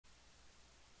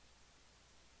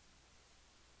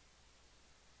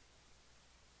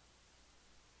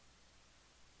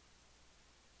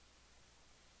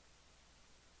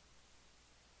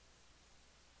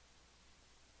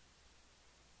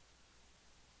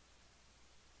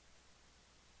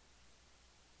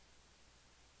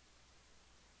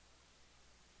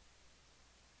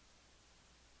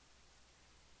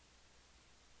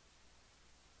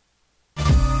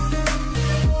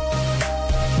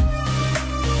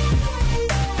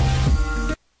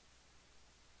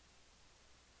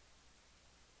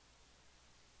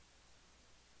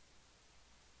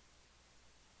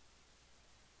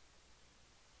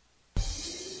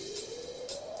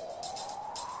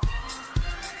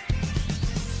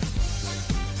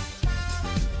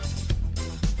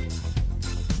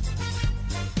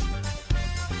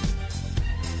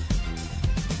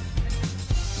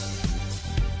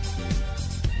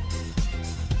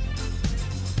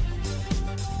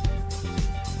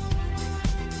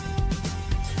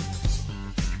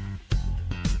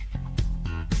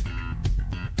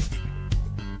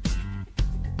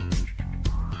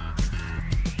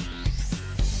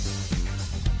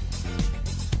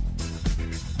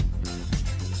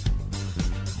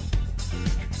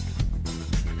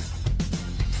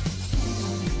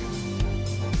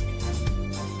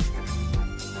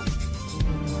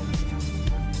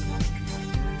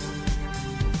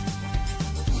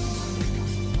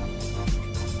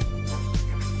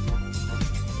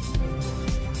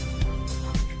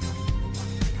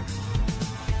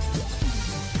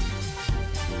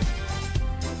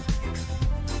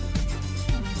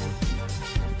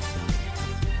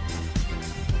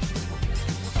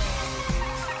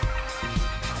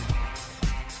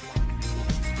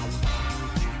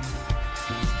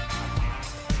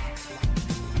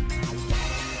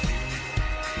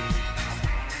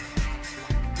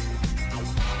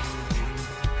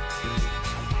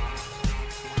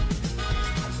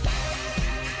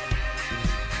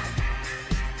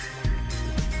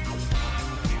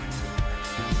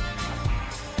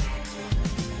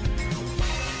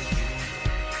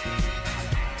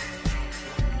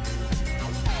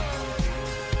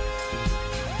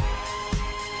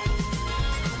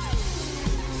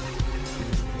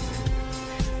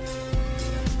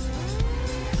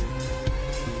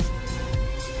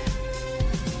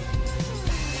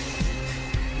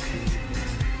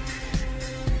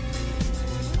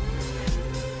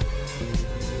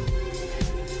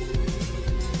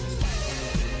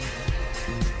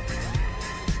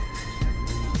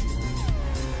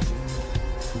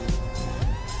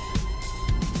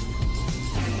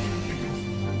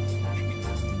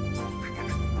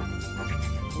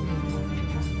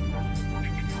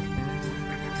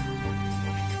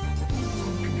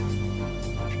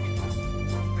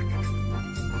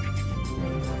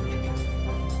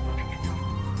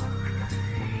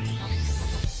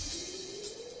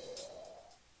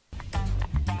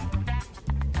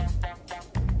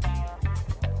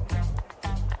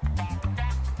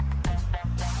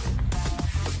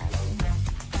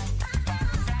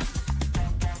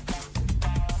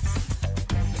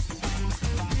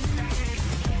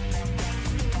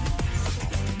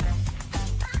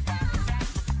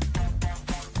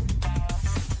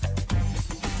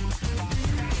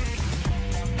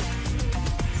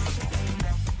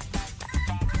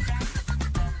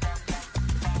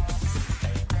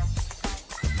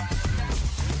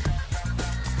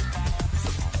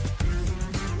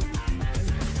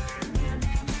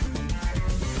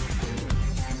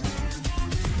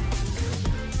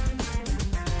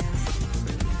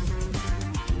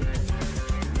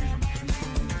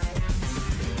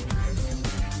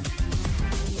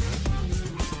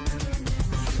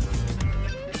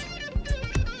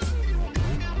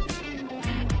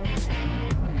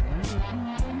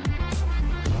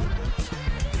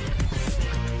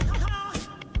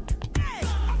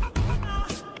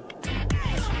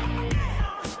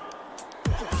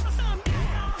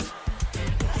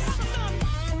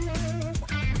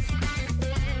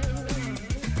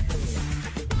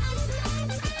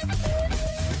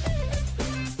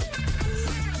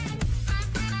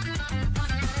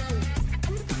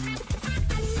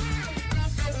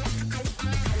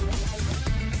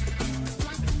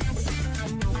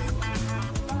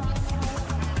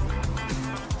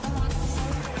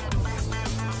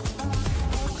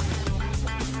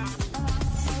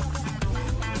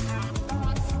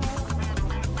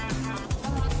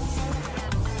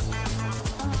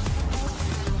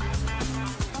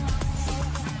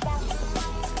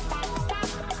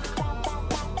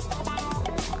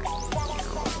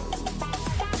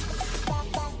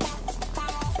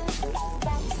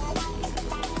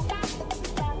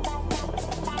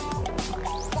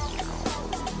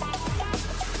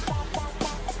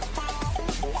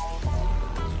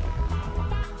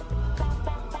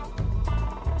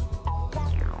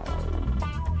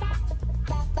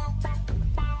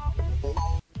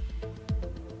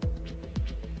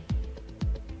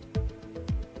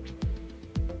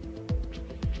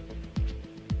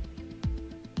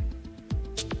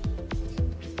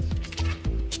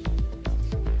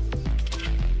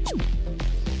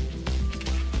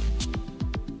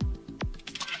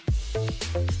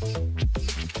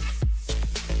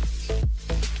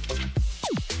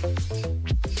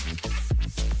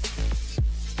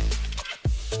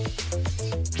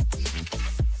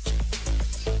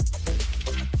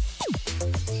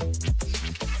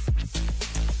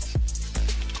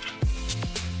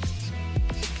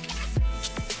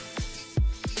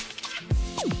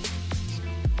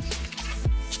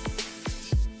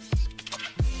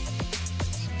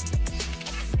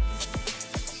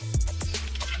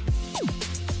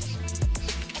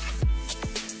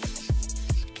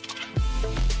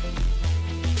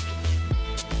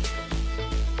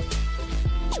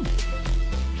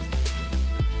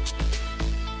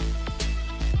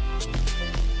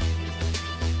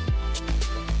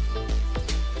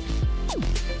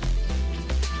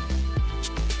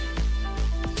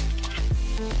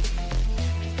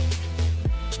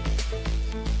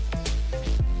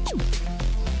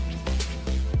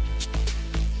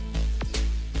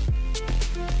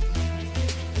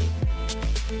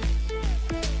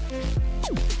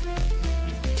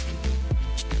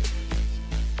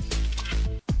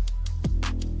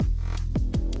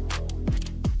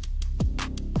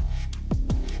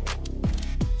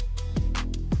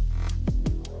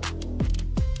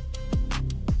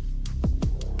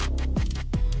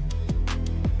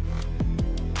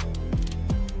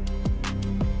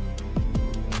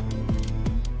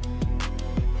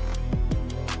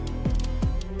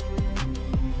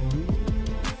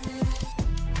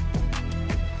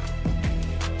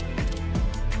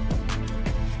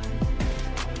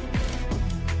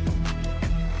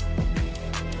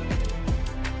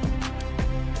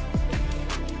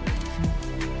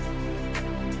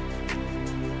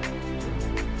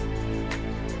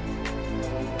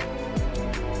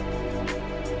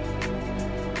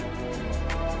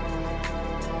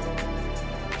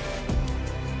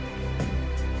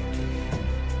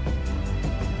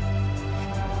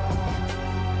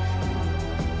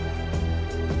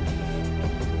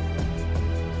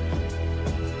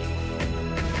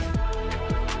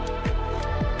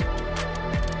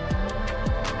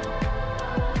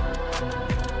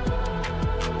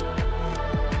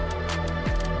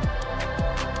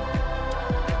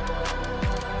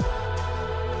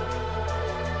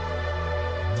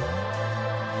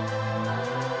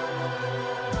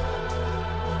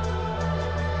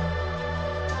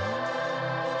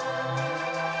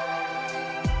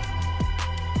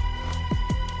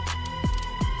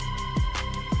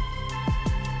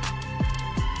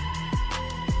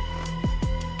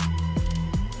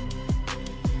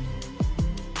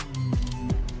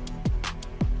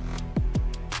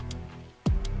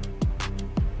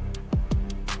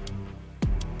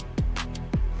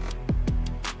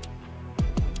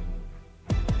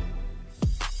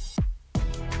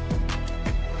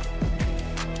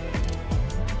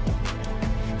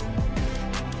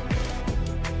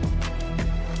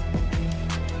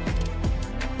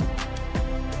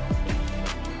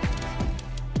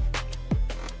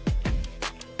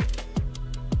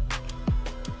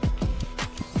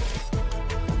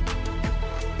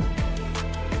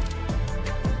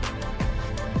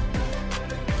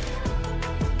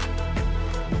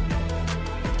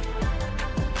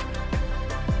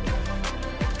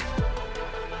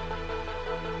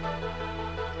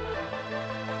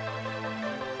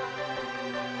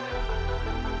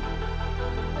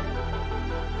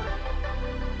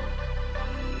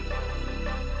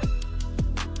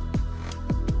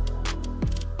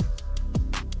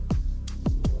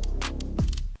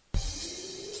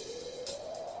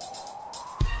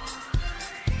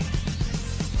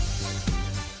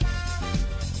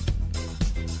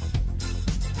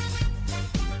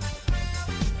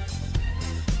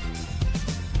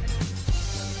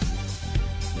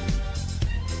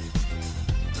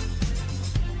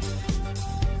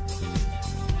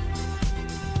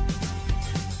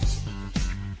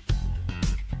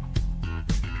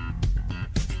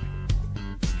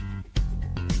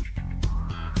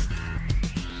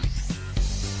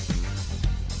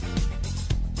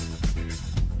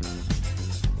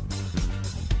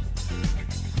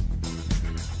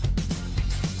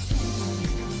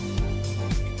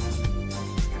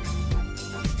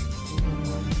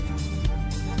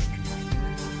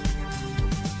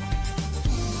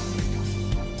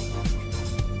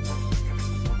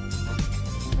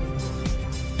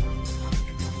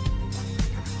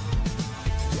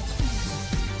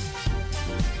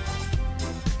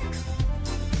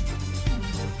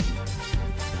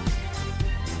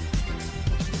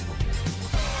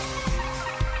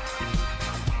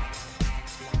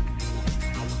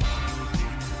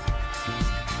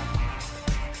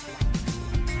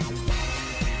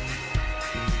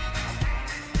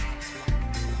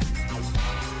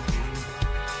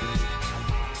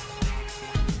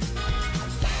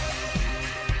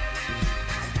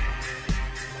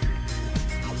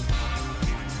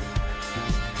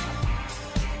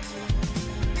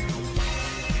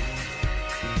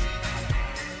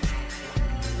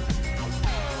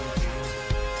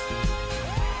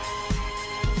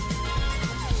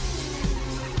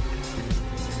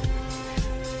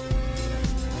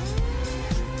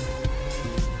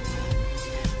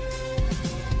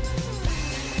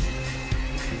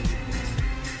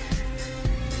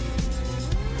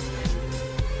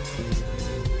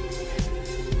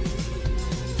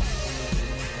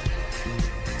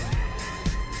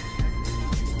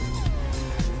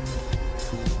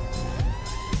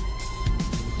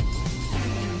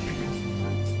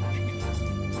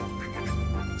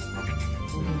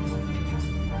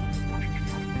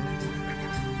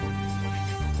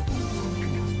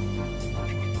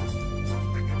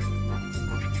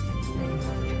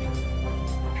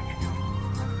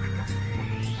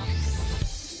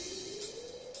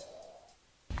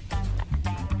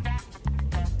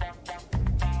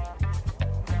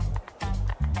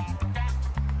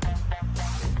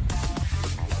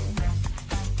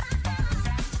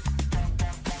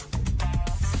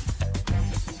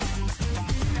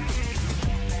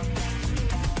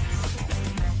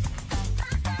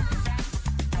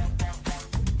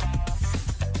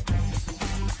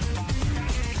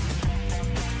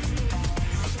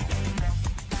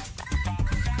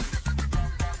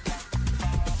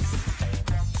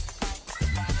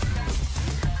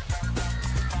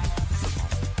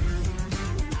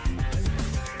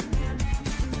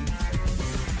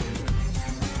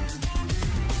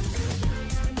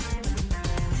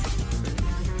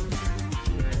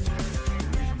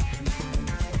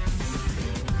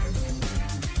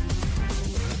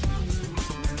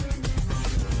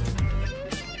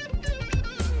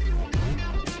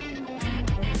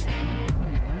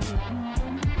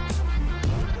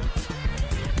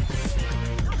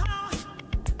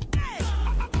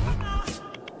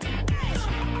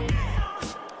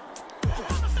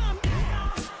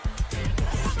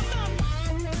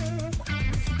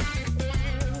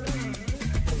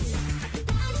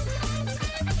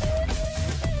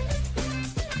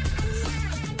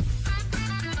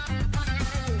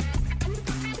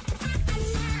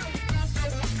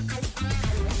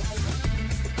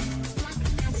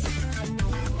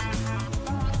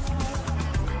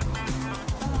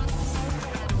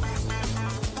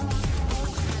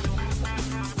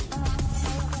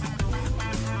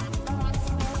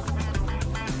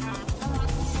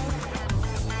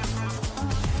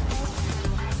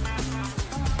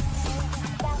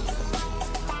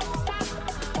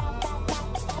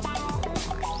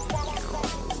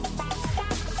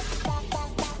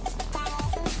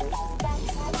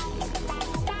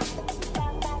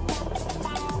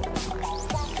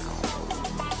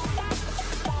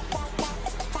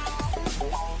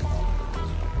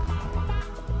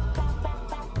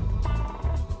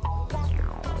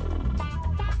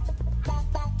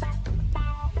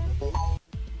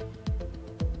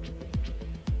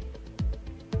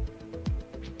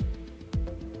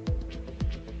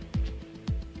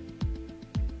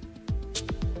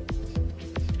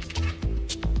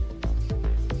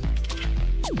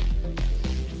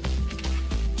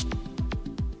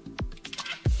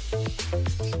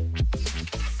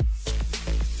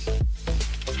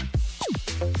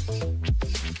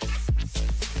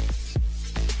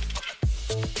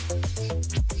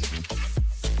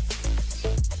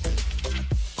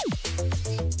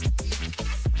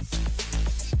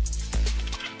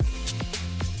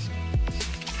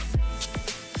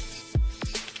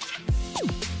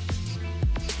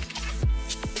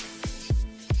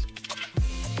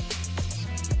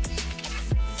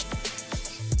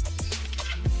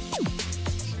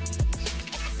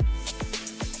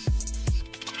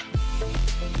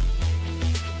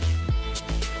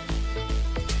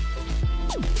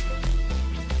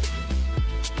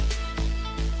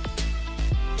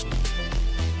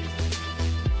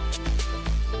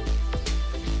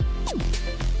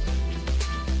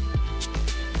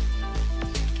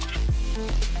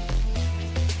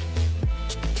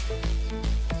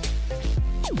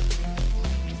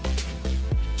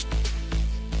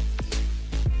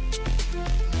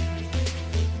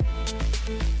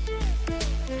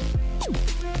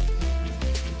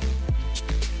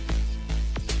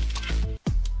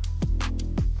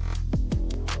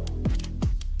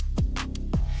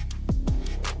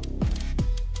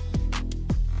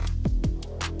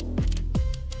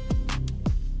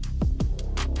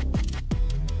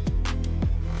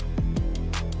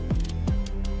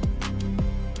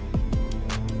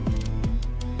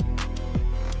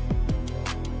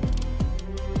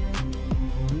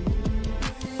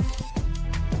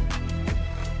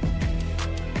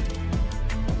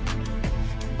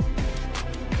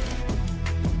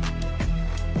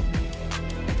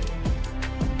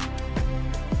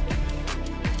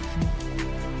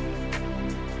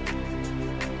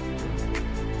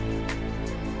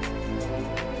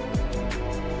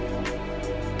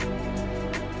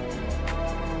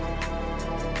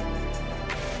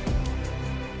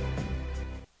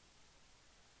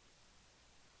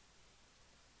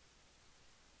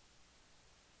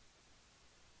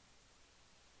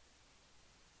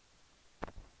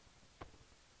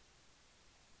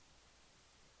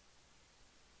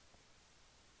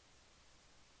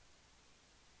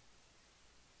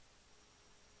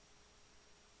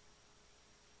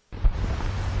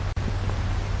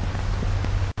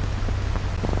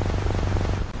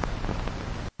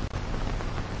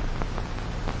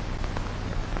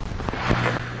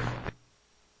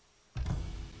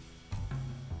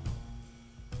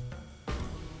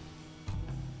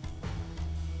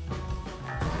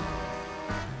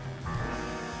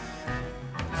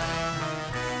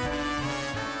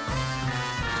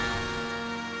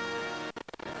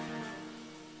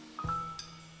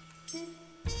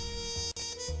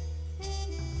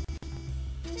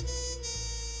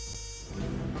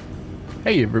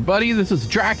Hey everybody, this is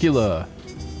Dracula,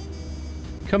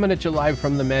 coming at you live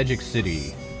from the Magic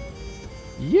City.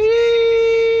 Yeehaw!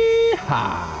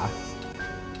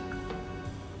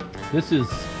 This is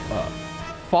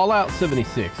Fallout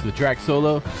 76 with Drac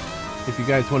Solo. If you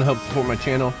guys want to help support my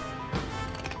channel,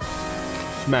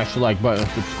 smash the like button,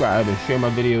 subscribe, and share my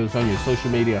videos on your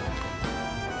social media.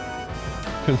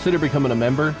 Consider becoming a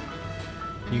member.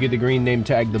 You get the green name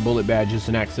tag, the bullet badges,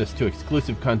 and access to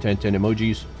exclusive content and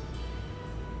emojis.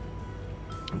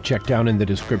 Check down in the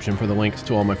description for the links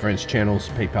to all my friends' channels,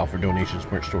 PayPal for donations,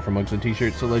 merch store for mugs and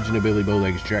t-shirts, The Legend of Billy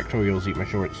Bowlegs, Dractorials, Eat My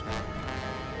Shorts,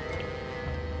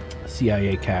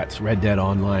 CIA Cats, Red Dead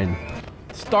Online,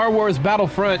 Star Wars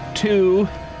Battlefront 2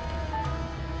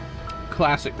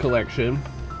 Classic Collection,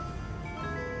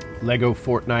 Lego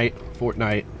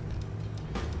Fortnite.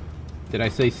 Did I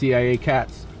say CIA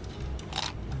Cats?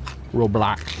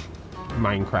 Roblox,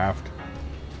 Minecraft.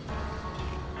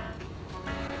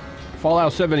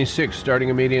 Fallout 76 starting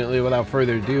immediately without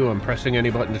further ado. I'm pressing any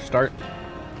button to start.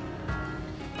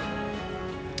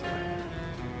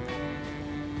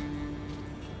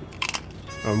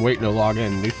 I'm waiting to log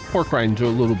in. These pork rinds are a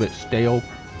little bit stale,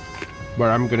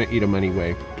 but I'm gonna eat them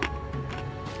anyway.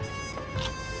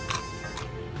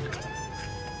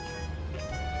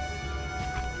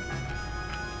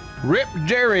 Rip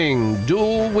Daring,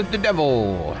 Duel with the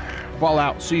Devil.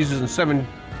 Fallout Season 16.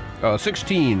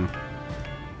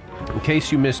 In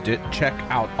case you missed it, check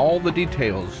out all the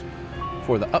details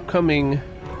for the upcoming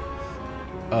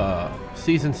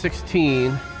Season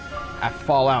 16 at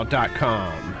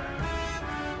fallout.com.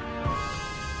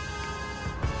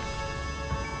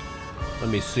 Let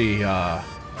me see. I'm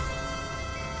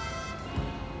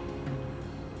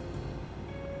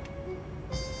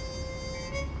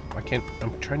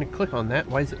trying to click on that.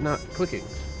 Why is it not clicking?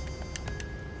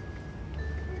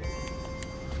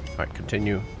 All right,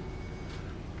 continue.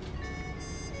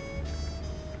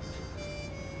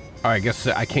 Alright, I guess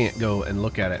I can't go and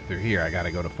look at it through here. I gotta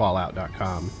go to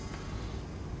fallout.com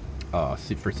for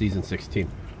season 16.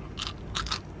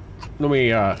 Let me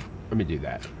do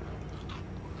that.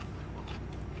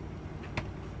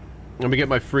 Let me get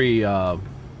my free hang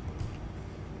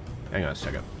on a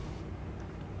second.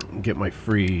 Get my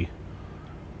free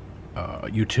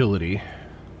utility.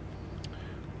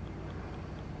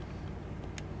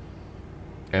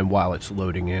 And while it's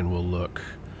loading in, we'll look.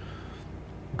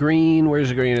 Green, where's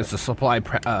the green? It's a supply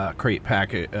crate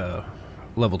packet,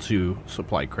 level 2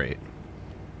 supply crate.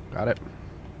 Got it?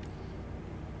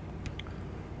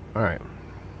 Alright.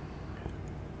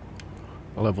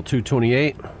 Level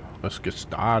 228. Let's get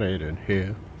started in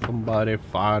here. Somebody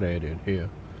farted in here.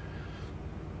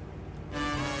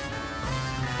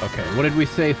 Okay, what did we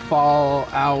say?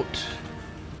 Fallout.com.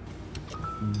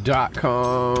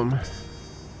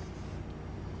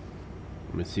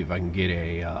 Let me see if I can get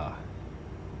a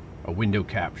window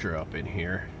capture up in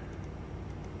here.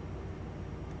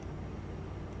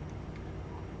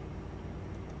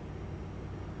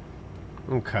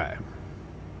 Okay.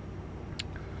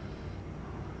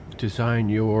 Design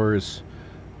yours.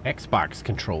 Xbox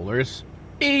controllers.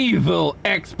 Evil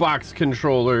Xbox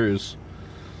controllers.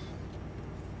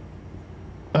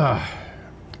 I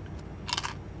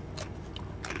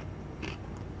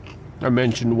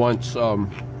mentioned once in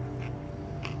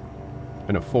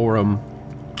a forum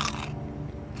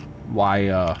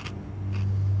why I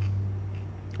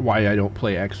don't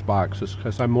play Xbox is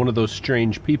because I'm one of those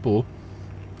strange people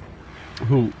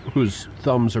whose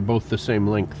thumbs are both the same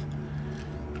length.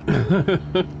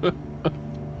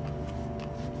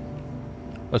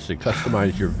 Let's see,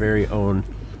 customize your very own.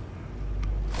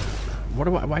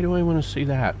 Why do I want to see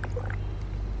that?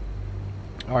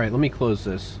 All right, let me close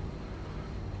this.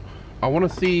 I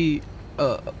want to see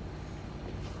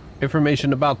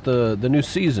information about the new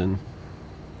season.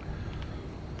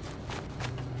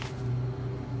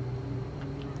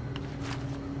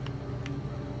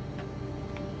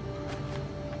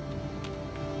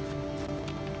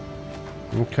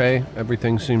 Okay,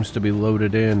 everything seems to be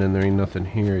loaded in and there ain't nothing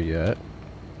here yet.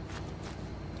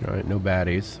 Alright, no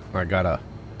baddies. I got a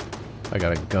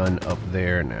gun up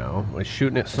there now. It's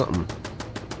shooting at something.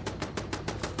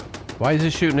 Why is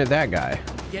it shooting at that guy?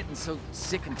 Getting so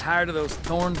sick and tired of those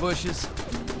thorn bushes.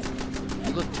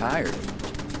 You look tired.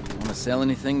 Want to sell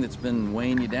anything that's been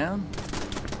weighing you down?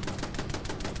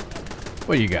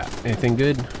 What you got? Anything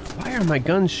good? Why are my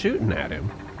guns shooting at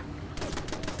him?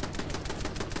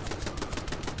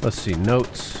 Let's see,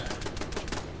 notes.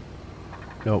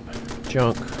 Nope.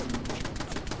 Junk.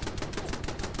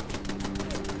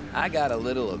 I got a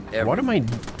little of everything. What am I...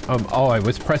 oh, I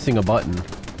was pressing a button.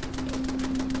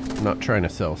 I'm not trying to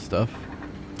sell stuff.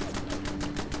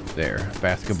 There,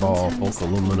 basketball, Sometimes bulk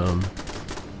aluminum,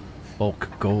 bulk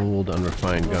gold,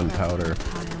 unrefined gunpowder.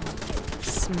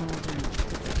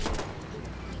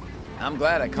 I'm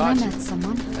glad I caught I you. met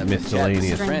someone. That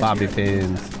Miscellaneous chap is a bobby stranger.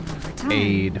 pins, Over time,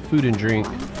 aid, food and drink.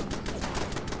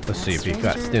 Let's see if you've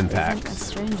got stim isn't a packs.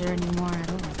 stranger anymore at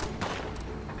all.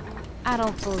 I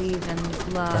don't believe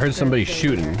in love. I heard somebody or fate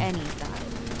shooting. Or anything.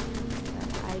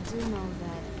 But I do know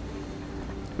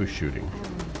that Who's shooting? I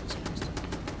won't change it.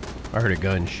 I heard a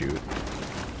gun shoot.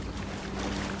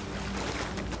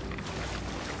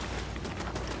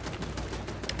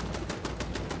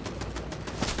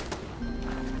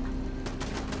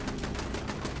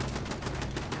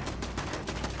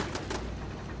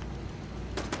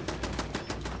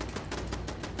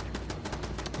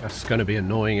 That's gonna be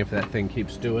annoying if that thing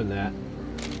keeps doing that.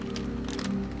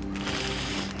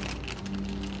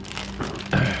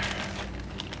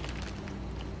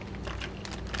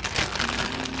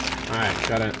 Alright,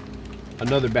 got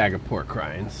another bag of pork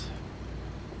rinds.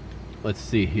 Let's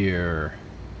see here.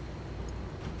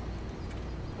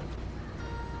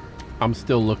 I'm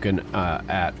still looking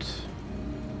at...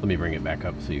 Let me bring it back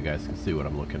up so you guys can see what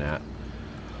I'm looking at.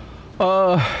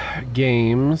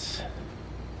 Games.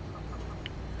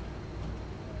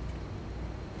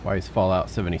 Why is Fallout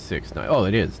 76 now? Oh,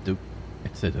 it is. Dude,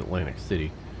 it says Atlantic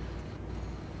City.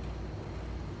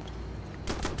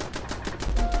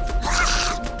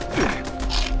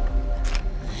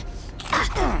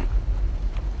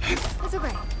 It's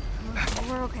okay.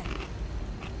 We're okay.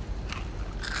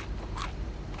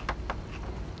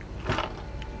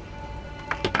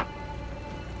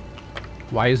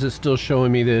 Why is it still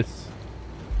showing me this?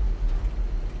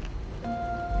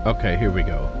 Okay, here we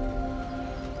go.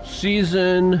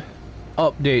 Season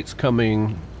updates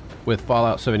coming with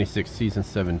Fallout 76 Season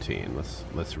 17.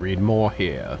 Let's read more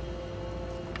here.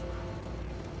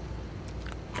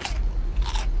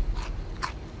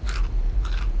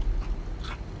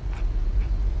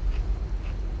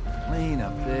 Clean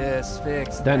up this,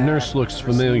 fix That nurse looks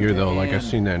Never familiar seemed to though, like I've end.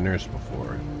 seen that nurse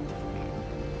before.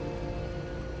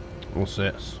 What's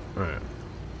this? Alright.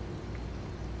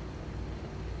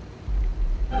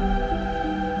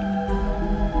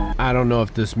 I don't know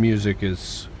if this music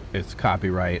is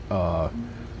copyright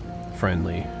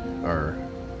friendly or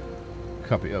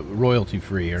royalty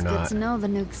free or It's good not. to know the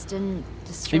nukes didn't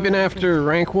destroy Even after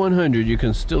rank 100, you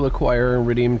can still acquire and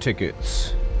redeem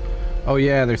tickets. Oh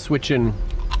yeah, they're switching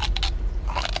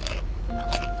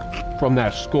from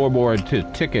that scoreboard to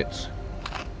tickets.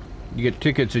 You get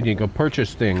tickets and you can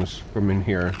purchase things from in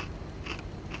here.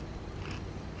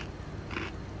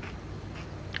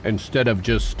 Instead of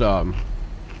just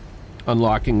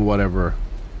unlocking whatever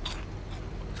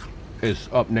is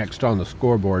up next on the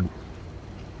scoreboard.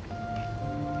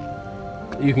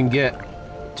 You can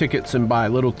get tickets and buy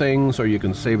little things, or you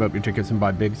can save up your tickets and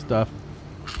buy big stuff.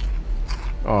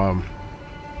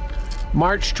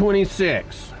 March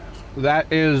 26th.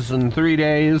 That is in 3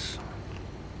 days.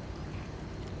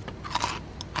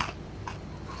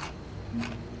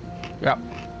 Yep.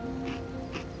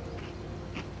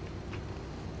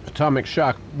 Atomic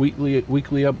Shock weekly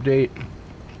update.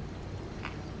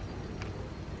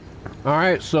 All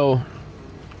right, so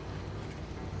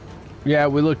yeah,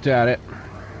 we looked at it.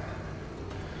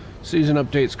 Season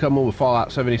updates coming with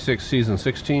Fallout 76 Season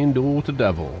 16, Duel with the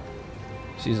Devil.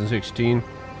 Season 16,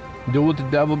 Duel with the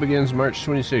Devil begins March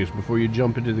 26th. Before you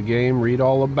jump into the game, read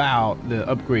all about the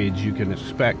upgrades you can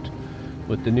expect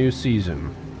with the new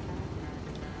season.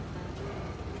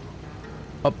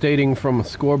 Updating from a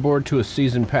scoreboard to a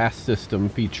season pass system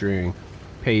featuring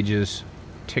pages,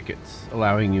 tickets,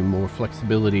 allowing you more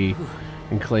flexibility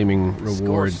in claiming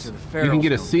rewards. You can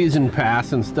get a season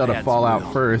pass instead of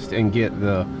Fallout First and get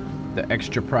the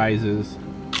extra prizes.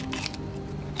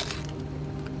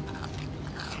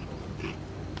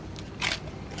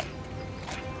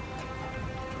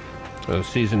 The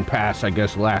season pass, I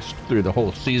guess, lasts through the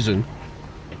whole season.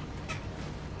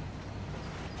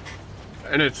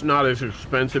 And it's not as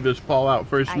expensive as Fallout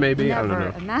First, maybe? I don't know. I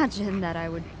never imagined that I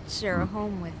would share a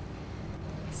home with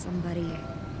somebody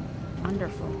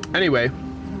wonderful Anyway,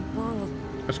 in a world.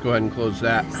 let's go ahead and close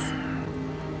that. This,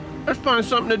 Let's find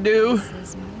something to do. this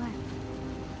is my life.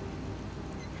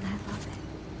 And I love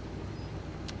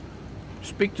it.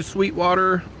 Speak to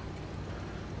Sweetwater.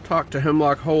 Talk to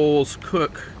Hemlock Holes.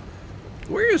 Cook.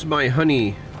 Where is my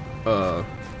honey?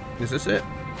 Is this it?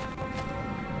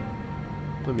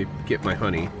 Let me get my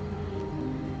honey.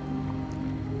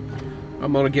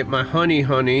 I'm gonna get my honey.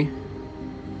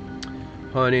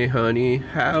 Honey, honey,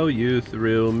 how you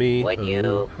thrill me. Would you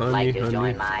Oh, honey, like to honey.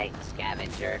 join my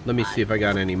scavenger? Let me see if I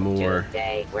got any more.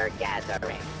 Today we're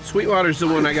gathering. Sweetwater's the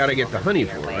one I gotta get the honey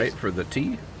for, right? For the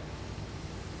tea.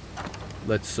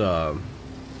 Let's go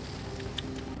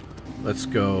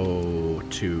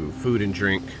to food and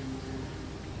drink.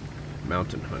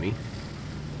 Mountain honey.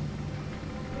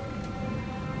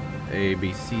 A,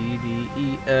 B, C, D,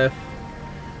 E, F.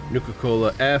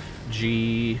 Nuka-Cola, F,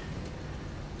 G,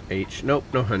 H. Nope,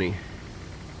 no honey.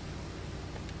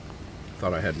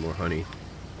 Thought I had more honey.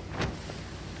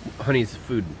 Honey's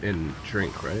food and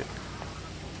drink, right?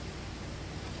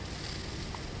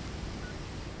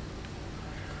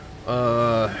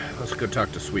 Let's go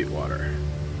talk to Sweetwater.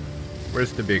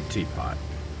 Where's the big teapot?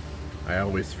 I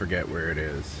always forget where it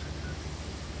is.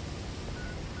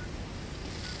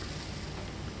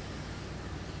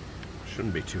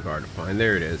 Shouldn't be too hard to find.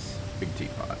 There it is. Big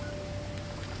teapot.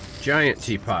 Giant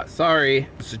teapot. Sorry.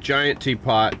 It's a giant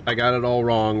teapot. I got it all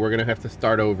wrong. We're gonna have to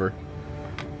start over.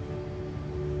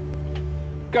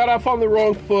 Got off on the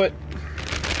wrong foot.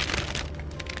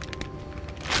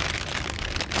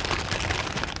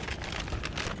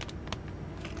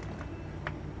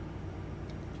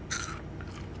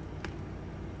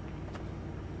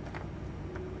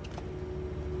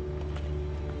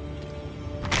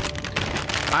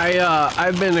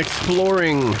 I've been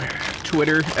exploring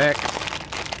Twitter, X,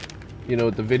 you know,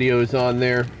 with the videos on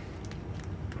there,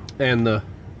 and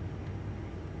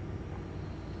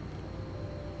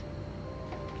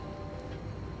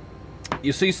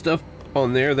you see stuff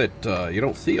on there that you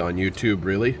don't see on YouTube,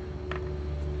 really,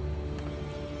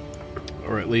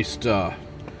 or at least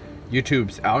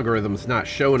YouTube's algorithm's not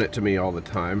showing it to me all the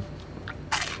time.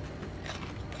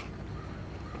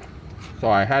 So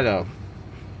I had to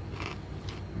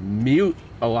mute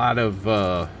a lot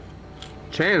of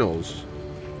channels.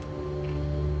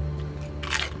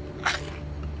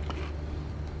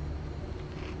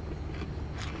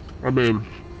 I mean,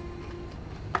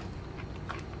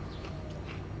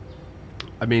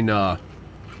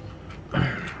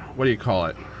 what do you call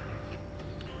it?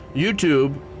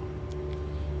 YouTube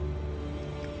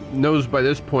knows by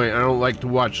this point I don't like to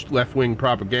watch left-wing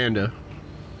propaganda,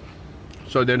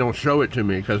 so they don't show it to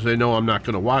me because they know I'm not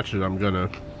going to watch it. I'm going to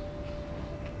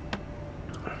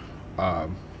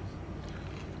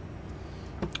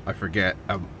I forget.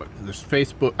 There's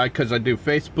Facebook, because I do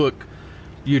Facebook,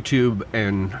 YouTube,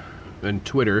 and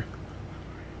Twitter,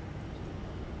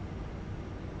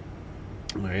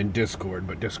 and Discord,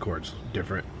 but Discord's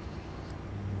different.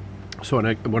 So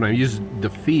when I use the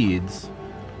feeds,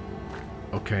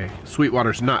 okay,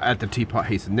 Sweetwater's not at the teapot.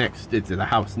 He's next. It's the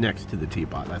house next to the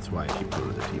teapot. That's why I keep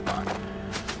going to the teapot.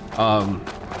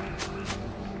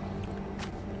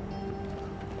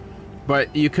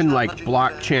 But you can like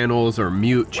block channels or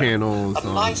mute channels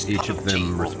on each of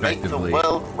them respectively. Make the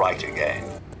world right again.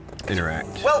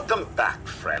 Interact. Welcome back,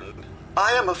 friend.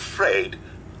 I am afraid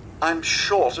I'm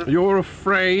short of... You're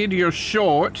afraid you're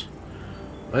short?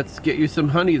 Let's get you some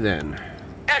honey then.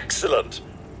 Excellent.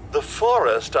 The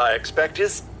forest, I expect,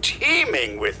 is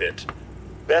teeming with it.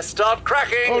 Best start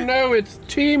cracking. Oh no, it's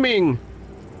teeming.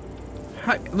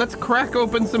 Hi, let's crack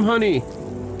open some honey.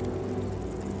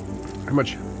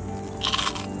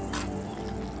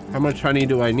 How much honey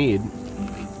do I need?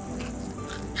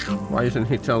 Why isn't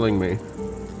he telling me?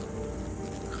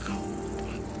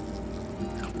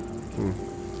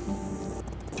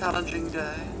 Challenging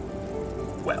day.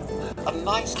 Well, a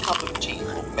nice cup of tea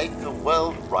will make the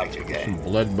world right again. Some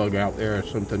blood bug out there or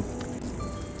something.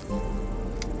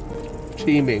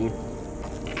 Teeming.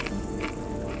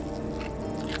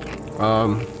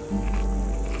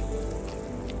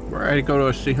 Where I go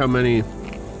to see how many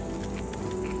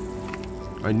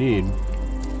I need.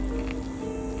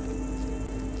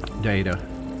 Data.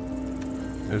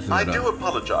 I do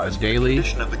apologize for the daily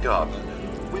condition of the garden.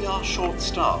 We are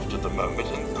short-staffed at the moment,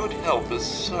 and good help is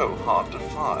so hard to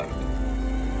find.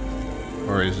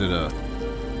 Or is it a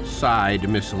side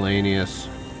miscellaneous?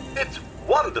 It's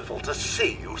wonderful to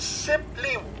see you.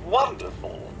 Simply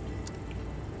wonderful.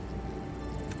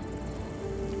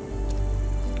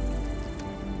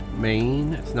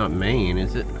 Maine? It's not Maine,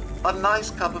 is it? A nice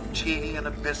cup of tea and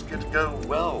a biscuit go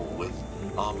well with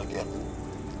Armageddon.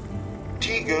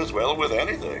 Tea goes well with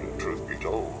anything, truth be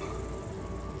told.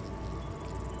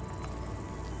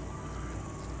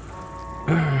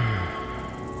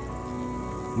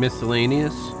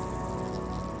 Miscellaneous?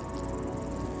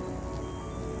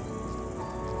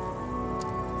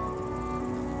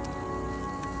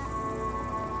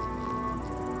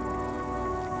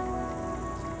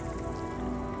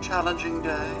 Challenging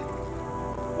day.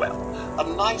 Well, a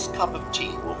nice cup of tea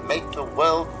will make the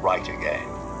world right again.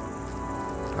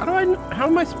 How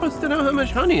am I supposed to know how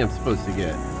much honey I'm supposed to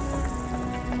get?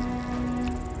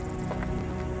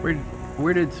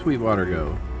 Where did Sweetwater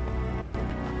go?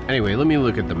 Anyway, let me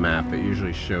look at the map. It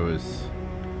usually shows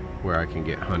where I can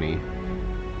get honey.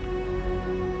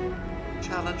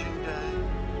 Challenging day.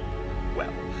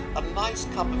 Well, a nice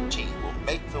cup of tea will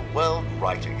make the world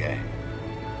right again.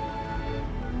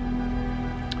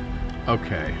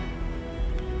 Okay.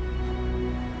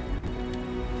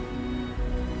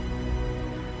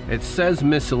 It says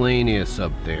miscellaneous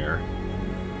up there.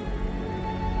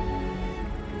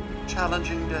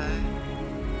 Challenging day.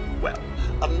 Well,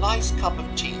 a nice cup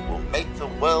of tea will make the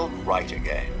world right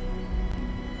again.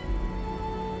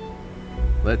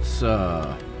 Let's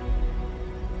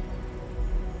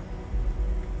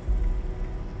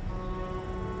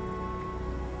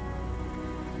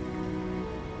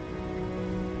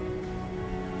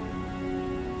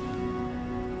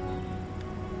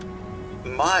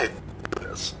My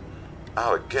goodness,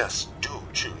 our guests do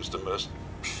choose the most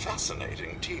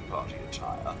fascinating tea party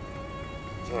attire.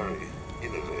 Very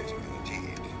innovative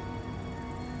indeed.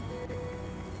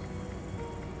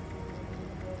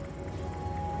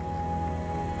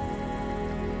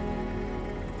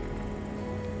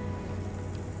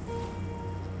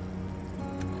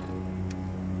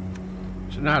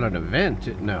 It's not an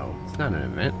event. No, it's not an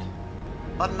event.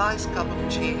 A nice cup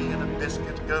of tea and a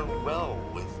biscuit go well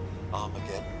with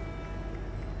Armageddon.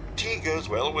 Tea goes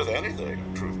well with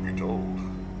anything, truth be told.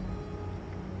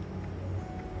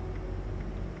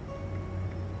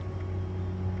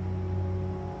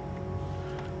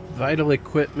 Vital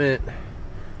equipment,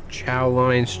 chow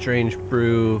line, strange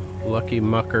brew, lucky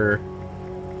mucker.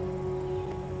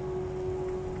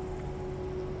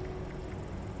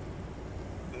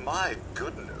 My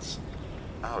goodness,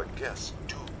 our guests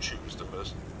do choose the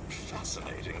most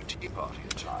fascinating tea party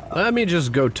attire. Let me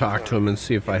just go talk to him and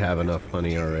see if I have enough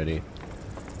honey already.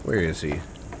 Where is he?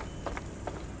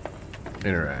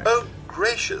 Interact. Oh,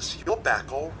 gracious, you're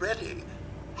back already.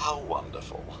 How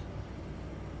wonderful.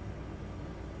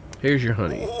 Here's your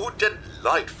honey. Oh,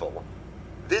 delightful.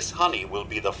 This honey will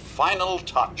be the final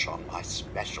touch on my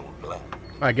special blend.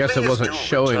 I guess it Please wasn't do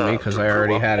showing me return because to I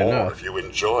already brew up had more enough. If you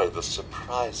enjoy the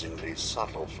surprisingly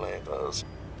subtle flavors.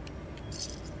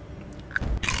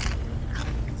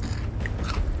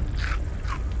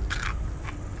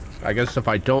 I guess if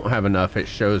I don't have enough, it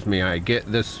shows me I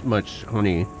get this much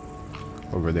honey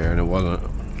over there, and it wasn't.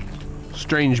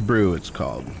 Strange brew, it's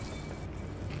called.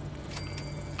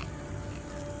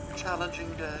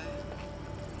 Challenging day.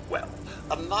 Well,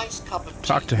 a nice cup of tea.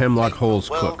 Talk to Hemlock will make Hole's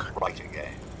the world cook. Right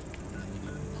again.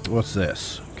 What's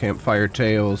this? Campfire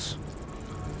Tales.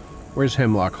 Where's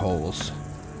Hemlock Holes?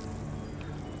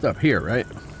 It's up here, right?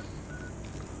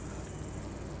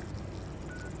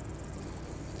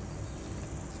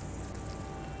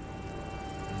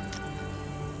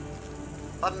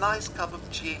 A nice cup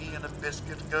of tea and a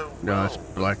biscuit go No, well. it's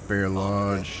Black Bear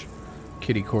Lodge,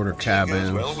 Kitty Corner Tea goes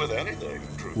Cabins, well with anything,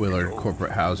 truth be Willard told.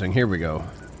 Corporate Housing. Here we go.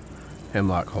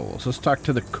 Hemlock Holes. Let's talk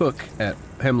to the cook at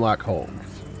Hemlock Hole.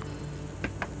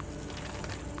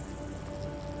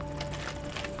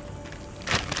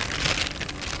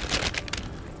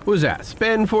 Who's that?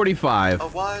 Spend 45. A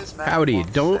wise man Howdy,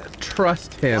 once don't said,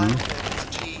 trust him. "While there is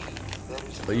tea,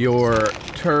 there is Your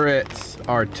turrets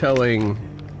are telling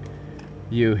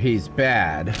you he's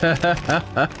bad.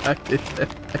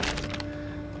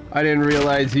 I didn't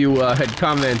realize you had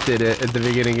commented it at the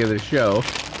beginning of the show.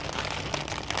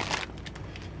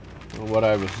 What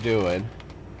I was doing.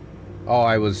 Oh,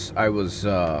 I was I was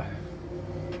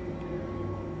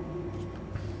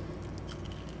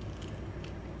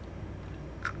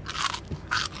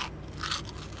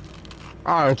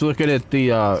looking at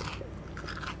the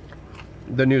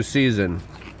new season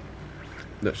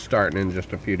that's starting in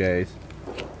just a few days.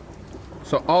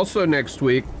 So also next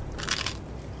week,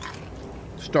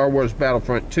 Star Wars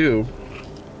Battlefront 2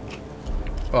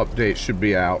 update should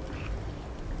be out.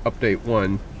 Update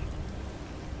 1,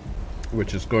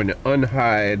 which is going to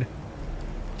unhide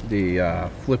the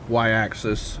flip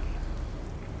Y-axis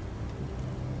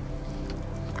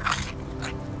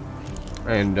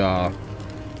and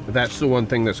that's the one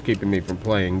thing that's keeping me from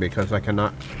playing, because I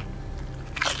cannot.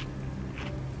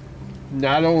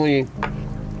 Not only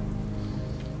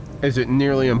is it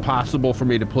nearly impossible for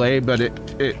me to play, but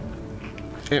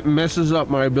it messes up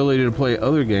my ability to play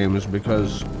other games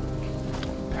because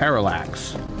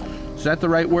parallax. Is that the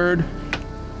right word?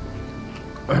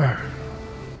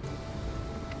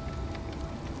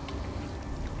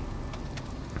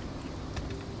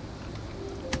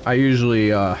 I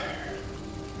usually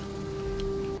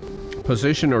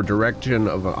Position or direction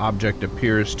of an object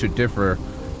appears to differ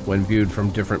when viewed from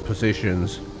different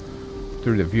positions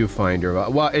through the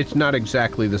viewfinder. Well, it's not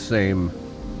exactly the same.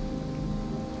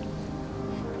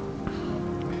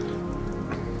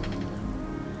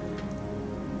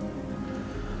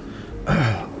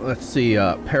 Let's see,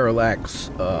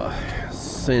 parallax,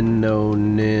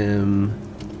 synonym.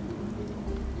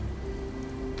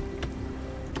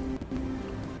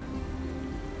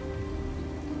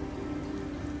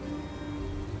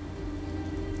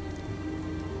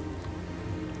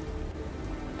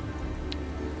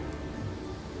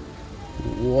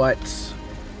 What's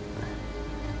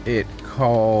it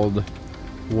called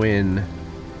when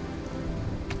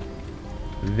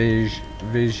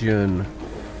vision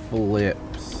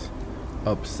flips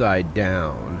upside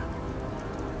down?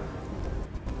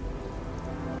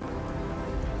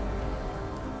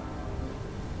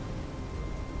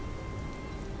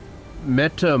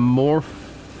 Metamorphosia.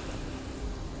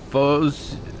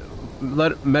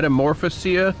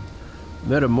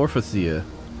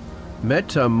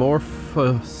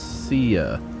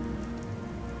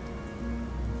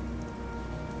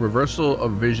 Reversal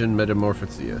of vision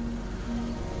metamorphosia.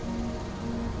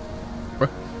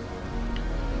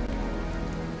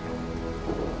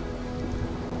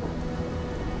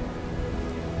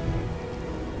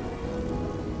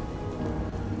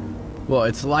 Well,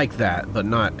 it's like that, but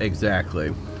not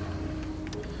exactly.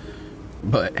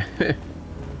 But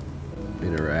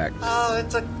interact. Ah,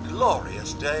 it's a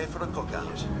glorious day for a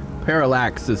cookout.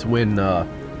 Parallax is when,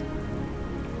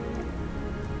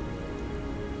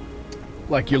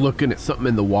 like you're looking at something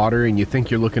in the water and you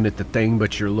think you're looking at the thing,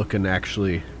 but you're looking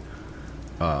actually,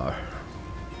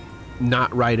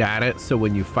 not right at it. So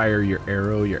when you fire your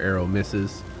arrow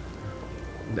misses.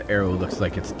 The arrow looks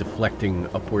like it's deflecting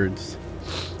upwards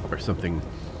or something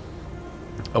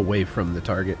away from the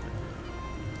target.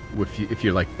 If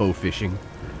you're like bow fishing.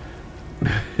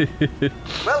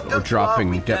 Or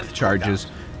dropping depth charges.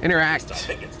 Interact. I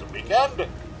think it's the weekend.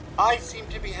 I seem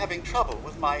to be having trouble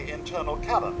with my internal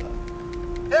calendar.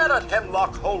 Here at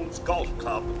Hemlock Holmes Golf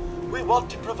Club, we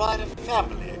want to provide a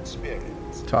family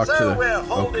experience. So we're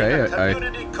holding a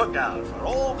community cookout for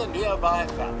all the nearby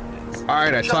families.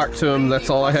 Alright, I talked to him.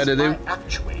 That's all I had to do.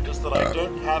 Actuators that I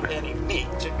don't have any meat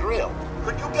to grill.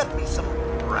 Could you get me some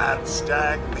rad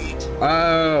stag meat?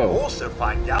 Oh. Also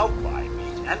find out my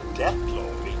meat and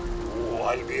deathclaw meat. Oh,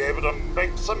 I'll be able to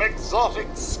make some exotic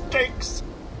steaks.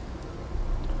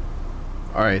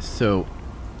 Alright, so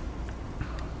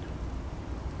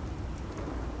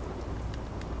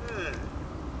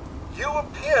You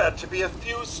appear to be a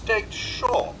few steaks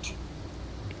short.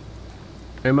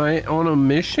 am I on a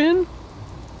mission?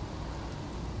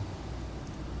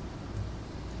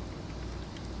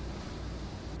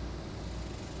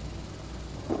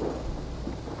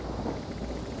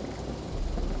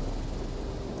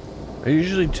 It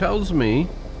usually tells me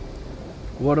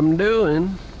what I'm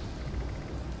doing.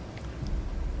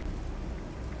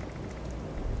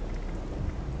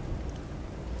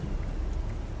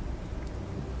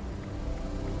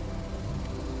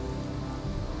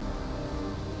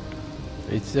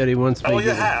 He said he wants me Oh, to... you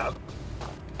have?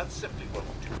 That simply won't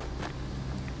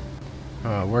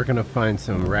do. We're gonna find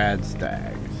some rad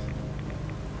stags.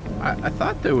 I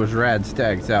thought there was rad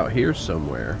stags out here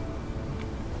somewhere.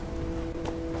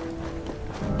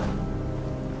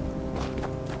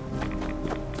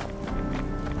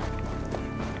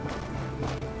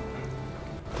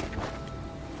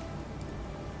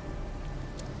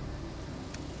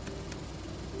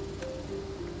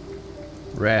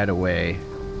 Rad away.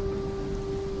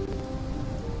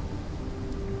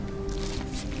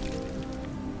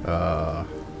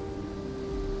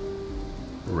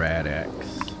 Rad-X.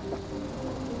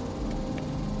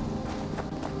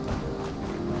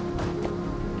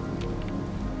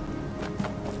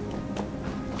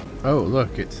 Oh,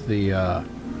 look, it's the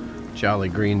Jolly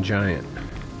Green Giant.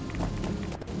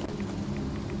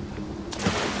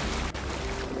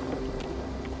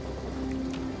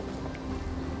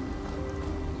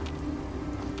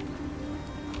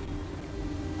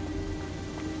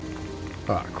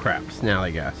 Oh crap,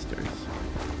 snallygasters.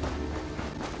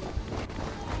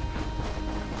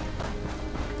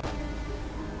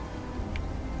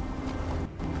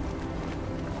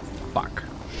 Fuck.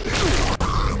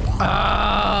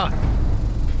 Ah!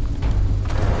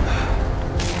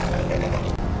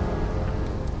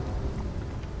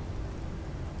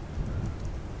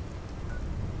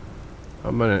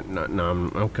 I'm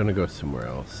gonna go somewhere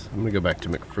else. I'm gonna go back to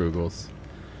McFrugal's.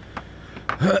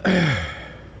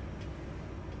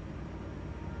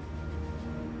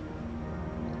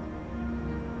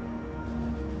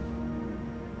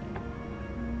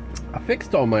 I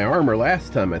fixed all my armor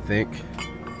last time, I think.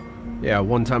 Yeah,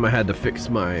 one time I had to fix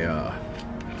my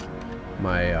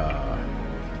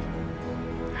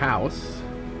house,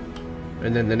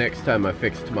 and then the next time I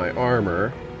fixed my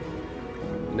armor.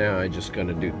 Now I just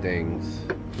gotta do things.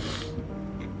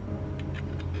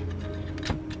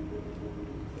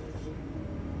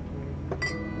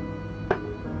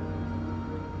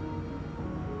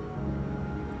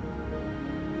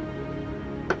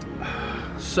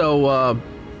 So,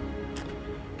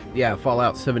 yeah,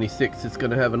 Fallout 76 is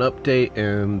going to have an update,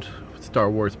 and Star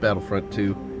Wars Battlefront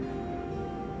 2.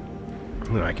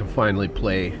 And I can finally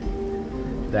play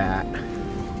that.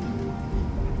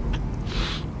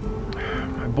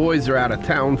 My boys are out of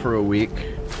town for a week,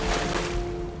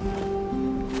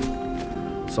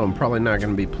 so I'm probably not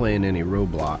going to be playing any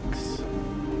Roblox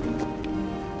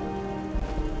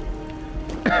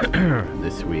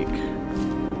this week.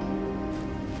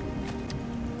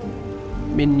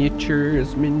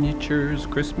 Miniatures, miniatures,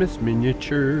 Christmas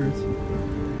miniatures.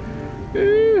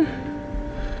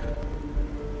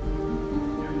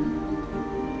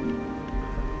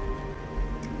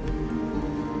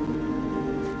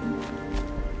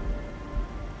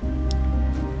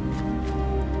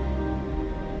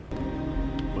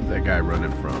 What's that guy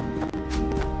running from?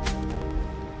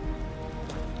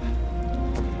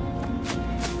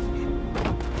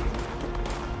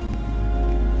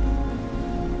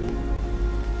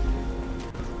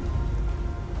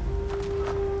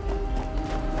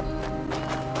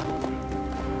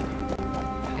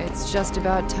 Just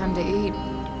about time to eat.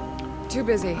 Too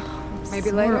busy. Maybe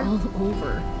Sore later. all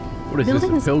over. What is this,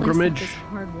 a pilgrimage? This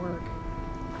hard work.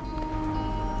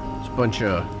 It's a bunch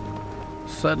of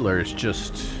settlers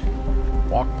just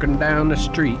walking down the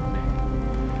street.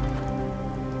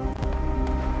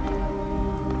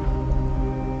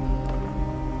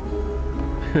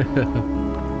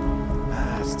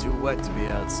 It's too wet to be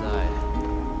outside.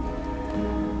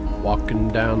 Walking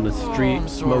down the street, I'm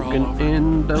sore all smoking over.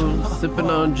 indos,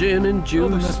 sipping on gin and juice.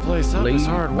 Building this place up is laid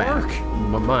hard back. work.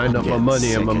 My mind on my Getting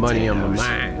money and my sick of money on my potatoes.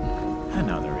 mind. I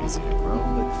know they're easy to grow,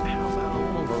 but how about a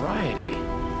little variety?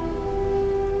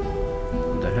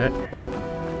 What the heck?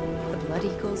 The Blood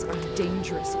Eagles are a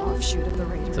dangerous offshoot of the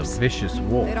Raiders. It's a vicious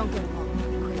wolf. They don't get along with the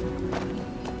Cradle.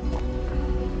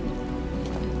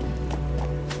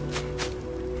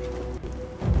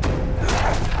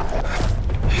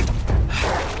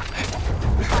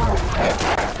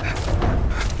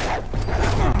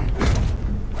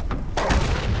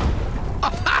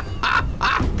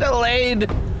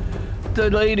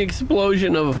 Delayed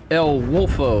explosion of El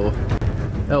Lobo,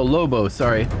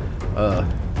 sorry. Let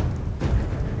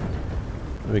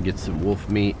me get some wolf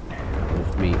meat.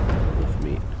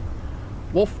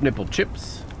 Wolf nipple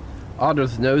chips.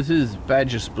 Otter's noses,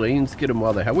 badger spleens, get them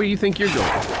while they have. Where do you think you're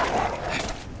going?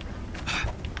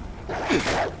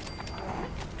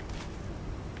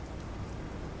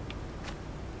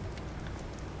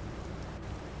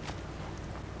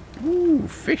 Ooh,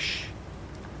 fish.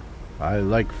 I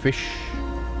like fish.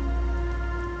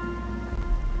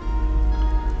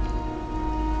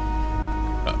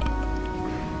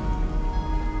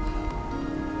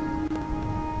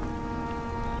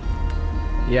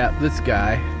 Yeah, this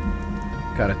guy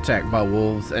got attacked by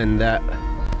wolves, and that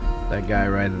guy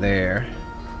right there.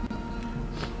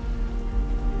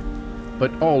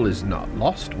 But all is not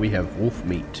lost. We have wolf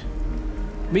meat.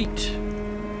 Meet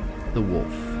the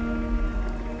wolf.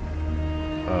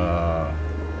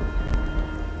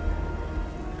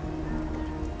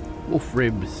 Wolf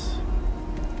ribs.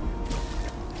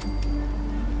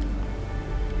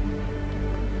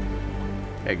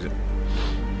 Exit.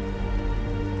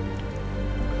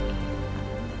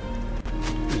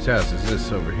 Whose house is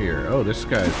this over here? Oh, this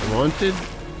guy's wanted.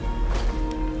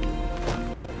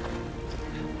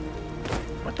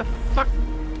 What the fuck?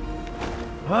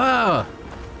 Ah!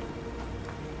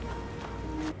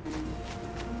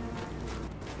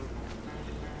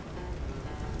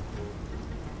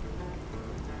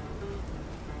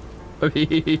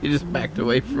 He just backed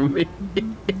away from me.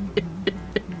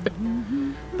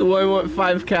 Do I want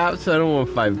 5 caps? I don't want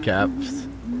 5 caps.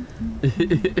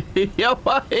 Yeah,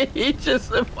 why? He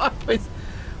just...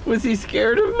 Was he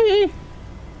scared of me?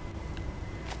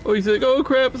 Oh, he's like, oh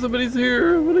crap, somebody's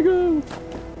here. I'm gonna go.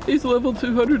 He's level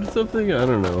 200 or something. I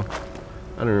don't know.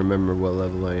 I don't remember what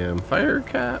level I am. Fire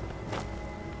cap.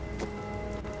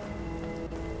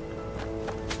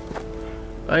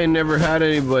 I ain't never had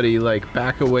anybody like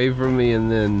back away from me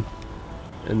and then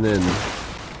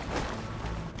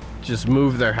just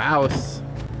move their house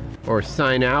or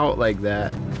sign out like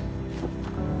that.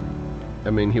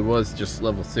 I mean, he was just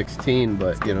level 16,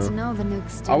 but you know, The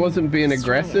nukes I wasn't being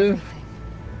destroy aggressive. everything.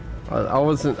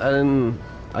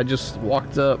 I just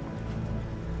walked up.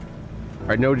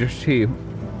 I noticed he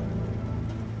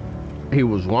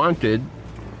was wanted.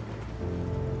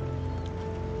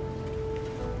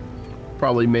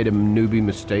 Probably made a newbie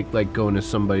mistake, like going to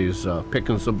somebody's,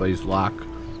 picking somebody's lock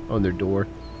on their door.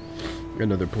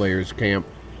 Another player's camp.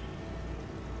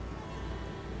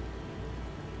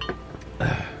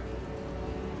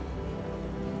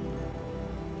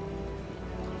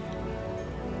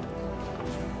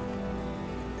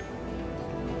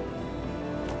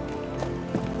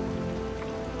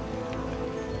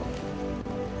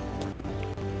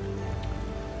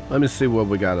 Let me see what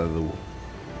we got out of the...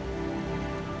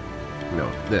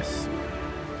 No, this.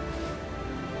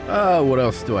 What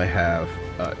else do I have?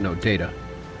 No, data.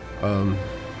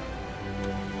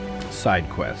 Side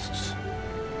quests.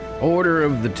 Order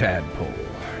of the Tadpole.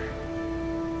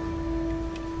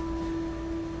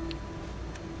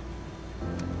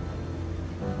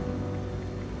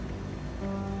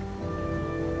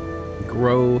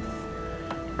 Growth.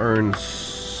 Earns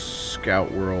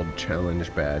Scout World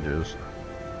Challenge badges.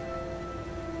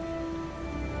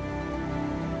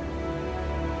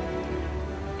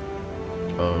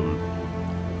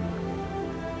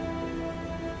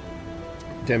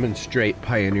 Demonstrate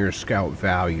Pioneer Scout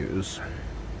values.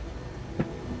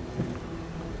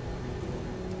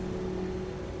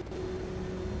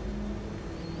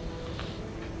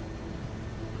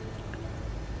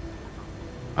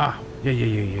 Ah,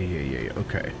 yeah,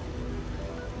 okay.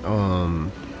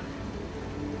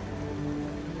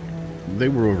 They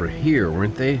were over here,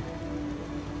 weren't they?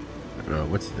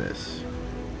 What's this?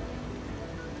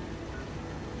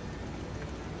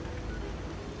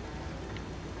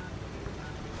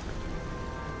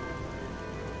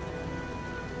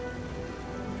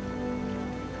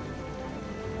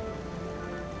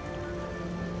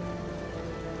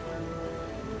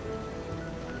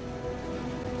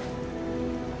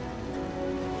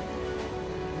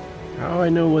 How do I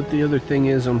know what the other thing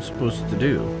is I'm supposed to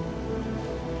do?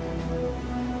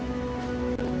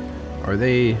 Are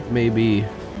they maybe...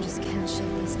 I just can't shake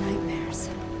these nightmares.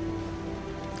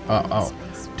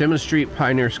 Demonstrate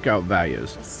Pioneer Scout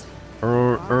values.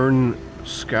 Earn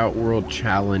Scout World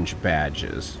Challenge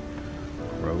badges.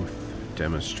 Growth.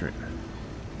 Demonstrate.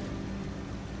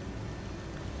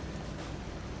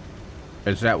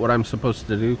 Is that what I'm supposed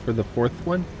to do for the fourth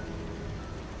one?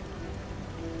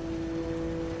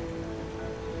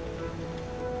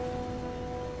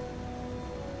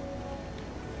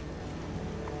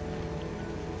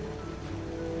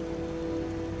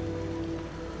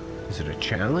 Is it a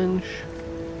challenge?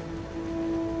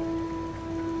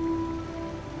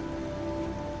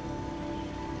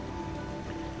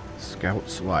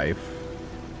 Scout's Life.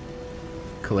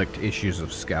 Collect issues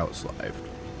of Scout's Life.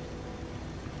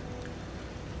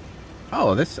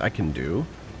 Oh, this I can do.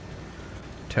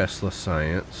 Tesla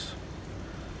Science.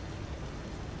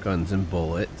 Guns and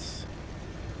Bullets.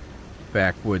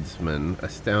 Backwoodsman.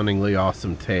 Astoundingly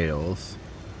Awesome Tales.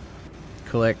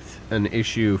 Collect an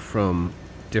issue from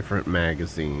different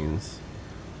magazines.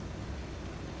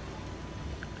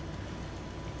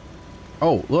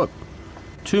 Oh, look.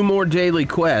 2 more daily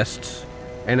quests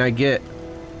and I get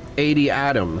 80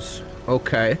 items.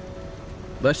 Okay.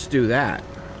 Let's do that.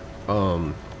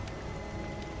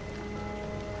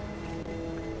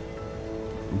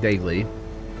 Daily.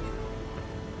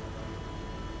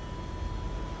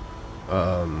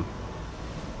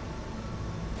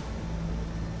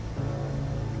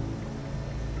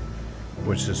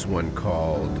 What's this one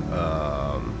called?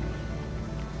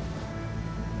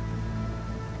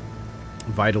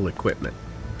 Vital Equipment.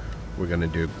 We're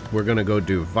gonna go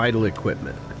do Vital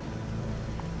Equipment.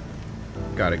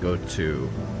 Gotta go to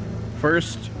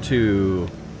first to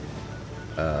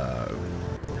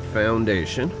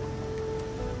Foundation.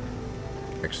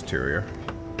 Exterior.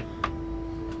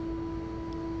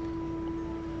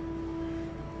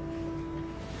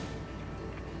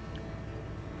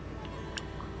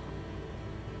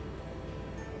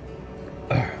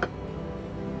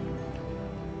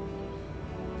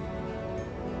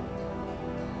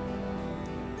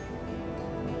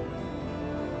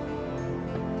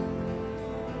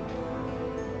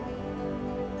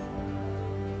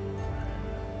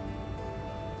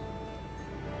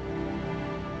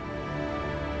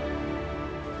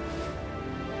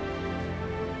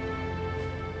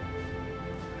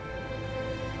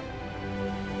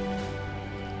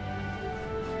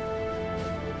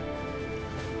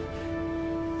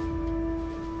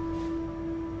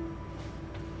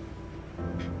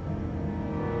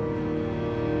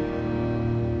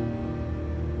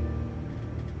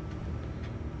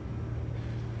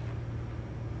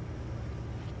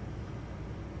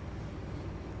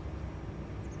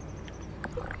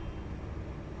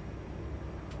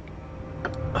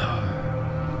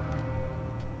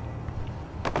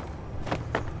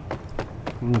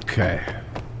 Okay.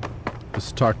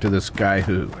 Let's talk to this guy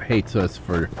who hates us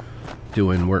for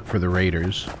doing work for the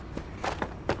Raiders.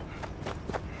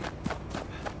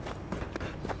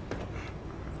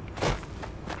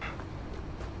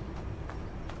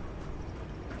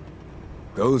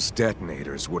 Those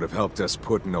detonators would have helped us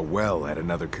put in a well at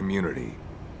another community.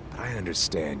 But I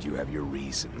understand you have your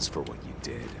reasons for what you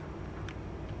did.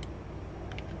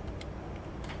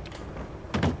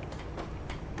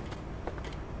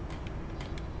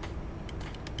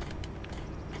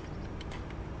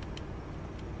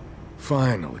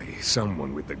 Finally,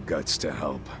 someone with the guts to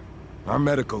help. Our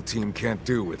medical team can't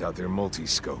do without their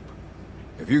multi-scope.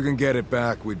 If you can get it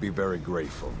back, we'd be very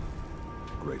grateful.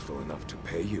 Grateful enough to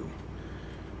pay you.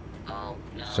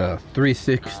 It's a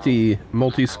 360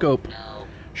 multi-scope.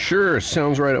 Sure,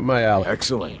 sounds right up my alley.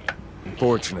 Excellent.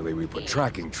 Fortunately, we put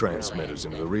tracking transmitters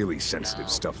into the really sensitive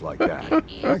stuff like that.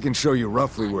 I can show you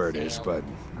roughly where it is, but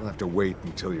you'll have to wait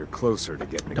until you're closer to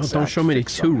getting exact. Don't show me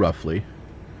fix too on it. roughly.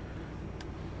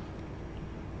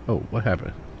 Oh, what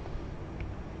happened?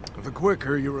 The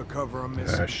quicker you recover a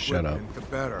missing shut up. equipment, the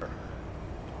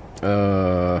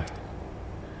better.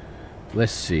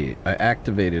 Let's see. I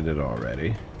activated it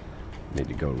already. Need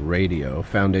to go radio.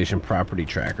 Foundation property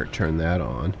tracker. Turn that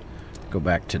on. Go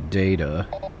back to data.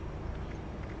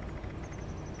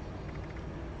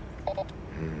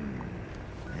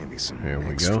 Maybe some Here we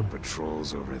extra go.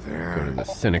 patrols over there. Go to the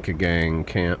Seneca Gang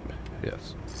camp.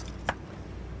 Yes.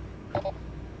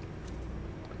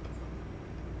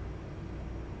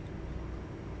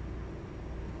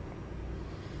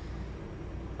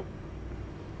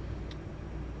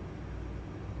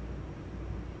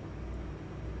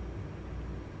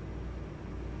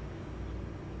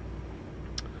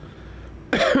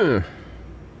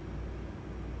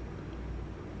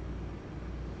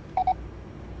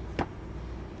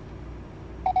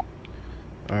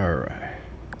 Alright.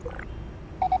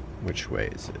 Which way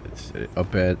is it? Is it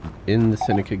up in the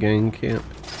Seneca Gang camp?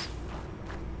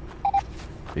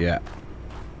 Yeah.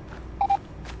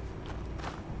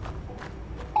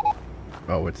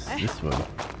 Oh, it's this one.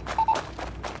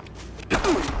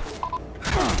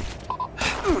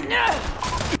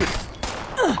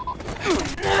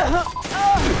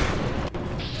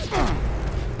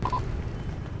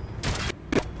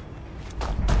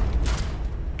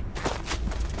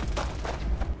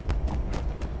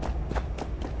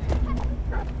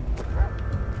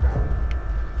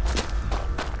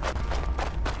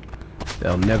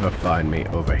 They'll never find me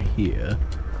over here.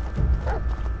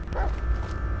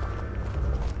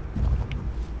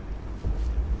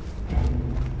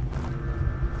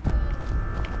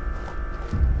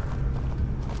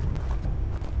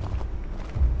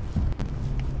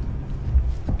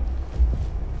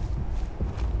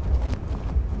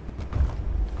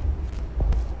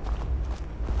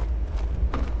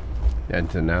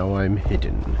 And now I'm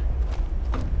hidden.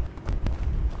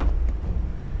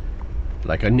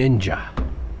 Like a ninja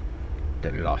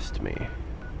that lost me.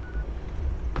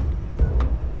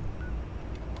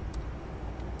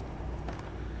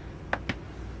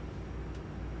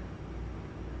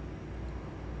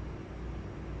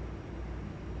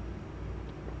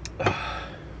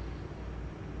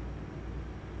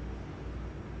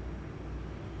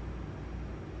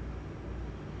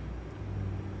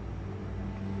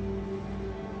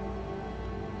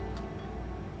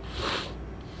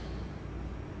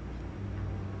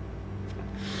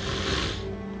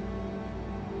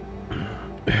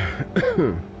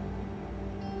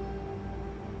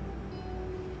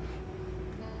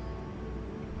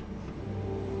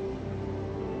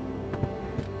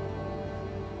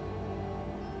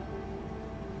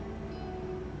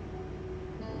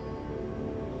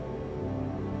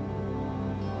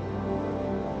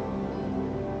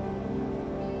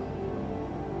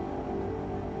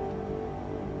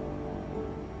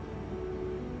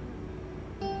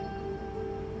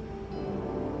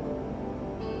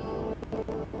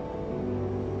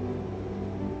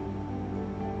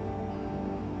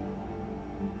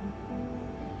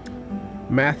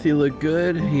 Matthew looked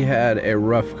good. He had a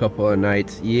rough couple of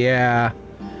nights. Yeah.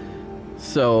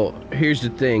 So here's the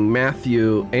thing.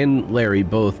 Matthew and Larry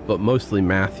both, but mostly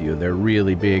Matthew, they're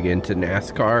really big into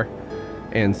NASCAR.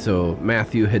 And so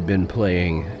Matthew had been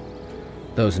playing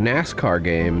those NASCAR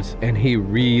games, and he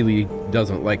really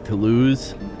doesn't like to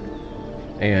lose.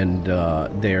 And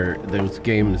those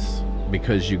games,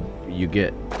 because you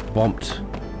get bumped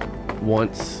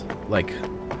once, like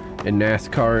in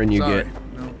NASCAR, and you get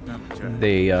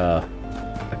the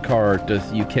car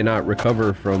you cannot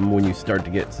recover from when you start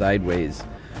to get sideways.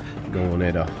 going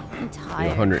at I'm tired.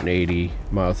 180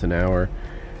 miles an hour.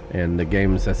 And the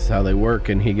games, that's how they work.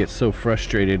 And he gets so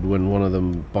frustrated when one of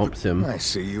them bumps him. I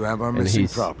see you have our missing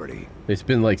property. There's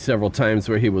been like several times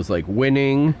where he was like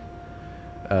winning.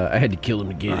 I had to kill him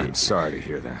to get it. I'm sorry to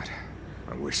hear that.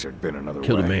 I wish there'd been another way.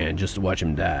 Killed a man just to watch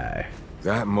him die.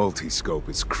 That multi-scope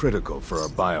is critical for our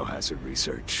biohazard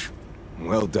research.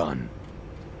 Well done.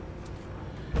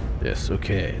 Yes,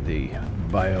 okay. The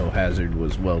biohazard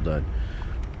was well done.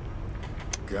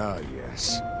 God,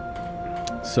 yes.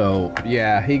 So,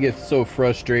 yeah, he gets so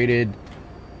frustrated,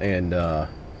 and,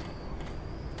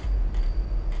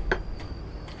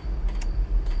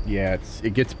 yeah,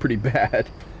 it gets pretty bad,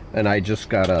 and I just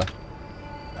gotta,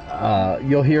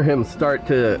 you'll hear him start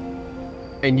to,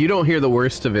 and you don't hear the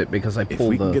worst of it because I pull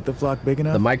we can get the flock big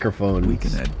enough, the microphone, we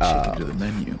can add chicken to the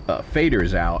menu.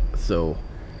 Faders out, so,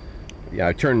 yeah,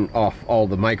 I turn off all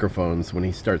the microphones when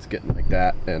he starts getting like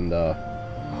that, and,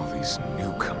 all these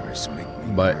newcomers make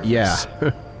me but nervous.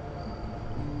 yeah.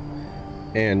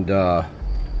 And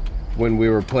when we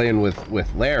were playing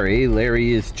with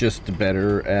Larry is just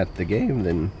better at the game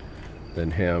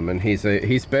than him, and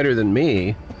he's better than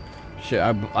me. Shit,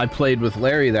 I played with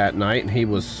Larry that night, and he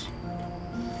was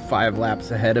 5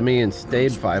 laps ahead of me and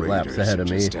stayed 5 laps ahead of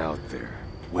me. Just out there,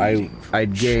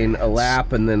 I'd gain a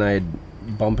lap, and then I'd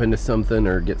bump into something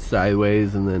or get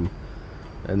sideways, and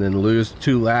then lose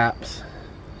 2 laps.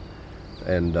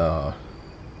 And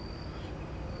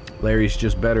Larry's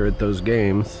just better at those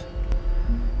games,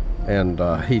 and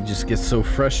he just gets so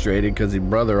frustrated because his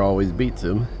brother always beats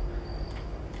him,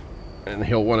 and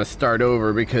he'll want to start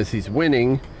over because he's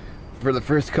winning for the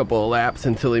first couple of laps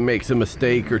until he makes a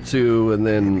mistake or two, and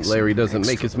then Larry doesn't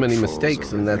make as many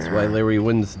mistakes, and that's why Larry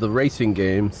wins the racing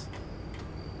games.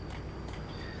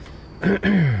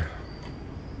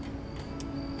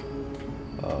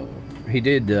 He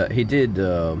did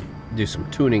do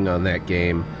some tuning on that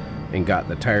game and got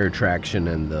the tire traction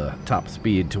and the top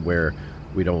speed to where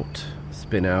we don't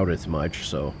spin out as much,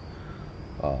 so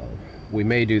we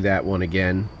may do that one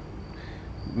again.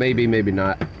 Maybe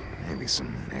not. Maybe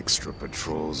some extra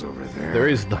patrols over there. There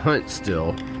is the hunt still,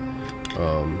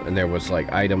 and there was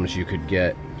like items you could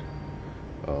get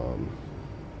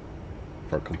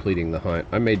for completing the hunt.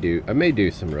 I may do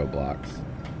some roadblocks.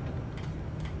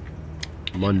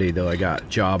 Monday though, I got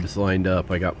jobs lined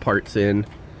up. I got parts in.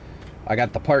 I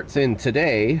got the parts in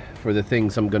today for the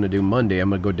things I'm gonna do Monday. I'm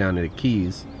gonna go down to the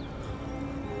Keys,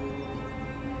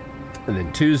 and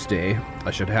then Tuesday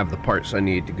I should have the parts I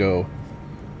need to go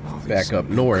back up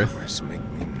north. Make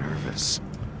me nervous.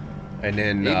 And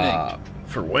then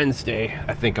for Wednesday,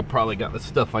 I think I probably got the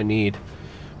stuff I need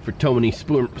for Tony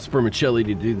Spermicelli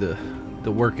to do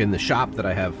the work in the shop that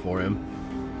I have for him.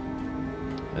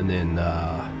 And then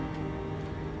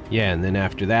yeah, and then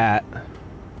after that,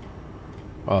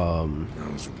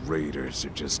 those raiders are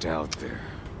just out there.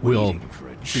 We'll waiting for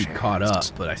a be chance. caught up,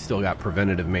 but I still got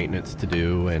preventative maintenance to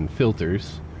do and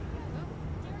filters.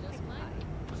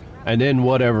 And then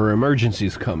whatever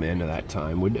emergencies come in at that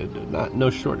time, no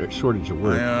shortage of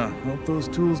work. I hope those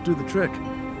tools do the trick.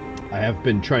 I have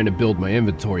been trying to build my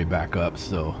inventory back up,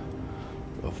 so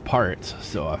of parts.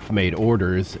 So I've made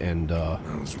orders, and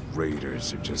Those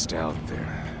raiders are just out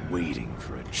there waiting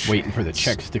for a chance. waiting for the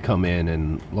checks to come in,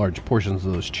 and large portions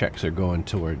of those checks are going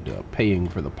toward paying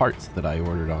for the parts that I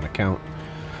ordered on account.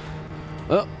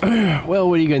 Well,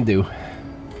 what are you gonna do?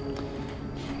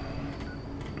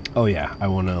 Oh yeah, I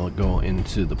want to go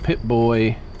into the Pit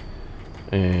Boy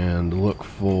and look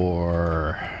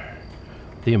for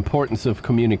the importance of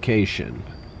communication.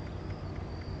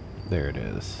 There it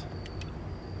is.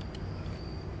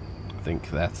 I think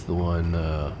that's the one.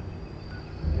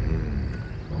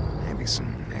 Maybe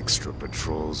some extra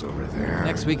patrols over there.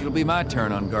 Next week it'll be my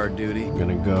turn on guard duty. I'm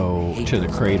gonna go to the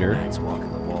crater. Nights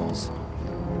walking the walls.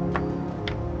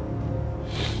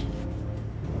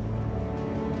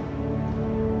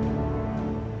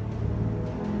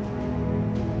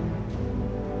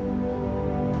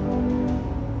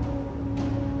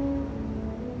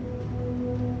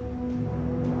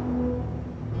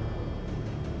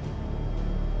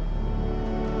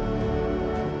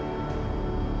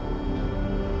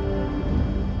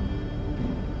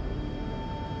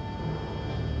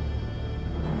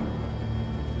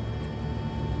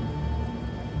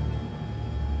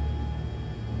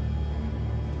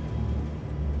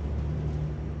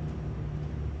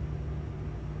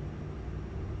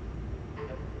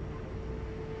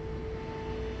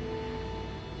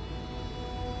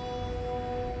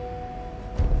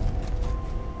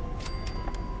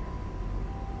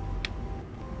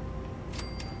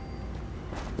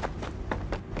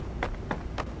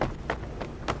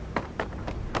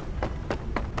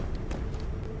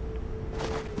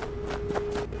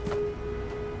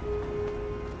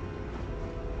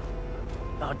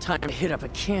 time to hit up a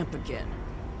camp again.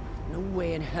 No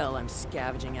way in hell I'm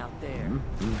scavenging out there.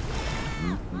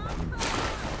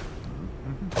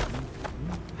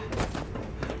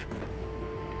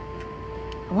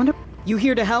 I wonder, you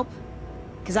here to help?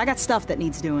 Because I got stuff that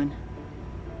needs doing.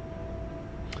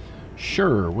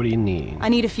 Sure, what do you need? I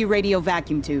need a few radio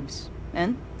vacuum tubes.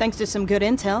 And, thanks to some good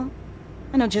intel,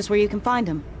 I know just where you can find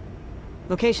them.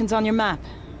 Location's on your map.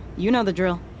 You know the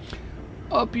drill.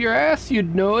 Up your ass,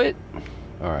 you'd know it.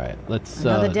 Alright, let's,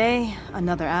 Another day,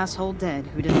 another asshole dead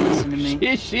who didn't listen to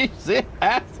me. She's an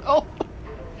asshole.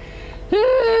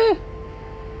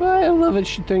 Well, I love it,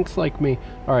 she thinks like me.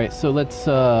 Alright, so let's,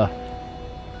 oh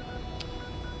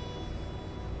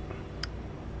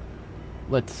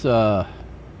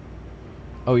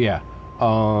yeah,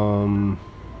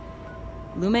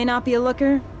 Lou may not be a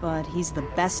looker, but he's the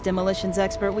best demolitions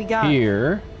expert we got.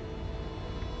 Here,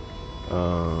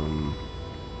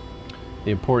 the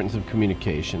importance of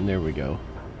communication. There we go.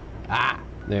 Ah,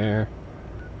 there.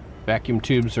 Vacuum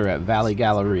tubes are at Valley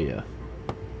Galleria.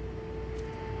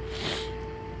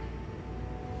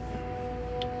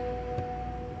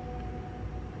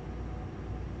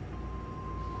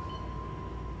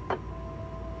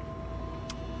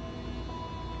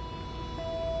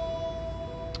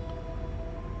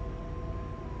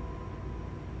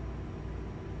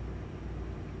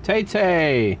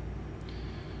 Tay-Tay!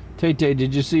 Tay-Tay,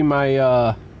 did you see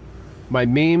my, my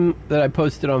meme that I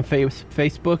posted on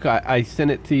Facebook? I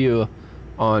sent it to you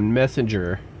on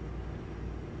Messenger.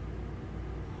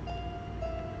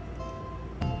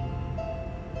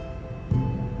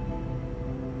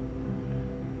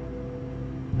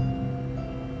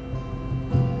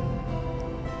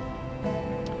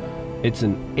 It's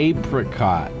an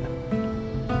apricot.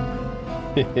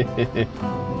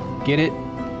 Get it?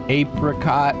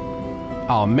 Apricot.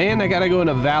 Oh man, I gotta go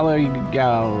into Valley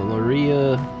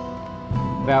Galleria.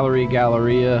 Valley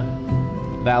Galleria.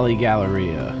 Valley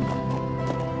Galleria.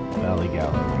 Valley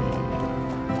Galleria.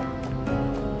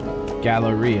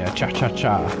 Galleria. Cha cha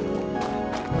cha.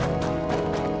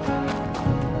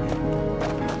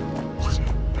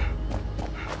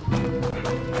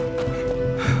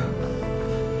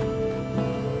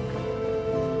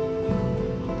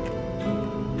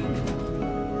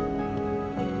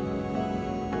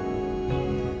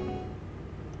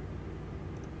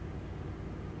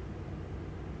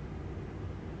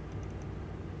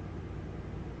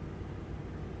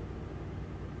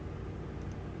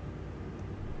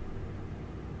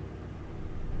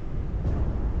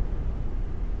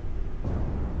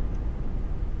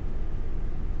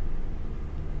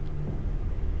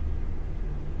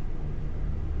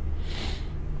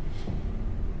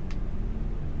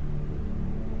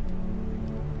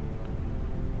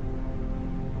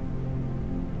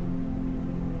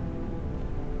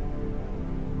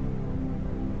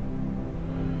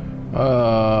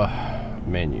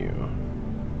 Menu.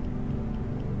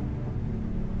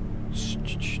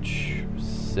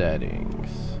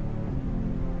 Settings.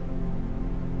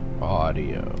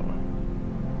 Audio.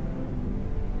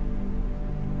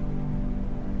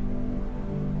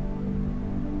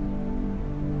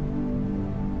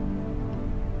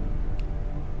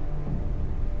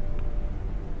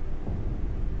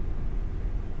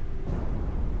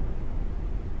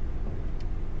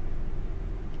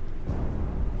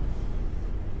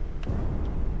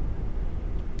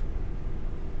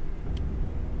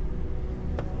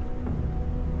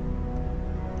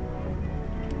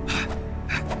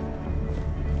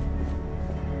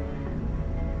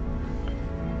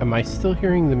 Am I still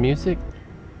hearing the music?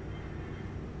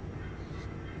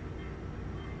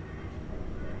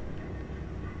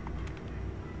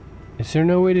 Is there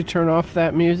no way to turn off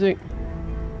that music?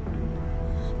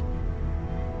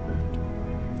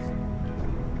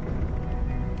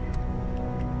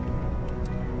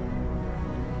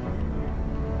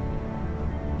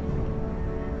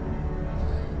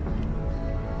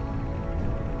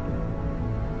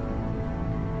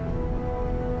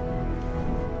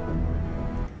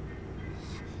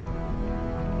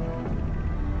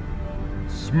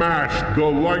 Smash the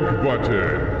like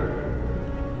button!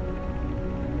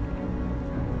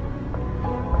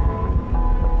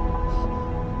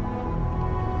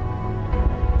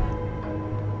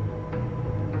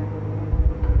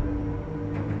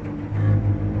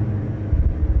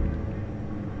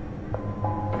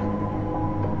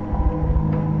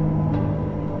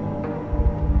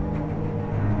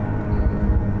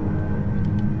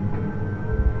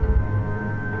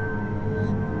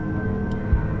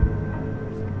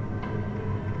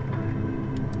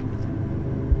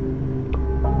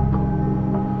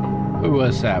 Who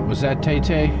was that? Was that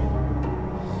Tay-Tay?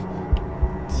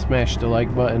 Smash the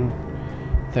like button.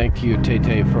 Thank you,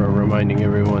 Tay for reminding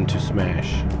everyone to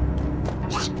smash.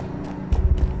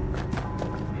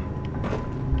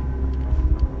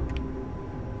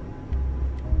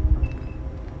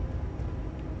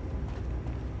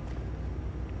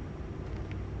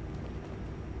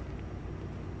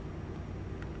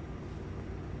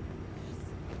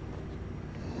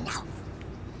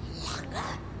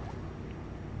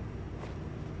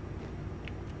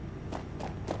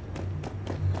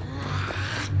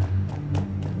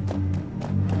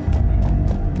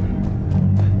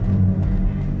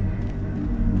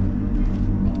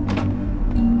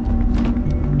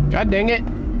 God dang it.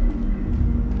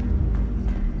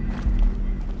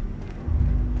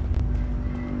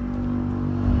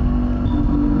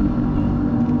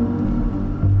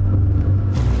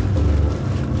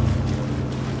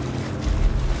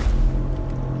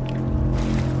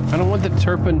 I don't want the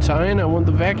turpentine, I want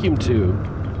the vacuum tube.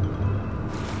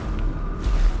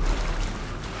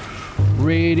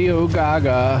 Radio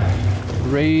Gaga.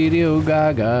 Radio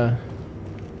Gaga.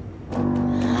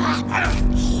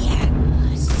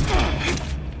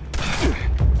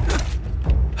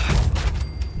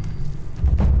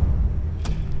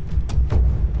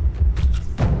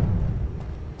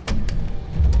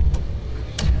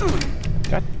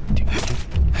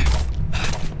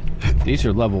 These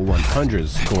are level 100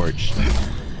 scorched.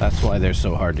 That's why they're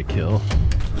so hard to kill.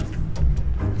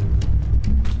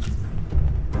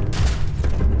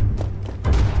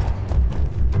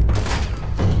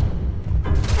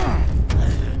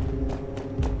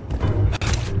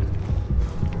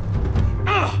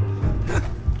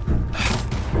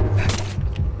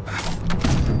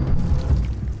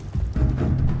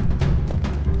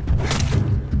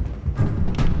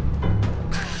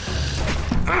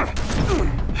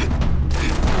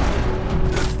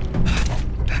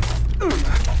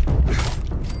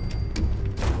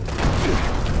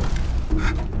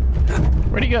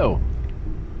 Where'd he go?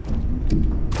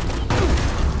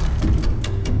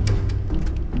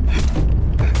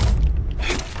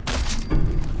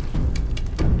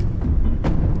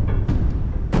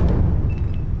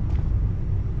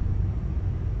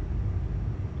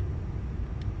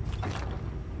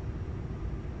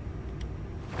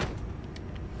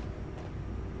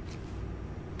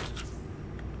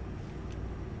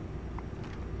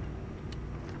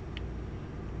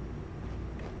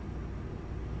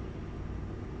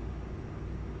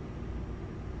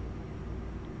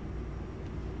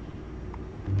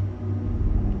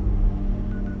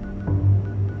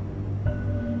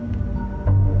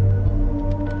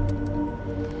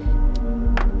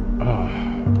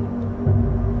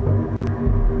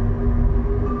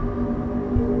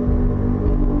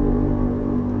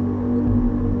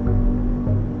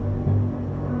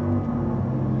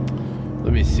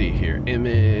 Let me see here.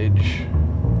 Image.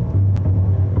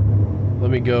 Let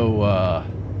me go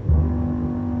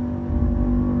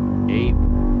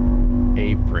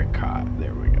apricot.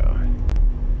 There we go.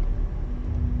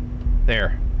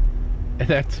 There.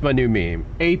 That's my new meme.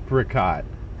 Apricot.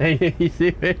 Hey, you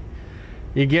see it?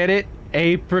 You get it?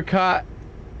 Apricot.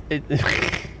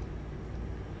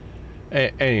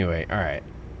 Anyway, all right.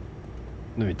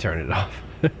 Let me turn it off.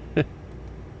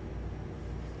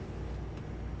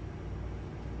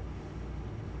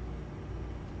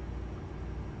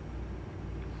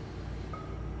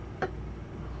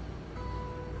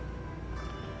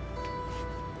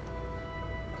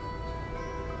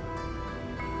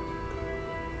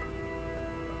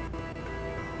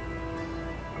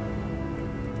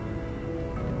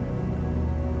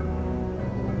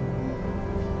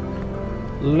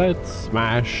 Let's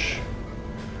smash.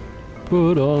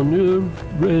 Put on your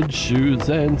red shoes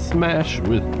and smash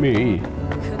with me.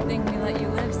 Good thing we let you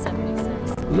live,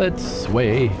 76. Let's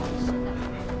sway.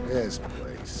 This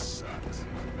place sucks.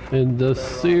 In the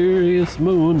serious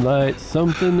moonlight,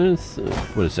 something is...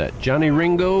 what is that? Johnny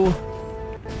Ringo?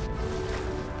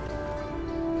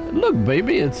 Look,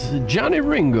 baby, it's Johnny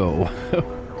Ringo.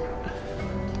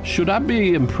 Should I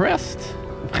be impressed?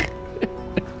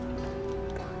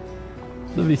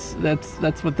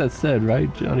 That's what that said,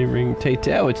 right? Johnny Ringo.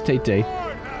 Tay-Tay. Oh, it's Tay-Tay.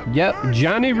 Yep,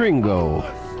 Johnny Ringo.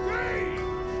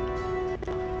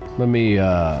 Let me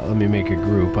make a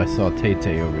group. I saw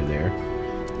Tay-Tay over there.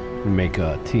 Make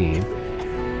a team.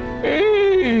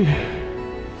 Hey.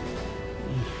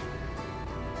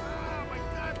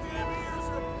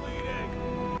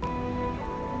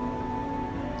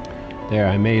 There,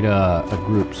 I made a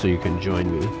group so you can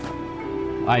join me.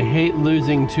 I hate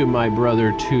losing to my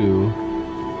brother too.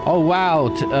 Oh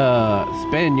wow,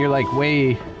 Spen, you're like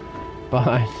way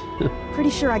behind.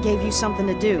 Pretty sure I gave you something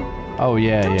to do. Oh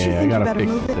yeah, Don't you yeah, I think you gotta better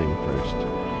fix move the it? thing first.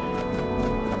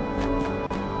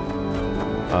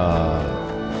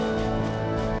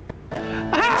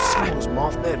 Those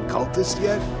Mothman cultists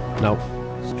yet? Nope.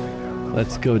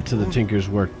 Let's go to the Tinker's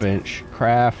Workbench.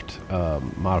 Craft,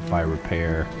 modify,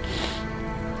 repair.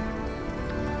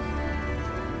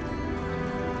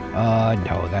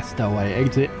 No, that's not why I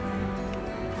exit.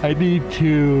 I need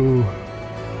to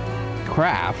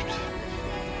craft.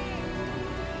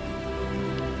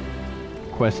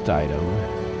 Quest item.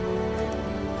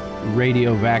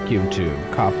 Radio vacuum tube,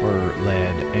 copper,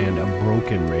 lead, and a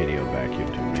broken radio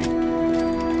vacuum tube.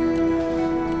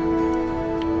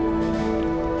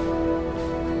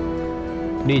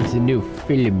 Needs a new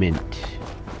filament.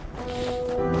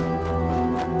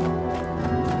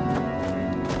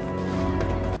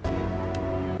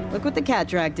 Look what the cat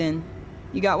dragged in.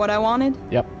 You got what I wanted?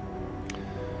 Yep.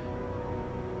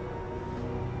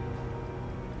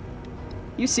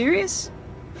 You serious?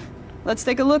 Let's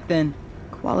take a look then.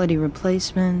 Quality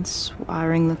replacements,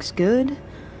 wiring looks good.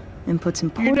 Inputs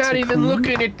and ports You're not are even clean.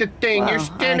 looking at the thing. Well, You're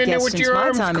standing there with your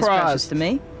arms my time is precious crossed. to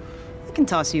me. I can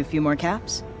toss you a few more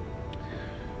caps.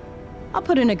 I'll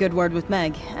put in a good word with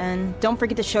Meg, and don't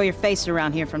forget to show your face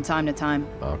around here from time to time.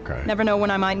 Okay. Never know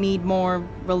when I might need more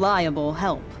reliable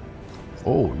help.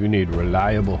 Oh, you need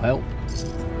reliable help.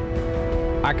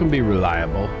 I can be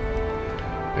reliable.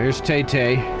 There's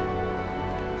Tay-Tay.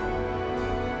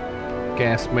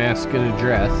 Gas mask and a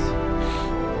dress.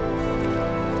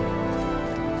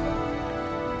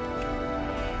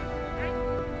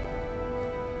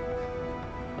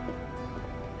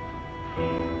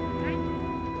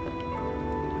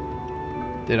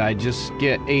 Did I just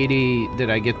get 80? Did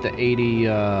I get the 80?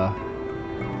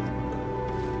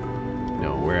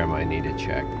 No, where am I? Need to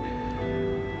check.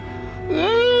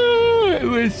 It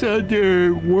was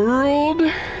under world.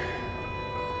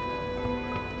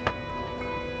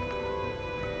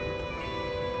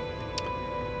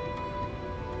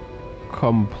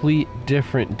 Complete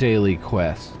different daily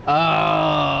quests.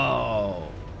 Oh,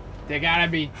 they gotta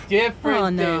be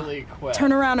different daily quests.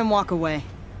 Turn around and walk away.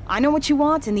 I know what you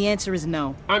want, and the answer is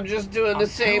no. I'm just doing the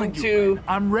same too.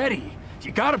 I'm ready.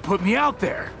 You gotta put me out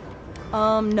there.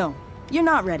 No. You're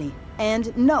not ready.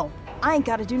 And no, I ain't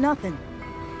gotta do nothing.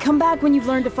 Come back when you've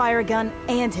learned to fire a gun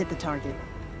and hit the target.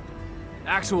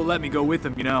 Axel will let me go with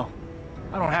him, you know.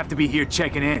 I don't have to be here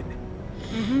checking in.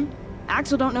 Mm-hmm.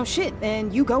 Axel don't know shit,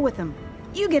 and you go with him.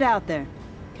 You get out there.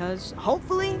 'Cause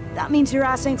hopefully, that means your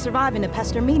ass ain't surviving to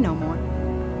pester me no more.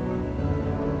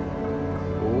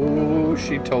 Oh,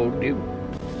 she told you.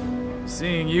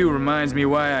 Seeing you reminds me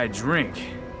why I drink.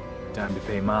 Time to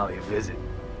pay Molly a visit.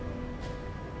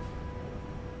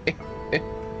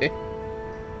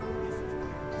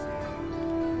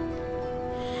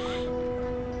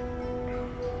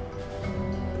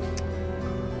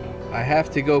 I have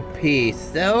to go pee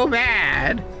so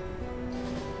bad.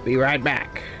 Be right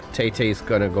back. Tay-Tay's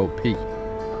gonna go pee.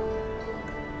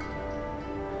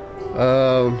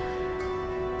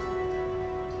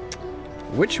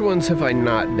 Which ones have I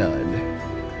not done?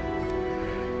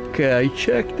 Okay, I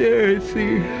check there and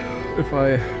see if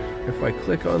I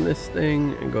click on this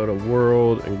thing and go to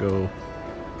world and go.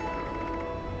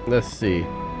 Let's see.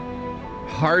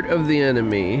 Heart of the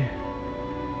enemy.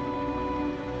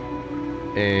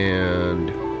 And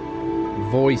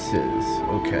voices.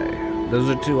 Okay, those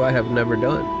are two I have never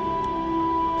done.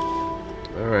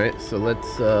 All right, so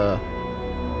let's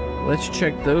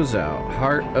check those out.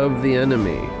 Heart of the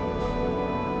enemy.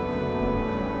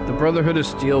 The Brotherhood of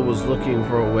Steel was looking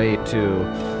for a way to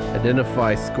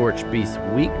identify Scorched Beast's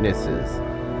weaknesses.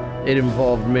 It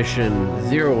involved mission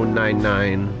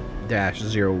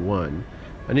 099-01.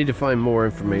 I need to find more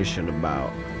information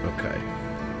about. Okay.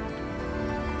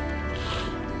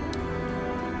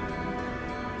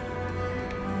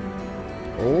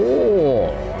 Oh,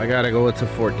 I gotta go to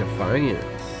Fort Defiance.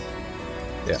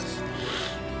 Yes.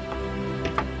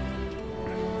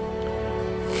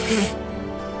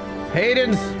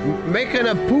 Hayden's making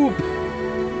a poop.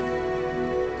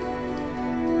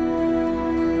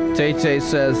 Tay-Tay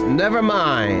says, never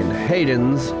mind.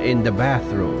 Hayden's in the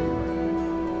bathroom.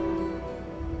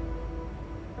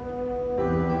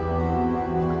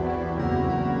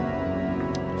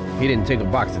 He didn't take a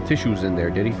box of tissues in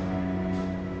there, did he?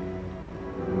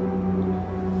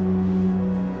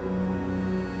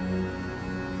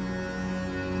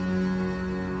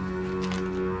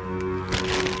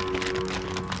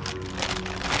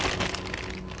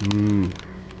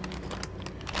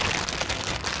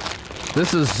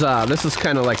 This is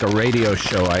kind of like a radio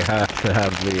show. I have to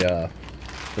have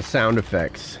the sound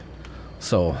effects,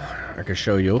 so I can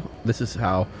show you. This is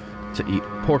how to eat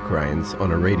pork rinds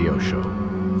on a radio show.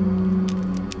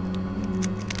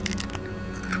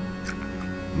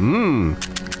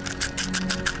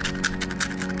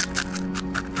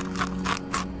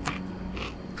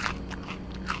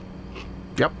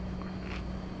 Yep.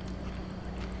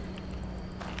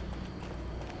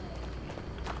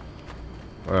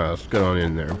 Alright, let's get on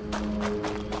in there.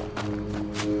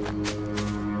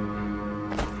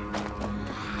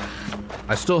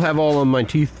 I still have all of my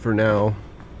teeth for now.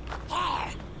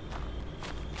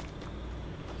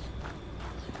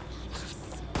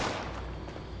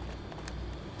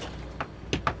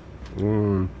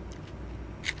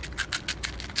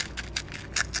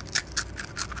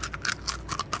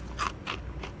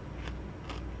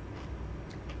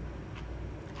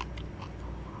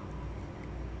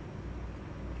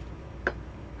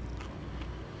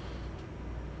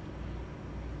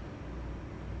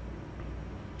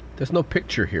 There's no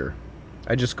picture here.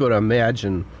 I just go to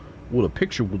imagine what a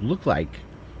picture would look like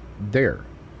there,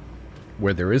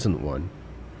 where there isn't one,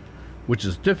 which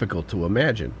is difficult to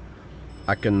imagine.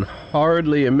 I can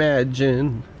hardly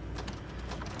imagine.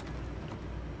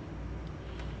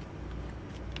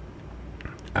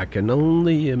 I can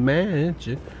only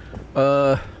imagine.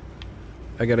 I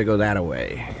gotta go that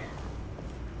way.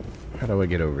 How do I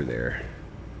get over there?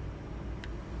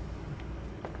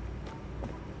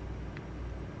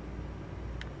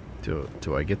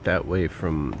 Do I get that way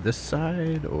from this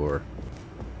side, or?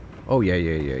 Oh,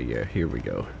 yeah. Here we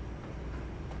go.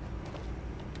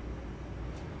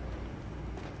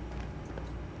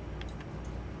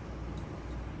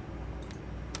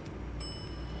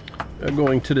 I'm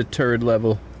going to the turd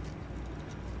level.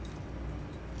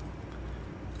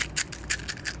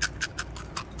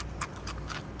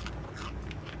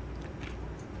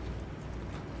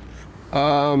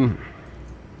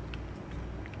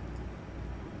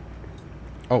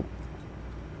 Oh.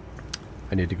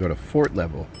 I need to go to fort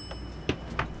level.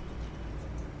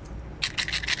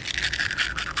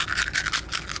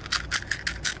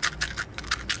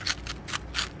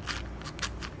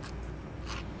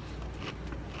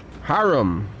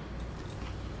 Hiram,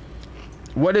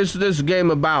 what is this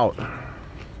game about?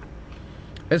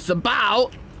 It's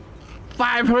about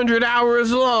 500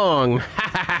 hours long.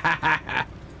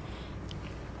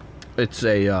 It's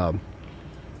a,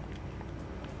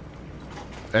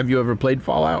 have you ever played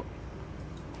Fallout?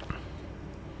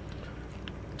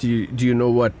 Do you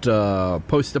know what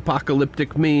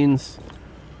post-apocalyptic means?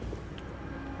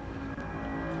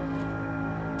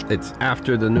 It's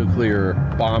after the nuclear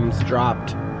bombs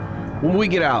dropped. When we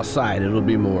get outside, it'll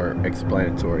be more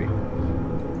explanatory.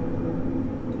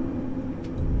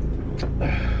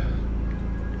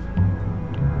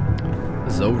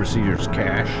 This is Overseer's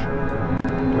cache.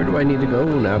 Where do I need to go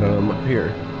now that I'm up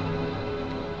here?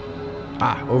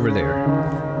 Ah, over there.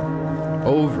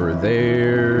 Over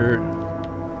there.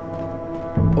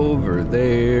 Over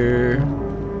there.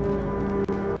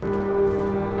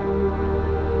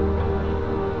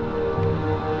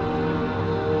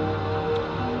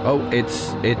 Oh,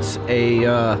 it's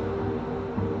a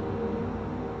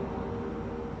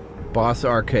boss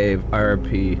archive ARP.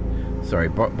 Sorry,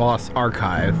 boss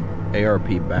archive ARP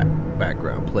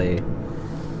background play.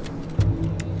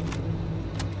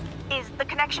 Is the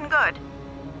connection good?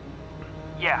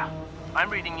 Yeah, I'm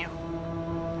reading you.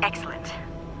 Excellent.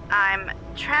 I'm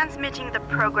transmitting the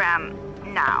program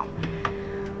now.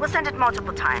 We'll send it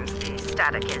multiple times. The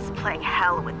static is playing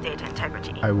hell with data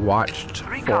integrity. I watched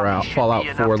Fallout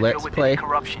 4 Let's Play.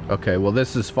 Okay, well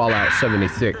this is Fallout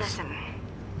 76. Listen,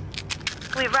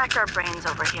 we've racked our brains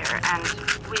over here, and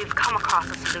we've come across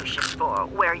a solution for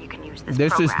where you can use this program.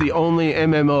 This is the only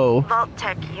MMO Vault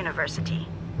Tech University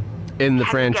in the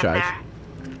franchise.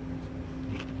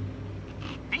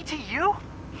 BTU?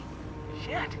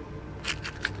 Shit.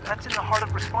 That's in the heart of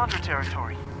responder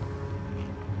territory.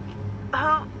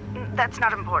 Oh, that's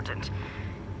not important.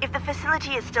 If the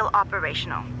facility is still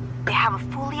operational, they have a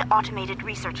fully automated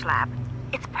research lab.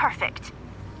 It's perfect.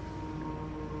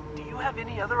 Do you have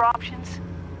any other options?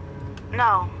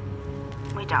 No,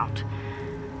 we don't.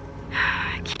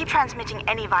 Keep transmitting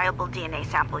any viable DNA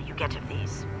sample you get of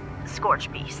these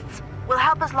scorch beasts. We'll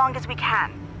help as long as we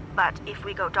can, but if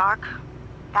we go dark,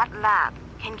 that lab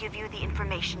can give you the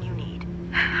information you need.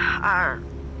 Our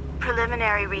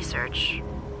preliminary research,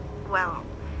 well,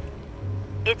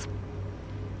 it's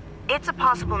a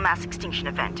possible mass extinction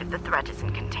event if the threat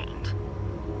isn't contained.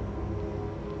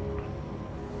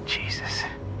 Jesus.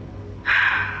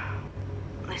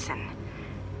 Listen,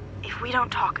 if we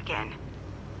don't talk again,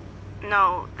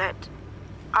 know that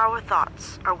our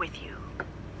thoughts are with you,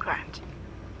 Grant.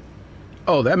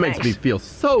 Oh, that makes me feel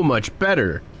so much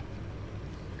better.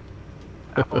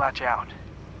 Appalachia out.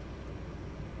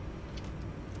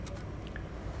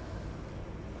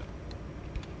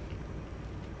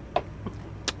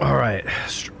 All right,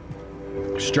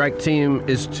 Strike team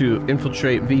is to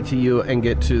infiltrate VTU and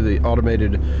get to the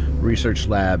automated research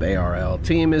lab. ARL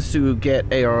team is to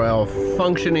get ARL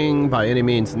functioning by any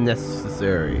means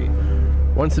necessary.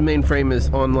 Once the mainframe is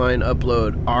online,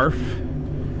 upload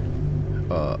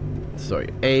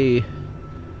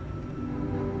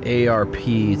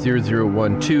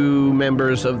ARP0012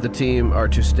 members of the team are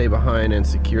to stay behind and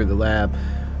secure the lab.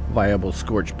 Viable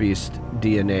Scorch Beast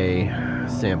DNA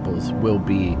samples will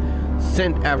be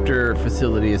sent after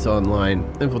facility is online.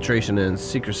 Infiltration and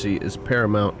secrecy is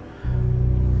paramount.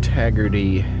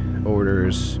 Taggarty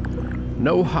orders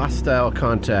no hostile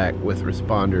contact with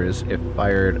responders. If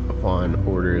fired upon,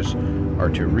 orders are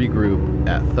to regroup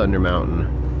at Thunder Mountain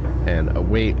and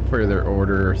await further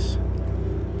orders.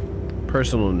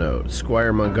 Personal note,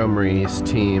 Squire Montgomery's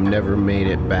team never made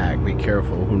it back. Be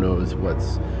careful, who knows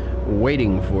what's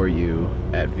waiting for you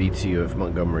at VTU if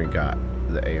Montgomery got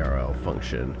the ARL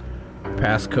function.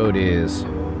 Passcode is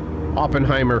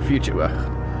Oppenheimer Future.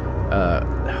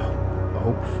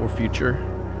 Hope for future.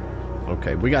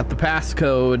 Okay, we got the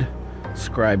passcode.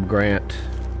 Scribe Grant.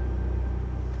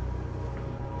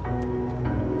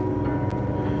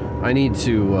 I need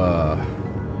to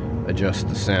adjust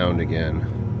the sound again.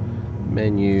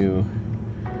 Menu.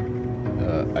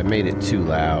 I made it too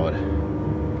loud.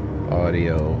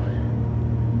 Audio.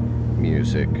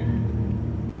 Music.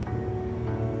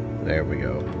 There we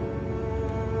go.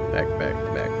 Back.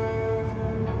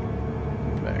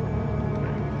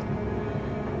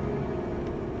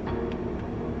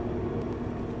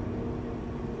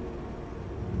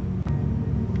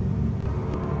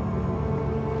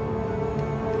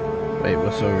 Wait,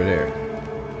 what's over there?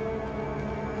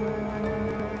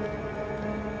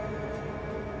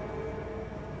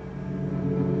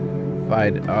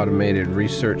 Find automated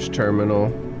research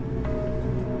terminal.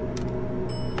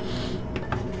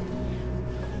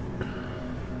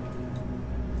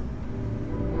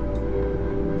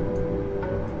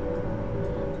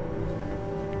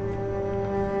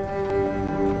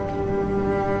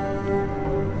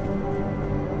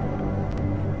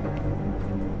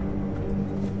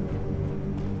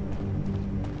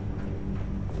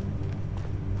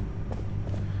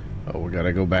 Oh, we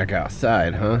gotta go back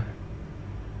outside, huh?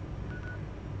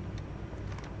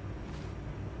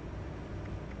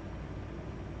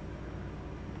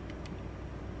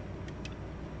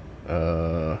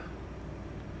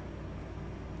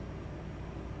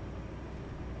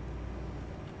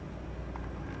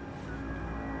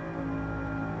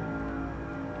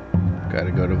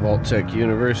 Gotta go to Vault-Tec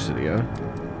University, huh?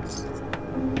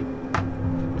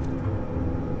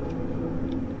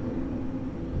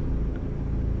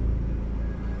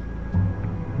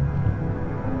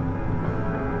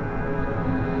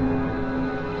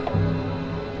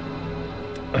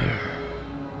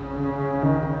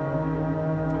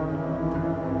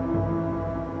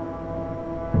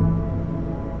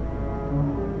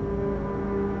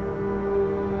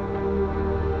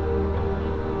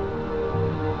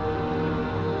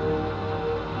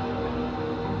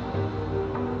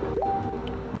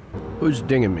 Who's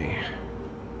dinging me?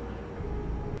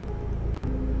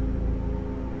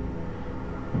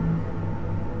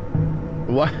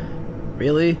 What?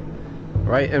 Really?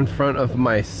 Right in front of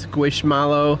my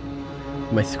squishmallow?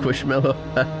 My squishmallow?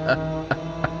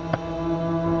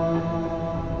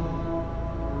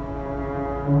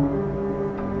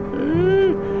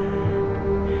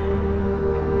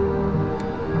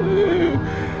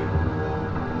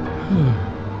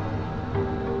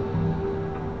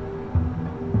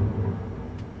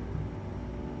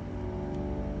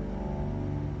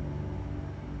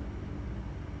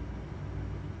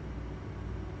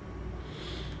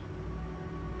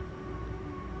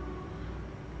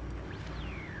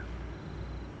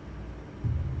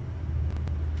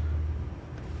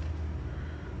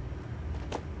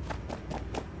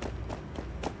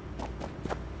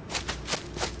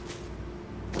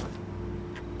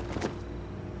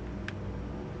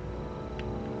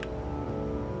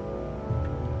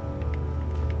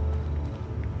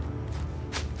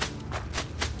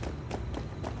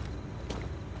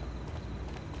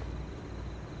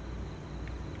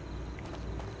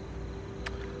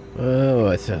 Oh,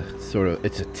 it's a sort of,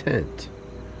 it's a tent.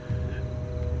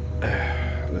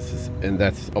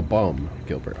 That's a bum,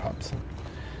 Gilbert Hobson.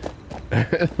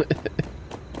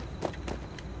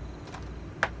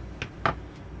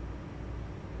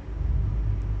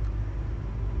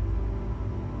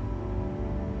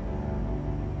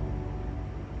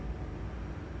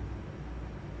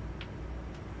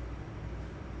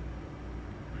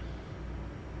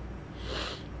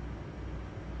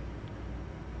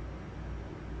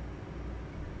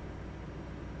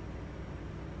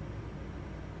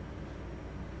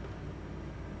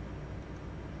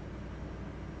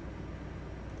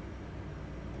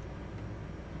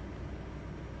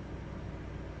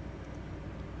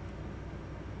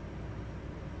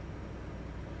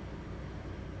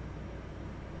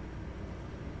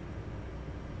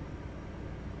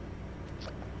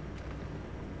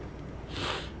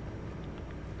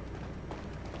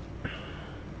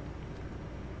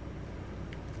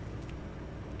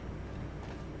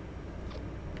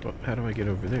 Well, how do I get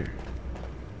over there?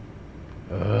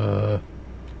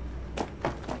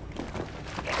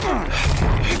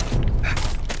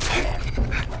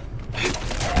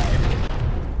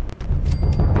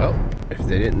 Well, if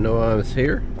they didn't know I was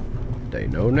here, they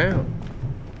know now.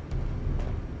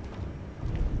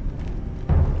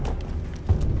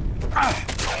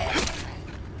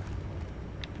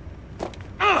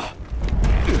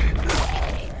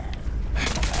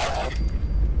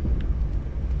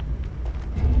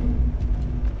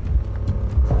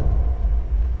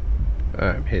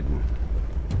 I'm hidden.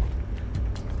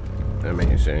 That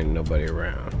means there ain't nobody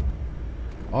around.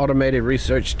 Automated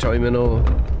research terminal.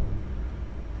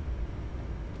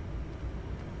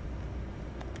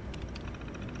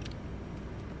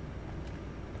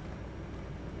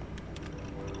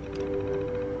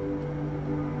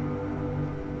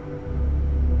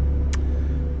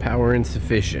 Power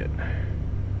insufficient.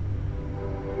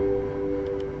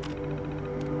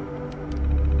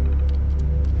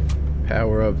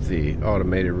 Power up the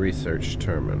automated research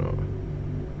terminal.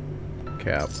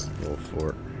 Cap, full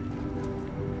fort.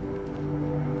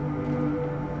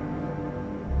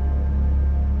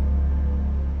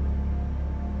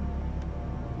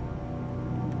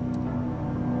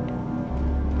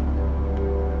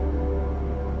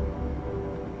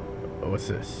 Oh, what's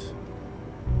this?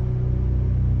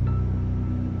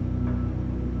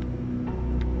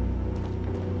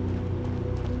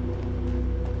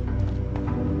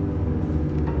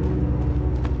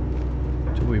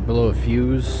 Below a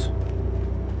fuse.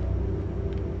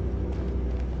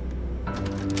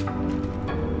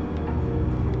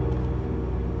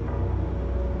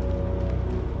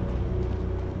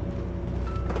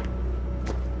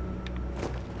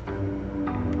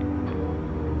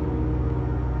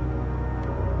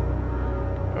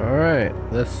 Alright,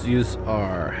 let's use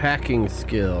our hacking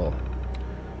skill.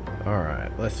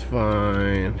 Alright, let's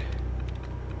find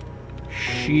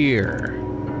shear.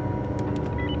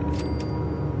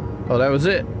 Oh, that was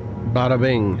it. Bada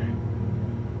bing.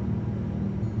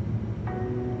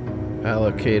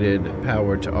 Allocated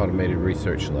power to automated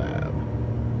research lab.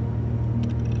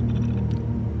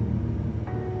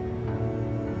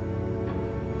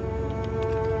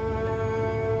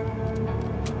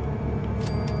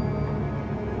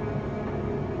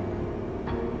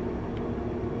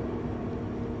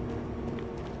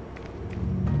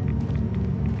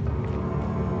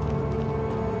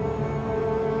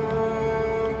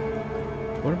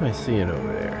 What am I seeing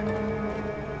over there?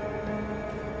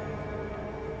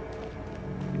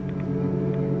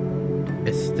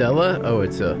 Estella? Oh,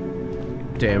 it's a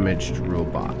damaged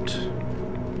robot.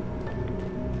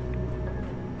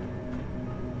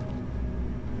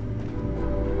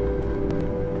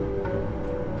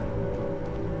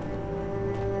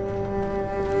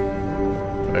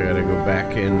 I gotta go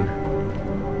back in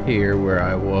here where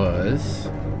I was.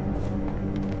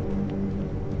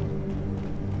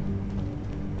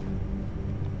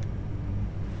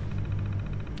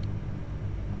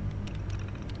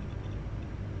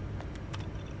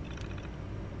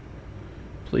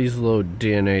 Please load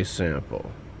DNA sample.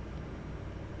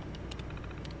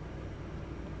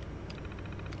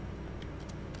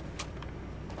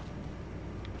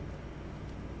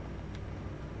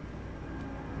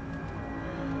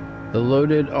 The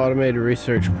loaded automated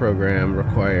research program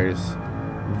requires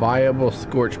viable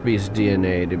Scorch Beast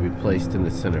DNA to be placed in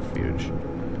the centrifuge.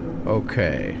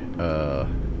 Okay,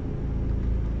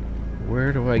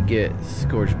 where do I get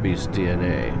Scorch Beast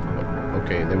DNA?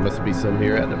 Okay, there must be some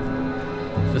here at the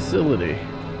facility.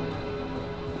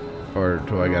 Or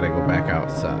do I gotta go back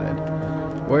outside?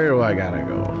 Where do I gotta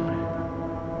go?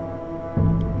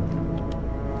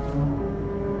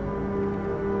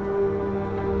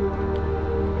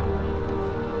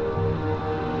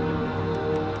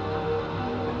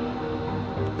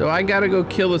 Do I gotta go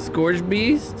kill a Scorch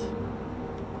Beast?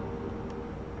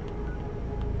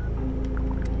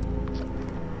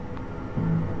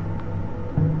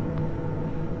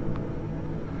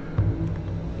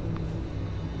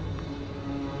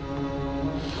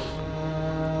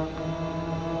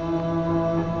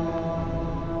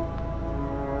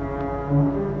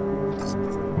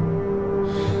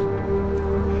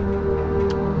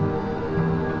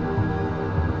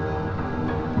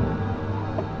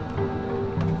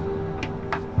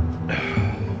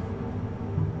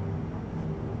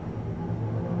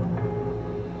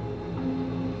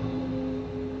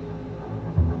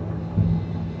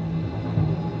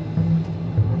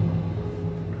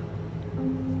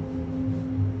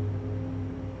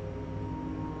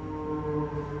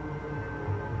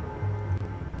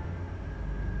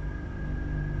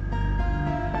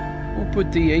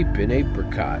 Put the ape in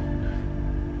apricot.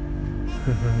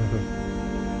 Is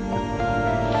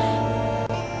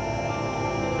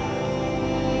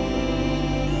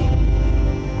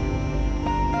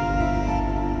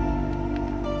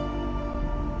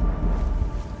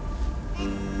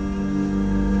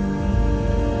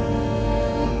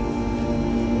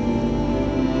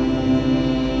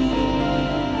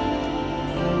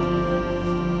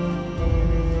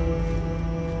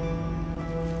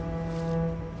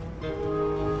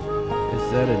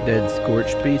that a dead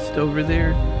scorched beast over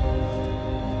there?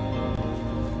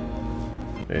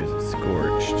 There's a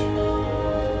scorched.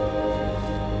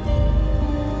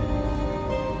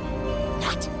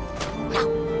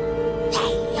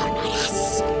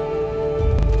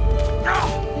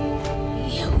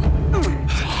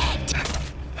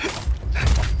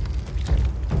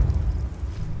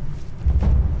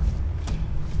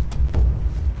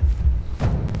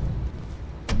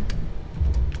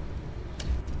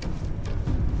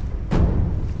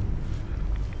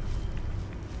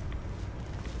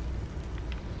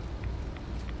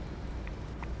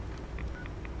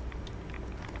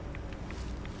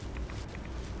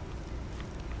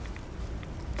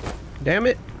 Damn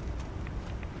it.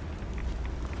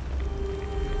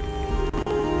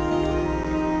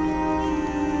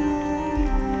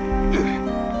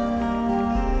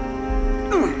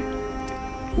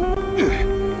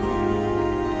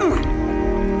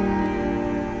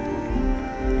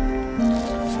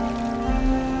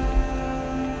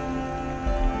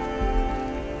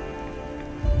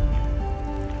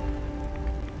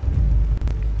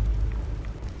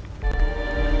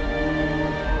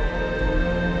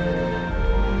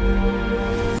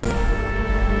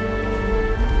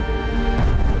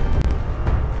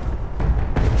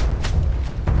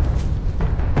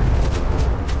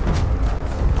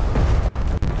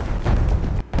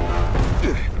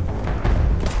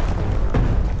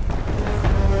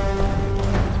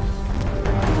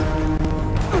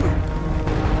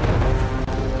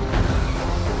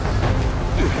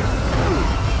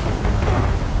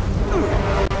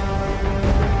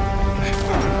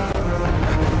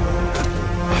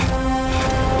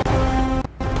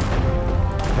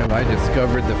 I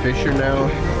discovered the fisher now.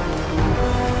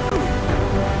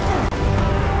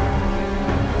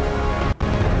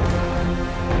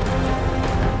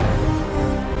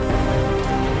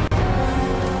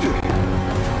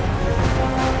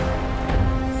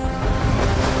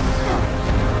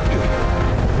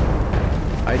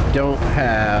 I don't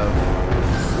have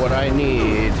what I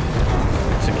need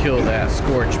to kill that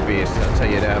scorch beast, I'll tell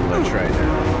you that much right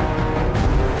now.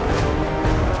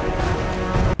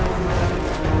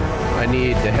 I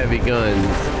need the heavy guns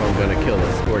if I'm gonna kill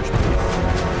a scorch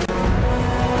beast.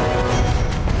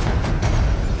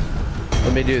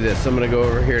 Let me do this. I'm gonna go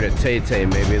over here to Tay-Tay.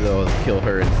 Maybe they'll kill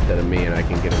her instead of me and I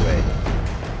can get away.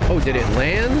 Oh, did it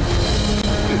land?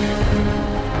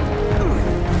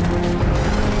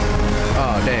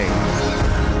 Oh, dang.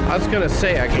 I was gonna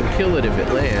say I can kill it if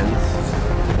it lands.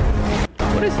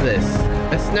 What is this?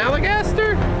 A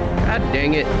Snallygaster? God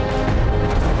dang it.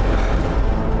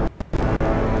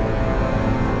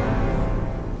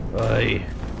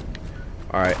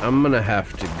 Alright, I'm gonna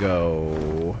have to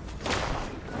go.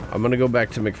 I'm gonna go back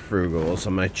to McFrugal's.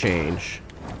 I'm gonna change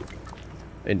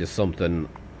into something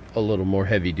a little more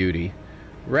heavy duty.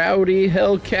 Rowdy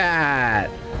Hellcat!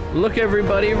 Look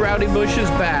everybody, Rowdy Busch is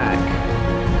back!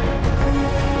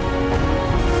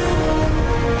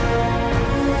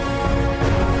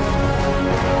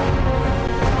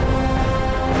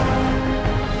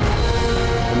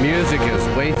 The music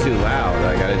is way too loud.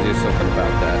 I gotta do something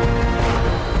about that.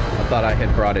 I thought I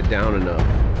had brought it down enough.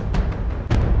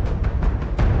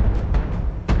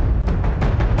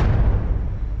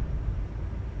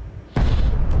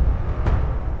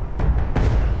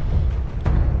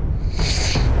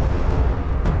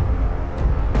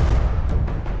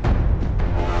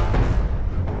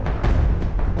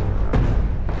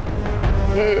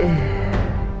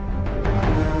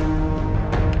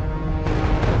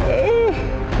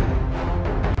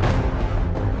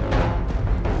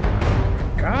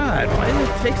 God, why does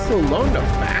it take so long to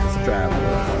fast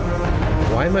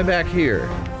travel? Why am I back here?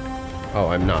 Oh,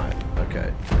 I'm not.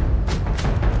 Okay.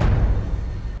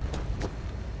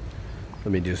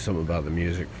 Let me do something about the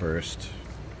music first.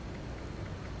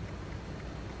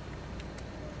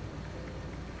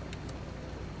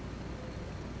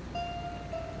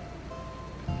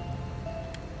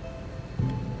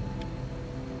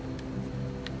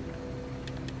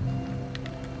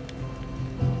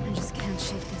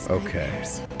 Okay.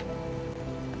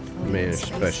 Manage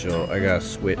special. I gotta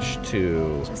switch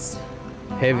to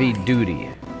heavy duty.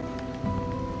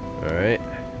 Alright.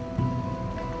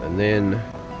 And then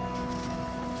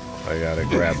I gotta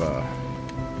grab a...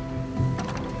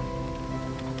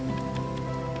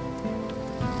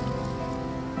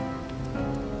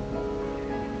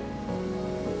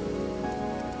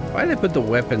 Why did they put the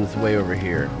weapons way over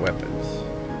here? Weapons.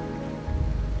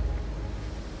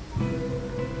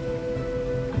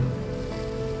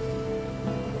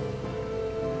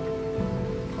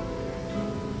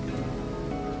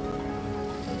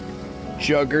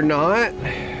 Juggernaut.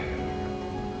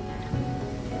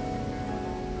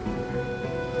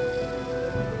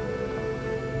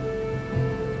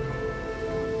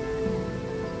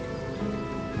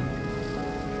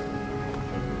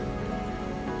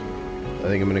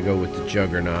 I think I'm gonna go with the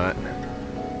Juggernaut,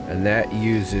 and that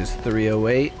uses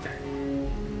 308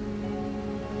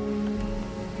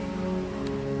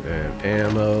 and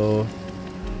ammo.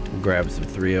 Grab some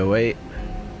 308.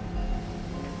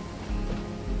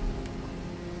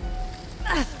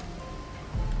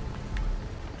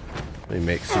 Let me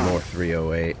make some more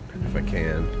 308 if I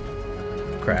can.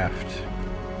 Craft.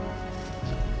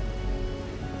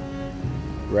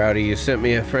 Rowdy, you sent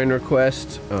me a friend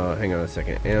request. Hang on a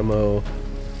second. Ammo,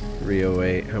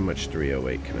 308. How much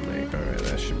 308 can I make? Alright,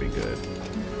 that should be good.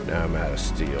 Now I'm out of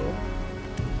steel.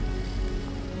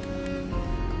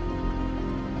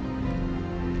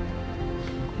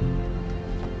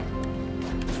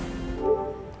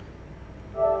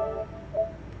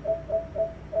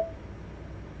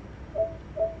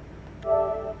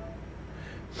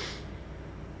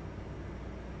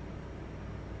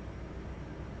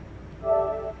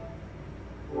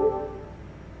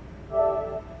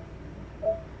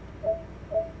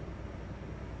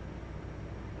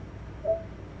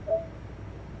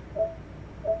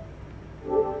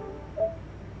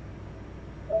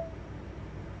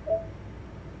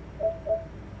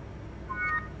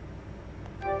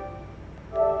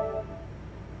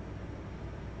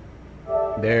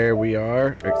 There we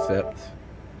are, except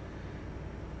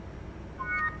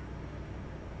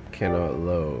cannot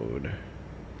load.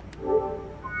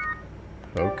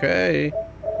 Okay.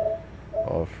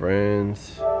 All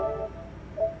friends.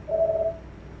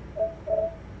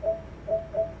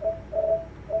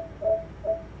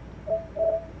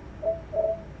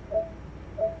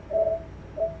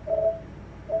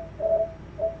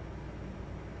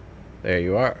 There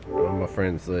you are, on my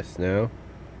friends list now.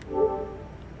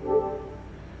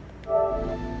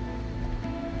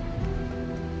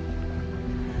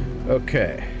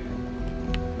 Okay.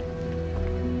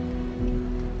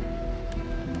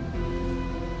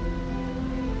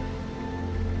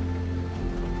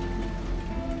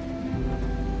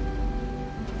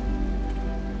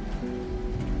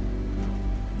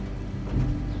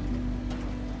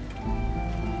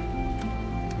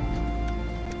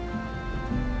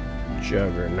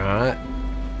 Juggernaut.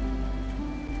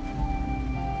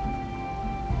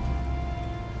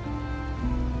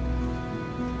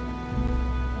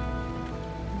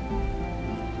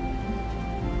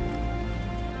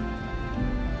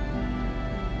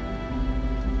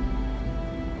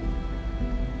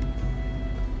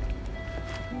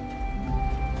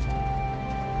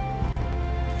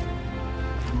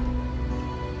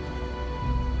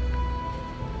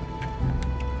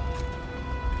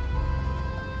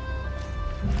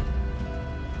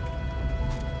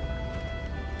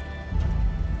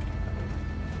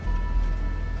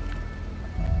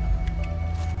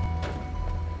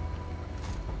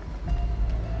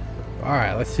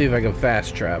 Alright, let's see if I can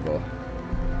fast travel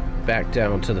back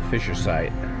down to the Fisher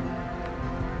site.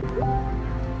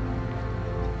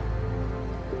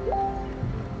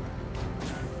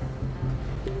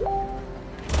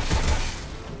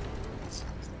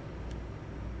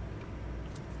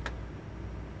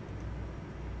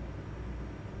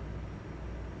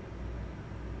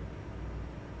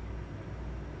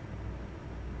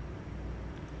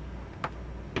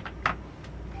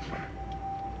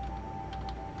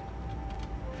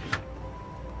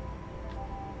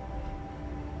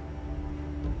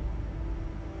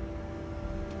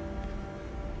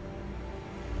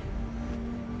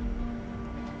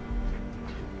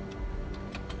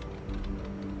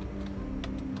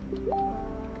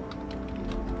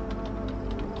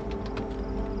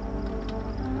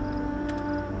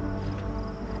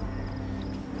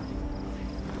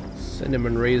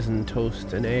 Cinnamon raisin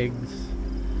toast and eggs.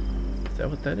 Is that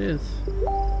what that is?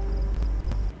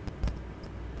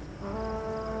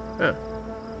 Huh.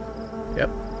 Yep.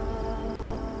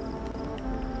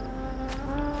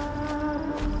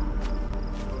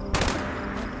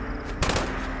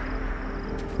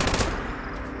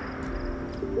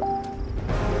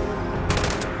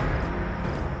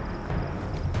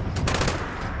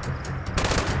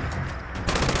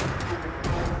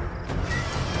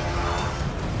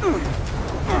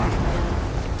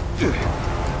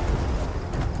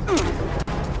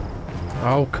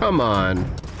 Oh, come on.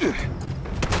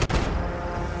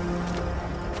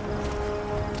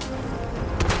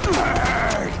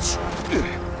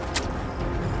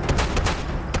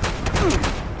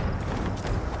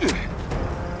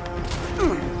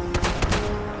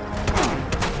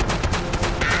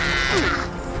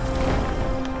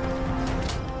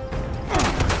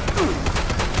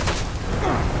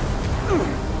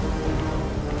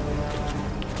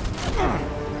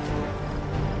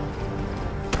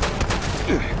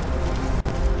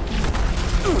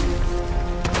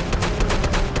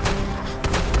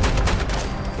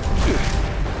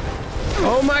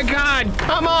 Oh my God,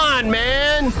 come on,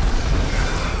 man!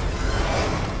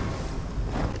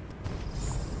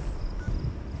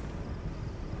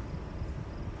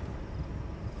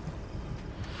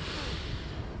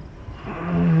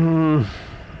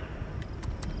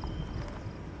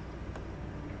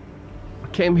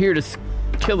 Came here to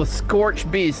kill a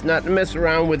scorched beast, not to mess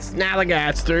around with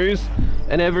snallagasters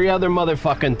and every other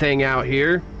motherfucking thing out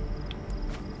here.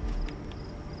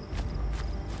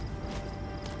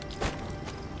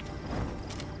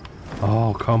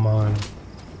 Oh, come on.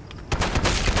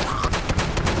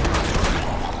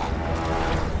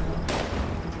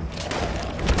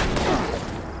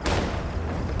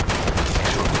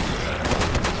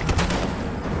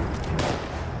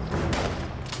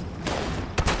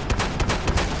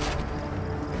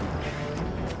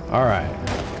 All right.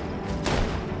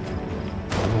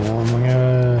 Oh my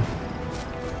God.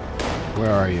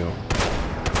 Where are you?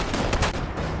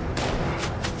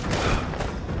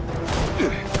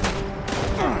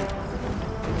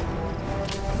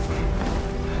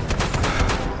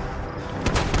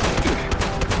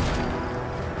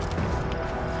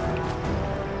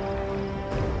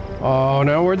 Oh,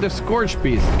 now where'd the Scorched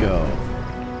Beast go?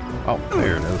 Oh,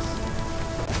 there it is.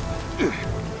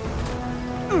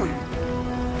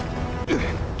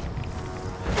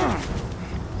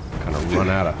 Kind of run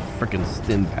out of frickin'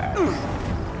 stim pads.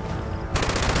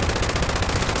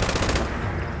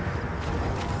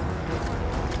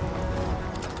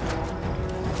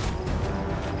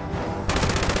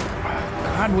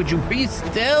 God, would you be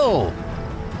still?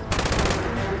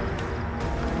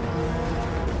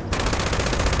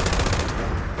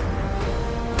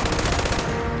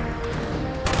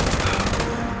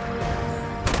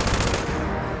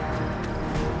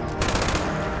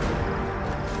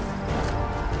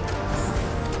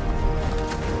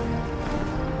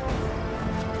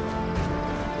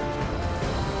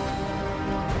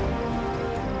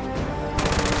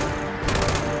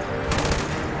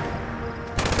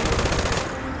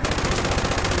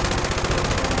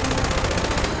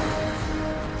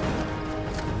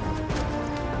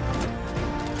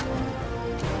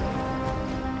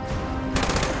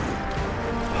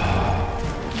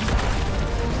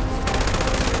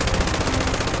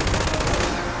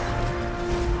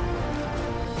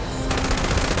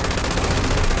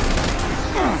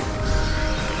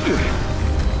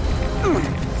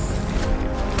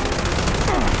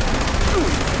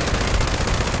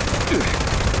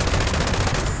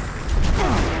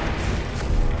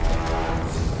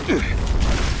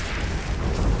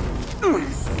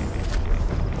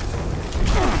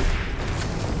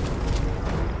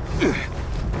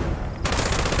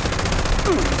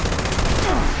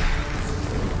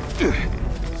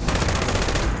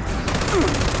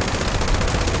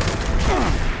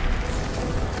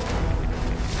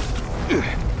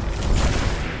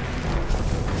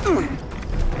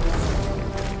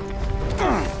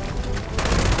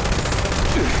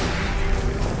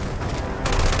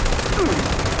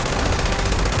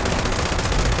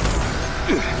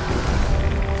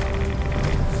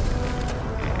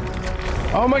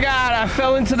 Oh my God, I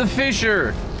fell into the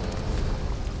fissure.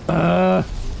 I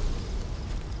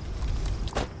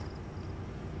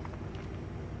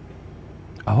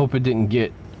hope it didn't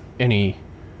get any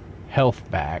health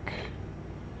back.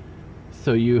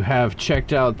 So you have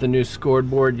checked out the new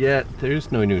scoreboard yet?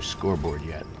 There's no new scoreboard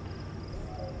yet.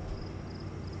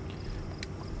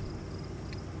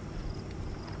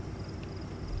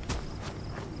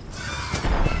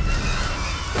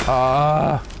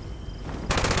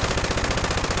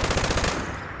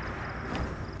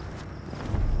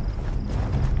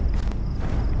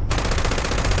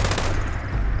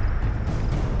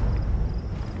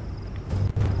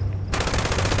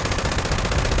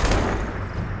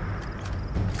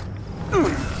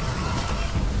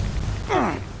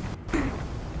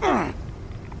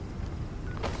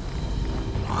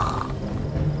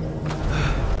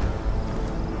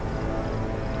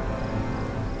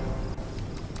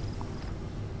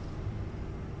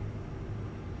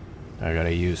 I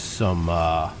gotta use some,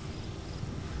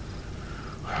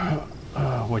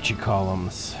 what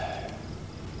whatchamacallums.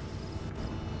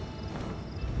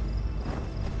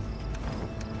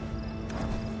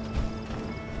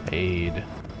 Aid.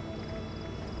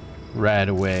 Right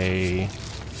away.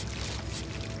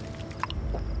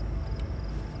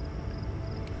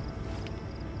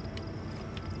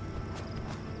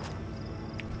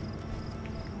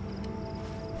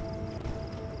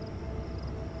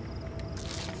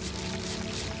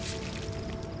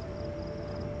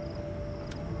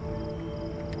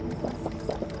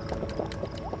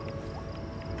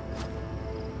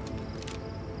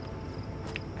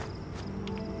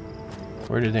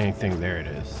 Where did anything? There it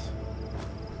is.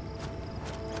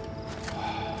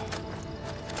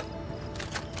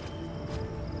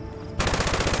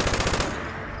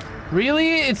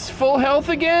 Really? It's full health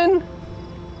again?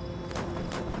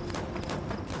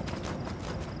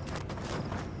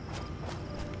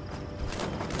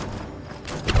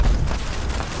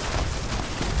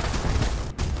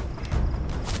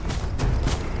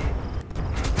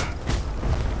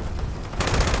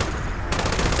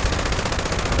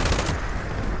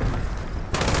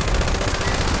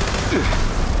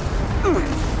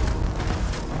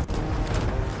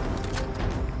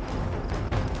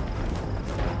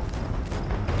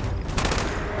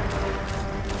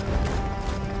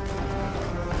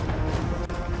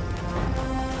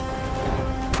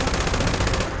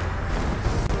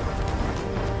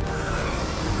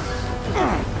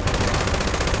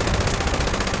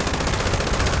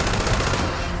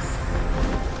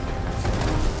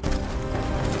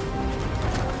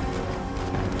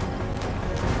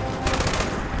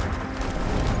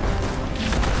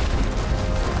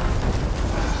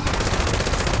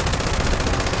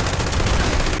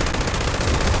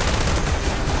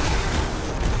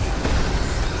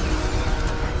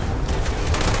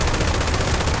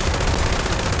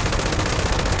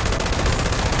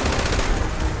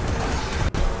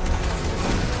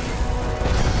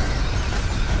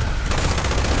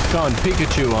 On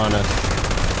Pikachu on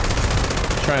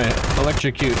us. Trying to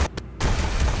electrocute.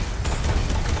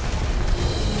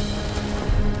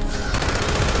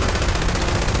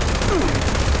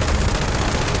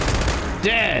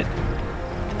 Dead!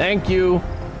 Thank you.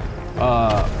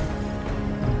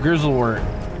 Grizzlewort.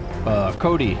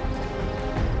 Cody.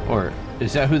 Or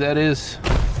is that who that is?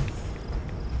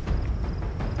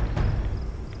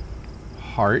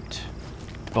 Heart.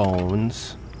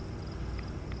 Bones.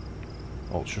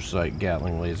 Ultrasight,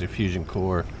 Gatling laser, fusion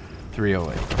core,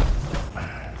 308.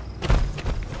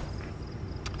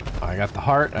 I got the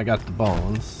heart, I got the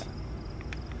bones.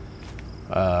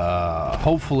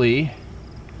 Hopefully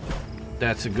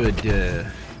that's a good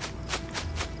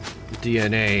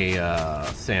DNA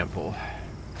sample.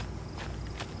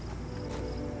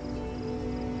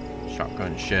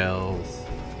 Shotgun shells.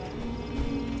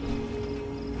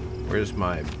 Where's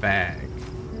my bag?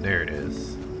 There it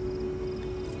is.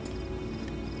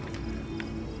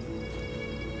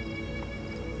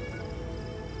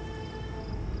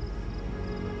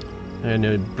 And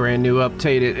a brand new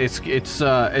update. It's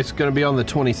gonna be on the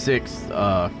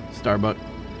 26th. Starbuck.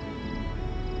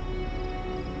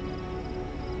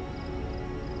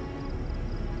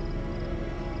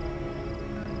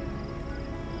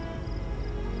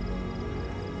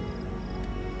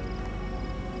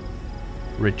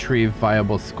 Retrieve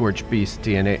viable Scorch Beast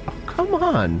DNA. Oh, come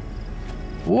on!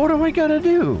 What do I gotta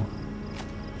do?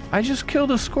 I just killed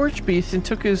a Scorch Beast and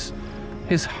took his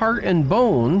heart and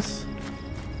bones.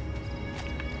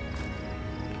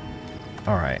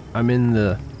 Alright, I'm in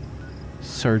the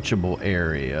searchable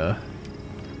area.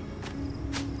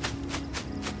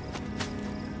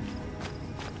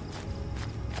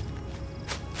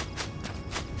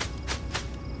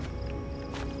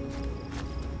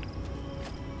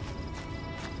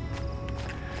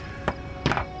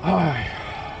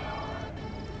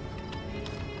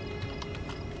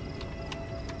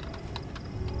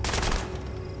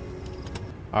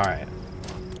 Alright.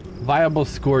 Viable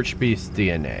Scorch Beast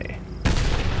DNA.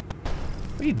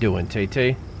 What are you doing,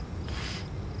 Tay-Tay?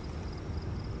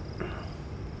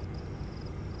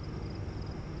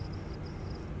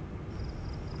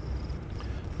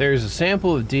 There's a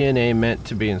sample of DNA meant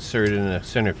to be inserted in a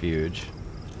centrifuge.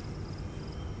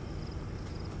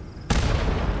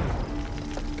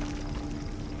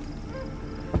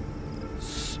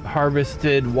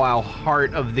 Harvested while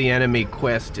Heart of the Enemy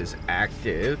quest is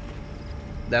active.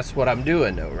 That's what I'm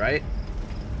doing though, right?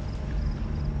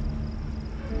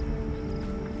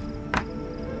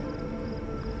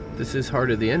 This is Heart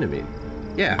of the Enemy.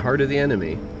 Yeah, Heart of the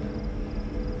Enemy.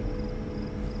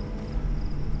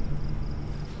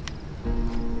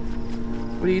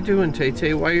 What are you doing,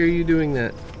 Tay-Tay? Why are you doing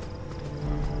that?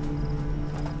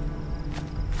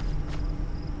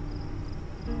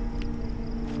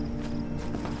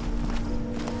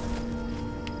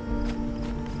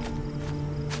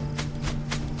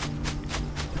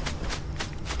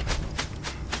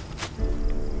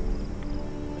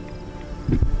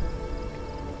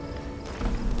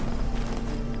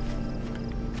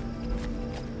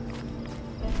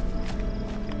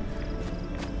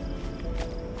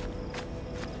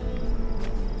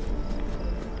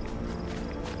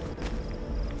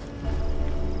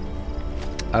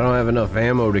 I don't have enough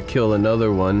ammo to kill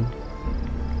another one.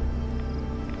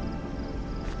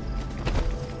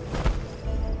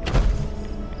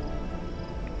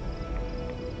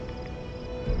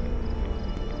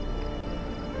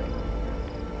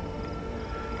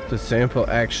 The sample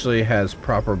actually has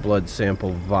proper blood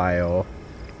sample vial.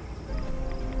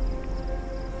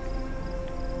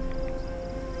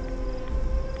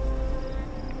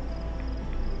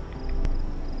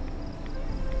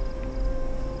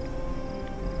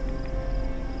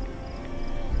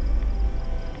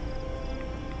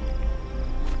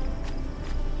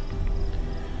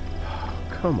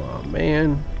 Come on,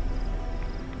 man.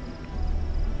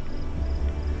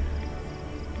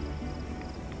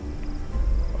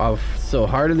 Oh, so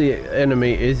Heart of the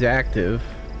Enemy is active.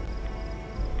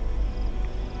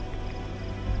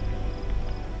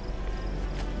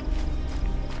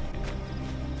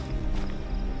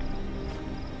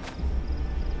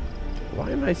 Why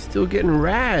am I still getting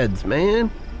rads, man?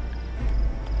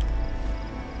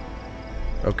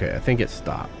 Okay, I think it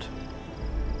stopped.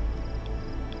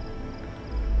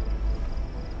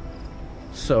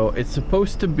 So it's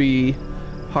supposed to be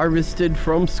harvested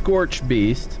from Scorch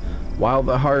Beast while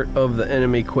the Heart of the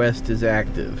Enemy quest is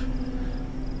active.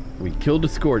 We killed a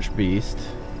Scorch Beast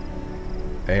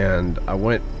and I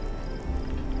went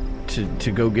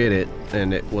to go get it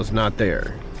and it was not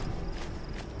there.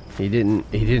 He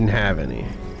didn't have any.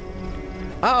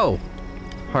 Oh!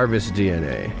 Harvest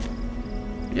DNA.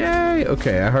 Yay!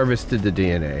 Okay, I harvested the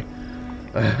DNA.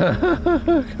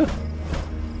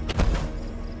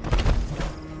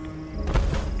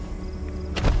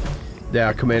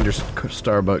 Yeah, Commander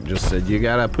Starbuck just said, you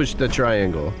gotta push the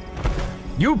triangle.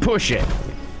 You push it!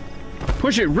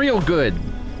 Push it real good!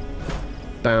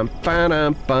 Bum,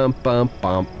 ba-dum, bum, bum,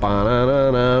 bum,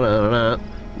 ba-na-na-na-na-na,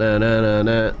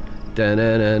 na-na-na-na,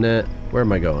 da-na-na-na. Where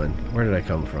am I going? Where did I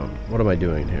come from? What am I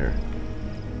doing here?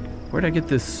 Where did I get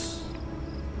this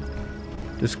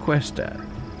quest at?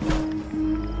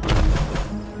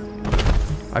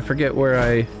 I forget where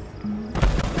I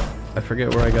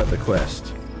got the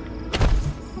quest.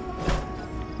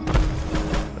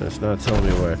 It's not telling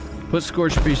me where. Put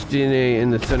Scorched Beast DNA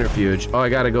in the centrifuge. Oh, I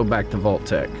gotta go back to Vault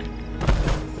Tech.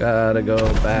 Gotta go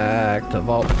back to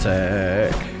Vault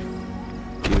Tech.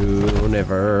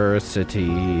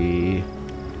 University.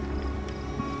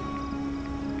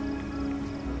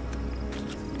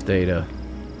 Data.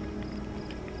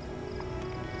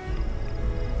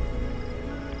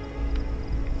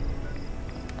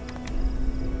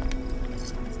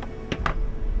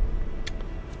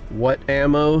 What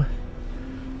ammo?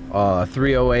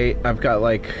 308. I've got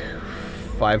like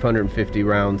 550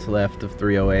 rounds left of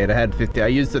 308. I had 50. I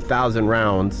used 1,000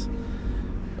 rounds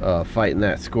fighting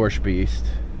that Scorch Beast.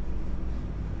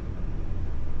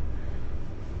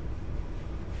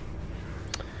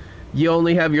 You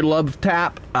only have your love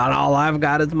tap, and all I've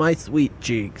got is my sweet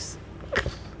cheeks.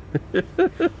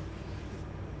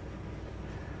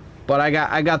 But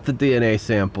I got the DNA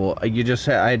sample. I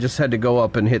just had to go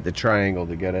up and hit the triangle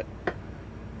to get it.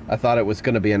 I thought it was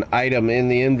going to be an item in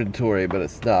the inventory, but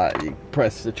it's not. You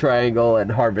press the triangle and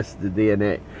harvest the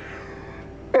DNA.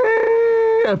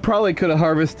 I probably could have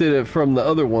harvested it from the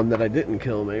other one that I didn't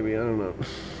kill, maybe. I don't know.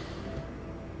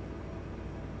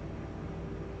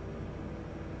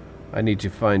 I need to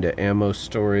find an ammo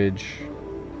storage.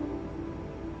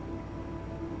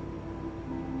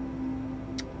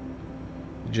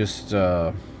 You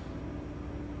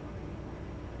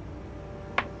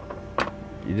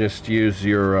just use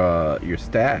your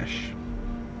stash.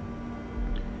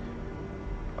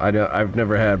 I've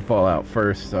never had Fallout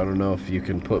First, so I don't know if you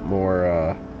can put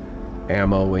more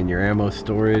ammo in your ammo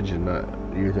storage and not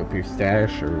use up your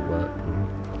stash or what.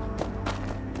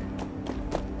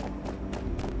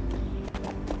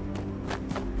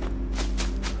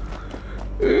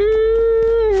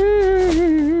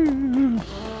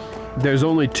 There's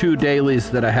only 2 dailies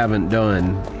that I haven't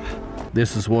done.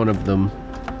 This is one of them.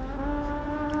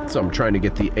 So I'm trying to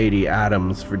get the 80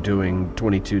 atoms for doing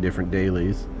 22 different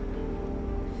dailies.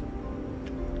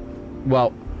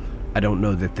 Well, I don't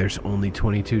know that there's only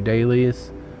 22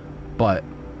 dailies, but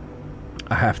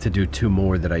I have to do 2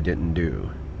 more that I didn't do.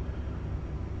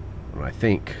 And I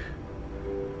think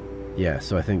Yeah,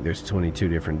 so I think there's 22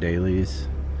 different dailies.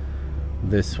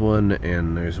 This one,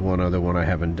 and there's one other one I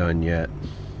haven't done yet,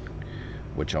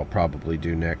 which I'll probably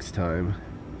do next time.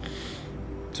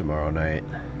 Tomorrow night.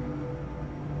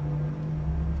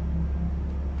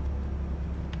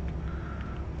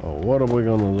 Oh, what are we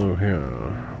gonna do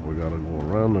here? We gotta go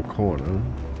around the corner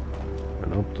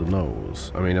and up the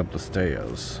nose. I mean, up the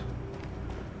stairs.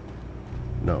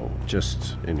 No,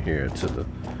 just in here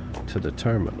to the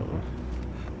terminal.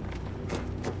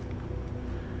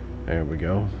 There we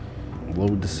go.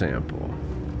 Load the sample.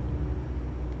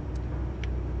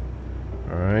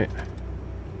 Alright.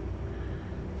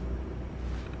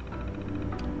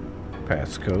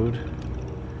 Passcode.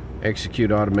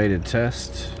 Execute automated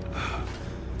test.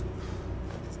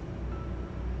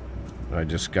 I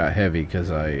just got heavy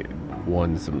because I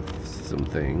won some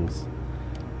things.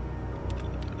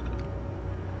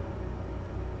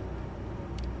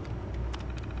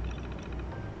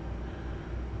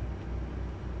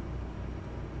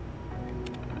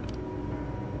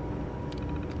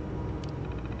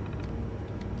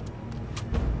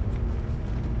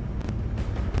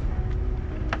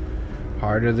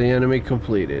 Heart of the enemy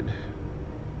completed.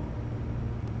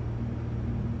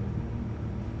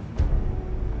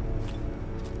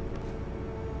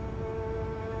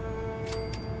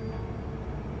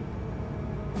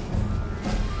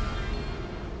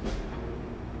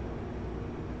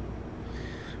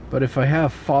 But if I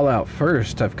have Fallout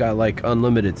first, I've got like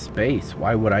unlimited space.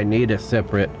 Why would I need a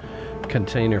separate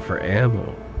container for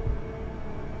ammo?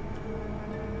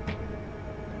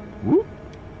 Whoop.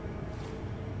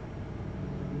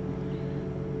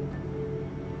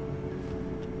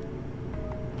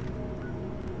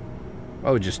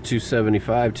 Oh, just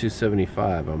 275,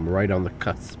 275. I'm right on the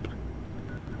cusp.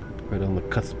 Right on the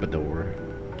cuspidor.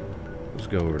 Let's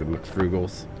go over to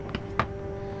McFrugal's.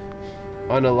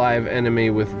 Unalive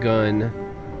enemy with gun.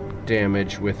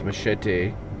 Damage with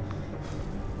machete.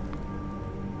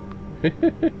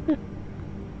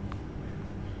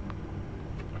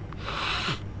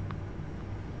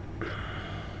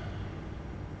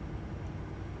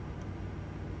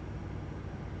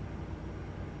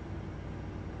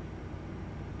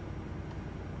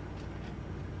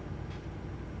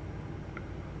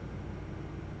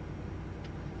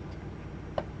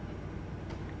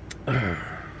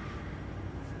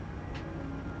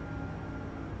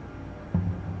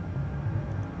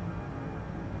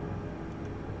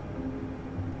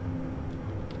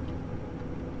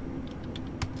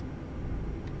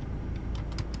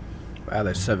 Wow,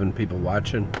 there's 7 people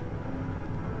watching.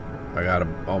 I got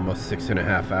almost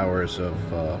 6.5 hours of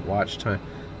watch time.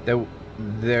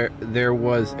 There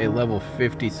was a level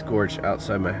 50 Scorch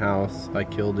outside my house. I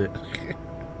killed it.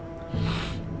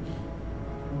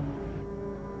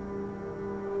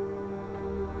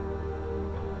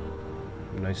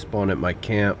 When I spawned at my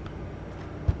camp,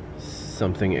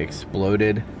 something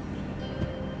exploded.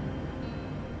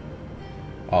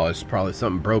 Oh, it's probably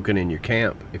something broken in your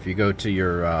camp. If you go to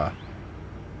your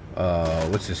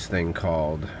what's this thing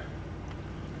called?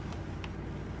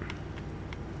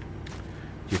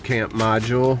 Your camp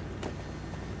module.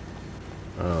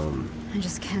 I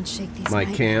just can't shake these my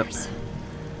nightmares. Camp.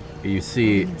 You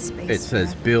see, it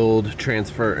says build,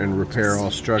 transfer, and repair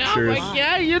all structures. Oh my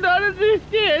God, you don't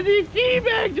understand. He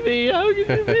teabagged me. How could you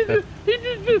be the,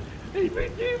 he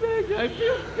teabagged. I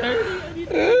feel dirty. He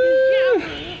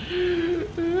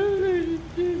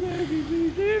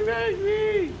teabagged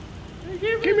me.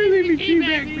 Come here, baby,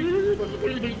 teabag me.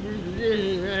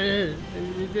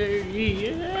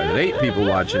 There's 8 people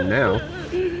watching now.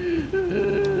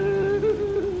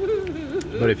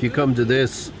 But if you come to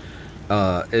this,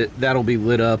 that'll be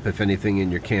lit up if anything in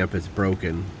your camp is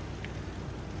broken.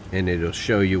 And it'll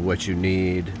show you what you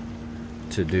need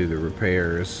to do the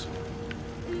repairs.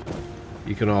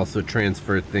 You can also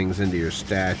transfer things into your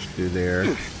stash through there.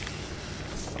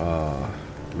 I'm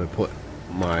gonna put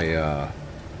my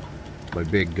my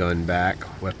big gun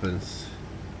back, weapons.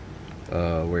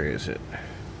 Where is it?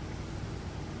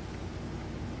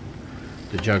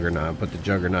 The Juggernaut. Put the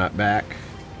Juggernaut back.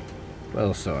 What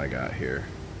else do I got here?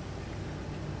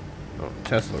 Oh,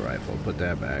 Tesla rifle. Put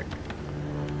that back.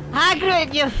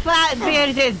 Hagrid, you fat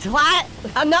bearded twat!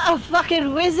 I'm not a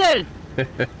fucking wizard!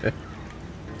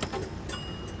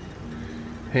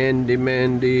 Handy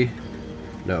Mandy.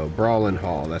 No, Brawlin'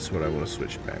 Hall. That's what I want to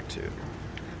switch back to.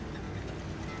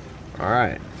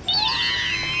 Alright.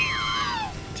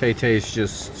 Tay-Tay's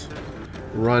just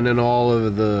running all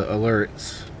of the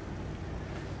alerts.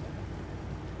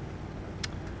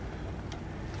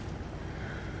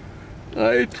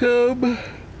 Item.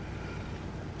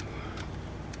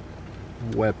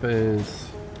 Weapons.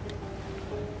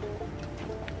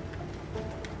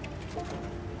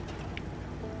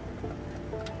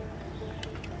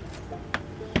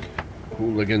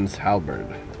 Hooligan's halberd.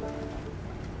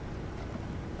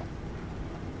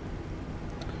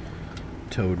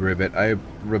 Toad rivet. I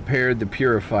repaired the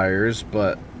purifiers,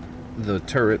 but the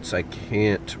turrets I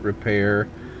can't repair.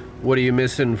 What are you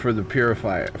missing for the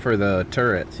purifier? For the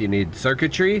turrets, you need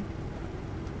circuitry.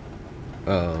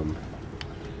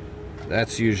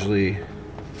 That's usually,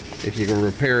 if you can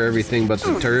repair everything but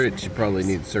the turrets, you probably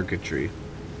need circuitry.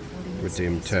 With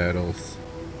them turtles.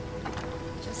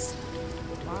 Just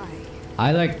why?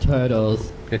 I like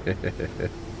turtles.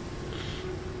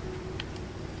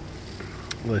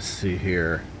 Let's see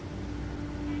here.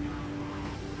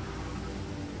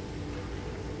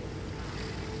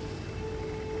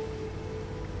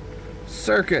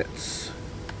 Circuits.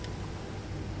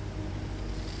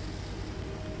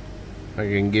 I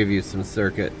can give you some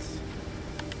circuits.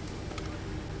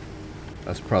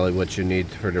 That's probably what you need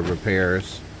for the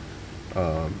repairs.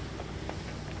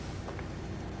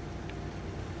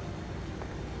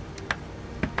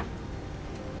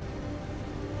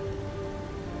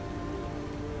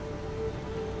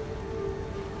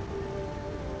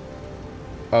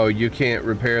 Oh, you can't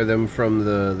repair them from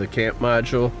the camp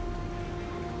module?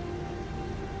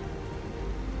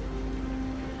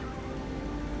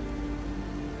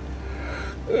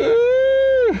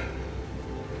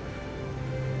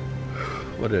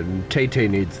 What a Tay-Tay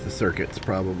needs the circuits,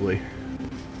 probably.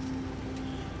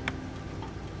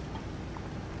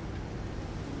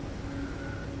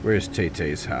 Where's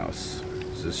Tay-Tay's house?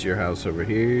 Is this your house over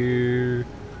here?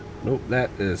 Nope, that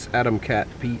is Adam Cat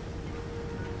Pete.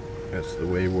 That's the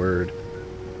wayward.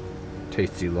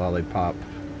 Tasty lollipop.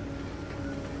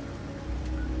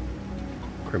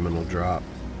 Criminal drop.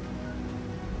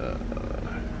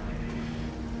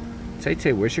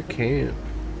 Tay-Tay, where's your camp?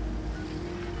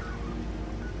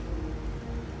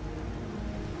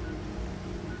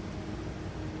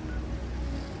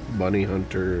 Bunny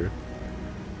hunter.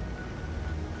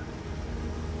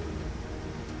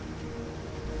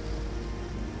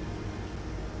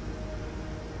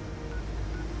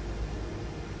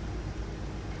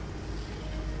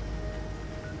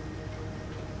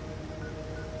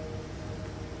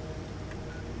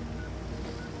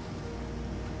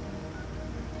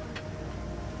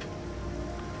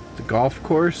 The golf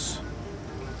course?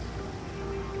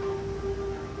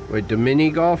 Wait, the mini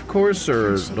golf course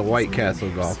or the White Castle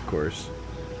golf course?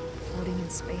 Floating in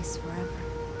space forever.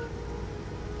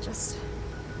 Just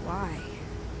why?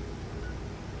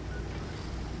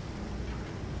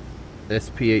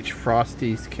 SPH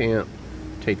Frosty's camp,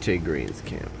 Tay-Tay Green's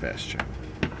camp, fast travel.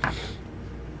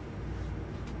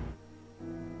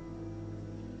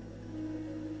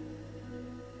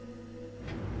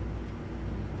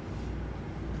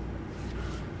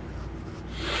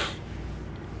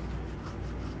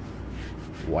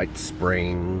 White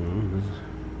Springs.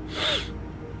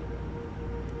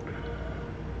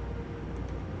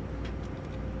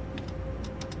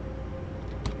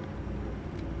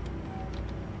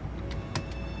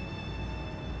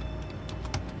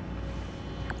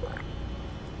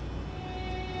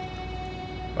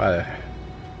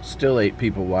 Still 8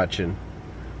 people watching.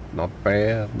 Not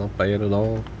bad at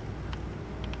all.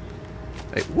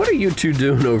 Hey, what are you two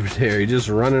doing over there? You just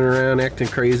running around acting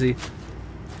crazy?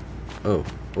 Oh,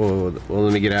 well,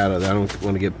 let me get out of that. I don't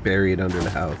want to get buried under the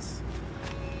house.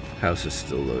 House is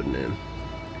still loading in.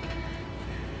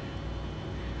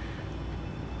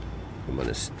 I'm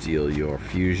gonna steal your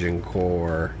fusion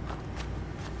core.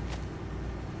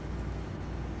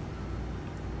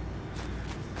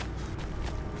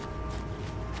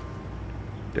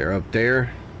 They're up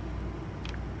there.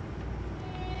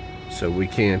 So we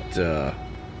can't,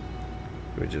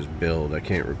 we just build. I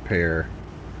can't repair.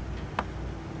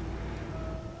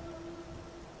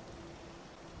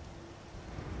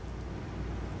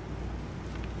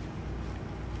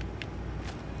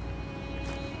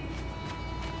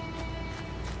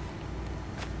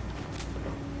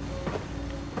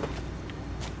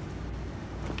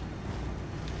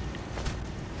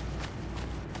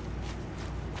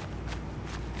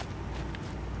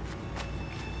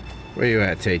 Where you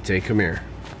at, Tay-Tay? Come here.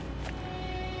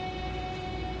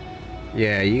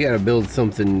 Yeah, you gotta build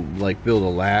something, like build a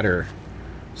ladder.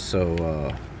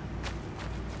 So,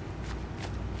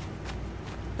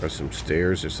 or some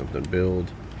stairs or something, build.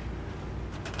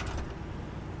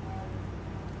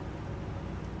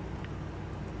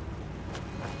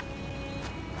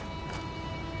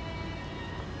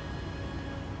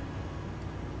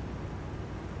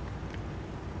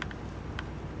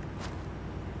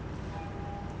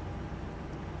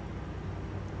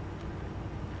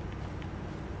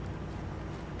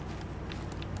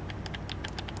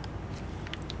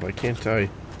 Why can't I?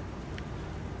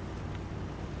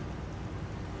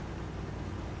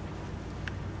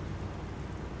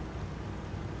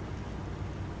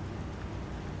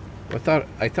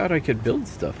 I thought I could build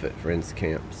stuff at friends'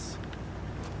 camps.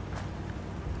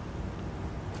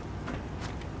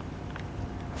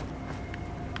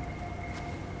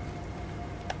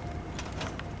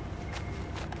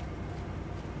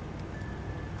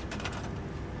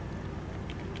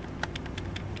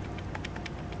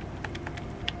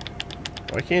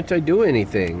 Why can't I do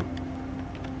anything?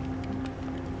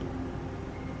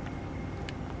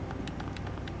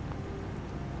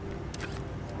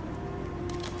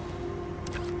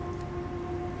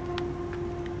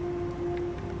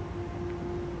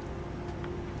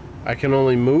 I can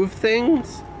only move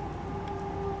things?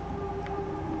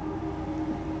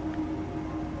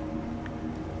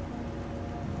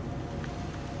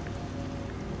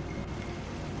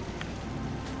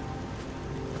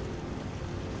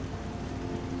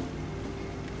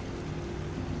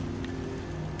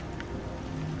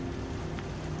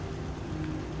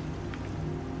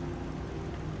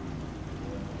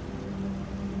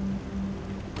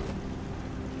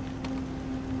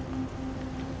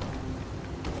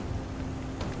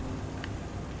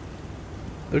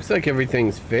 Looks like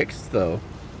everything's fixed, though.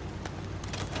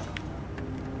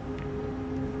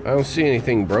 I don't see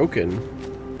anything broken.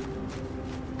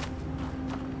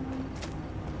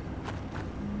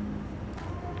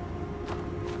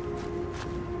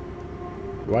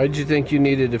 Why did you think you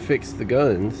needed to fix the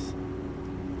guns?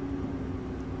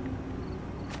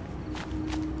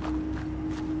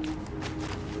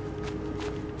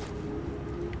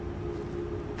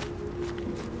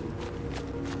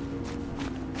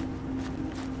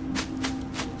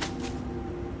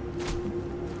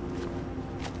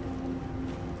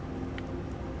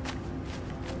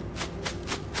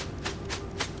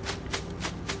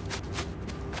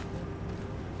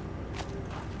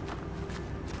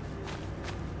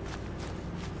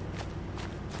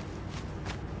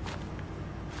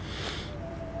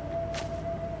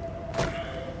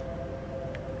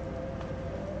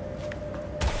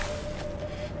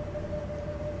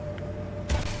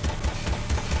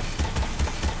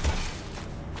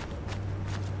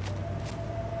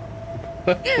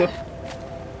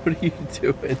 What are you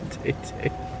doing,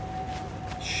 Tay-Tay?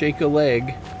 Shake a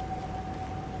leg.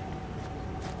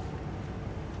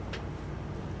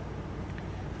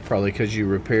 Probably because you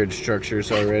repaired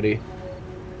structures already.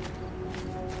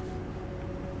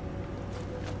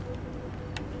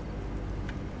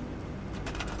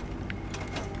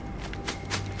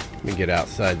 Let me get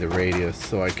outside the radius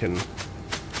so I can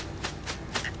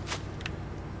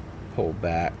pull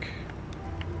back.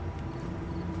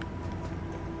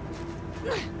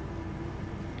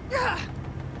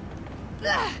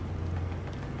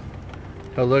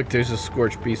 Oh look, there's a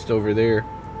scorched beast over there.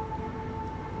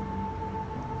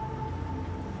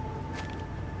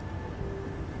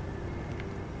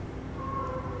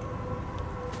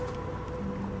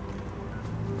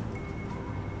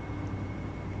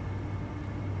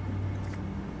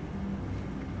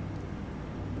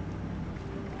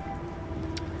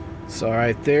 So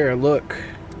right there, look.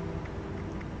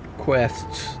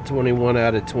 Quests, 21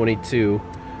 out of 22.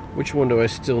 Which one do I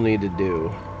still need to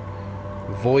do?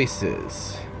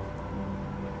 Voices.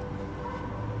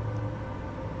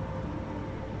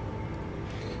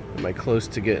 Am I close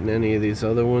to getting any of these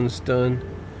other ones done?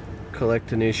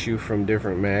 Collect an issue from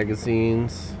different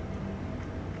magazines.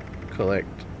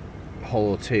 Collect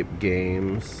holotape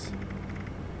games.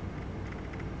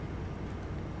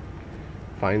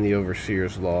 Find the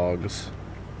Overseer's logs.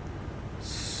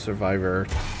 Survivor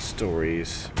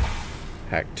stories.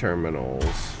 Hack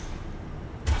terminals.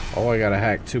 Oh, I gotta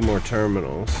hack 2 more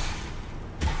terminals.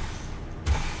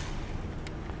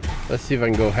 Let's see if I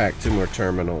can go hack 2 more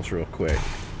terminals real quick.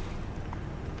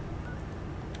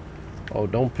 Oh,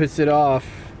 don't piss it off.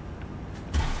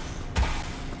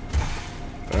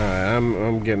 Alright,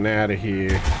 I'm getting out of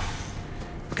here.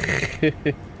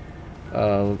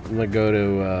 I'm gonna go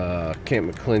to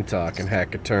Camp McClintock and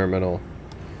hack a terminal.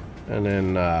 And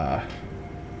then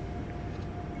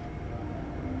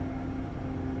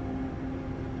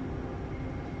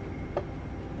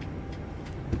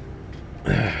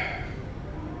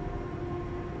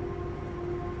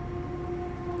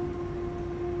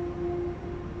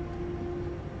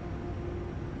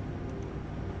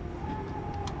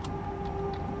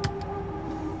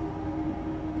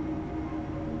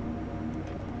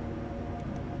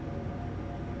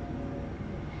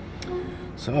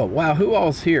so, wow, who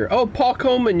all's here? Oh, Paul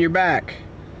Coleman, you're back.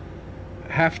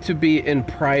 Have to be in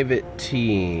private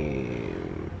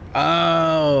team.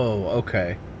 Oh,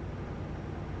 okay.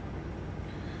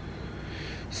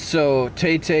 So,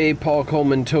 Tay-Tay, Paul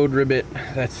Coleman, Toad Ribbit,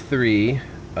 that's 3.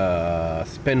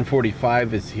 Spin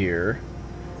 45 is here.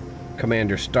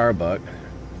 Commander Starbuck.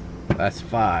 That's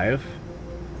 5.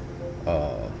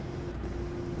 I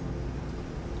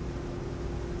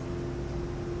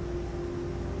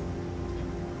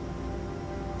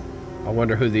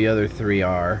wonder who the other 3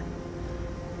 are.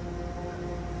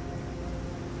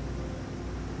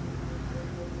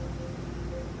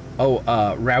 Oh,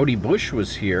 Rowdy Busch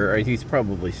was here. He's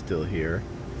probably still here.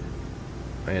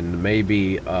 And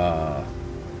maybe,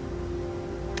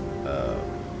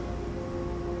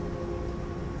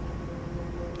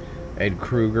 Ed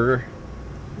Kruger.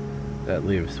 That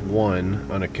leaves 1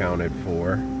 unaccounted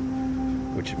for,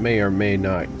 which may or may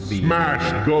not be...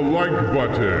 Smash the like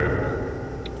button!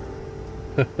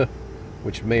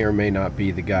 Which may or may not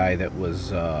be the guy that was,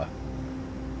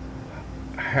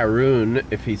 Haroon,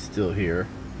 if he's still here.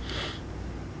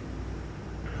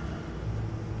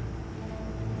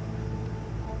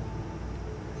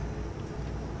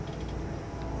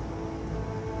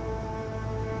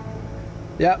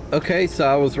 Yeah, okay, so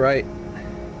I was right.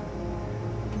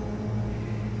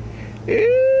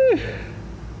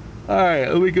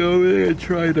 Alright, let me go over there and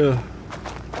try to...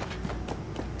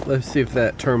 Let's see if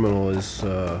that terminal is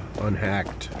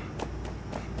unhacked.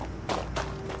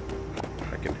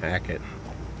 I can hack it.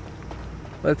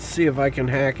 Let's see if I can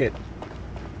hack it.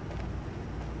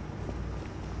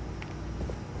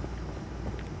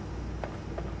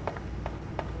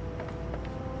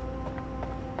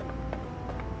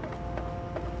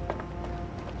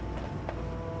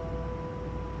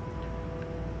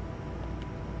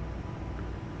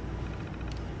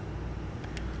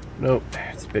 Nope,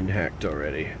 it's been hacked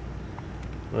already.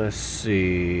 Let's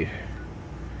see.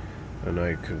 And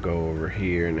I could go over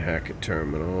here and hack a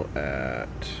terminal at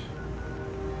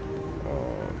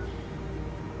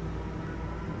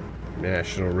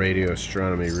National Radio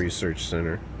Astronomy Research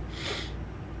Center.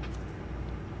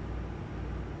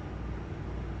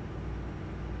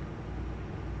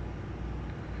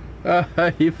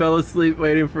 You fell asleep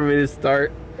waiting for me to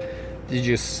start. Did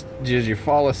you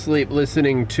fall asleep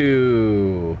listening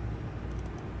to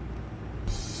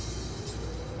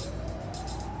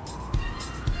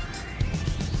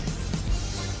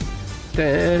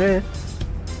da-da.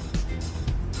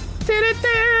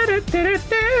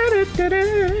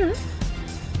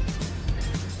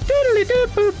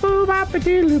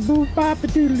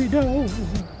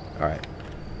 All right.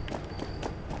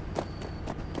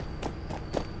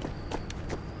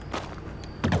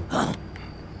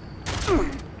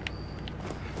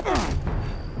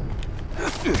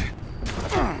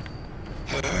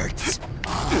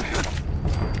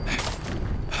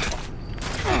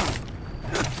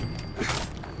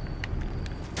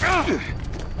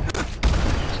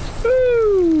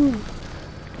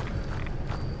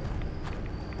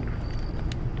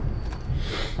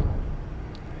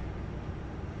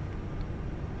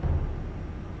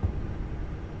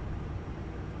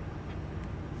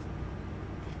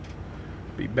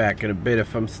 Be back in a bit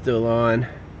if I'm still on.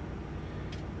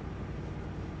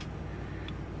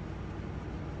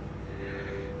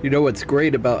 You know what's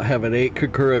great about having 8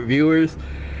 concurrent viewers?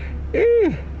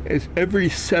 Is every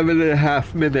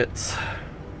 7.5 minutes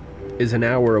is an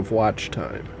hour of watch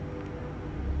time.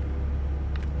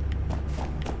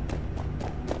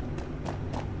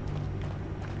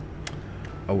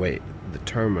 Oh wait, the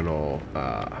terminal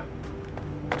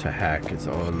to hack is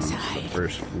on the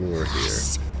first floor here.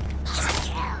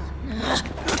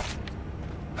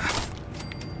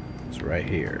 It's right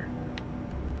here.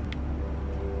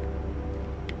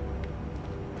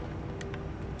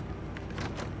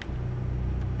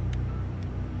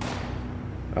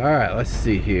 Alright, let's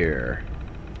see here.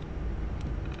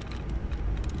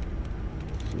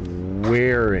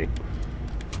 Wearing.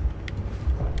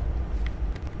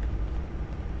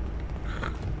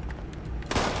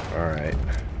 Alright.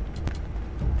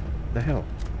 The hell?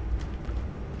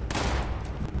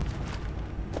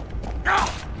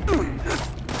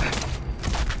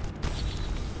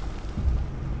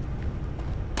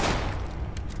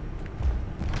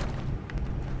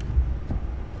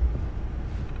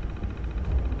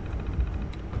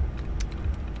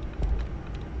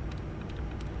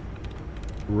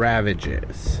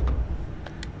 Ravages.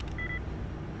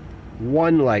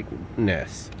 One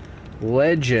likeness.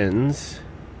 Legends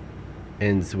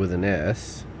ends with an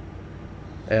S.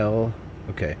 L.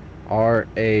 Okay.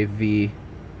 R-A-V-A-G-E-S.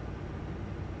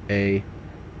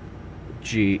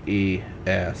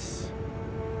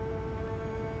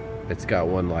 It's got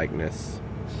one likeness.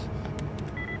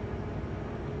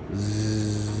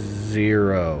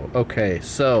 0. Okay,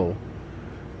 so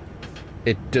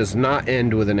it does not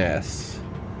end with an S.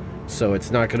 So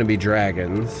it's not going to be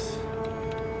dragons.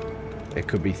 It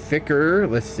could be thicker.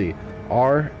 Let's see.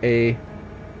 R-A-V-A-G-E-S.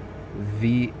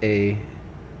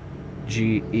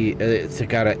 G-E. It's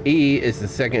got a E is the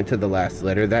second to the last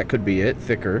letter. That could be it.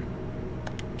 Thicker.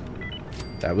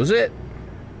 That was it.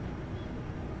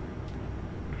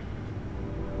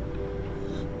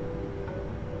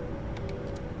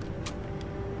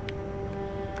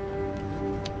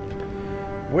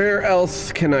 Where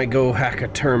else can I go hack a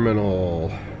terminal?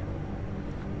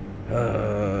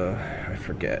 I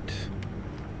forget.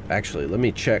 Actually, let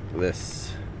me check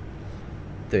this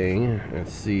thing and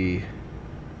see.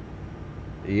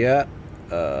 Yeah,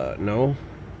 no.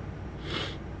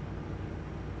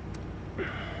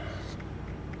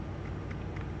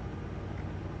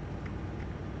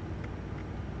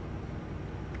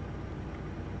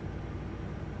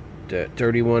 D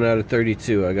 31 out of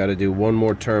 32. I gotta do one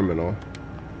more terminal.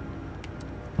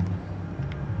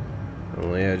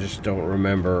 Only I just don't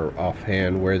remember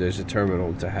offhand where there's a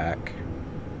terminal to hack.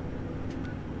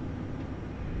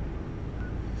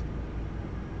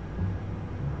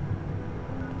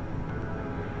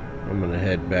 I'm gonna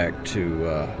head back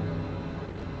to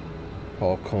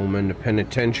Paul Coleman, the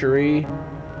penitentiary.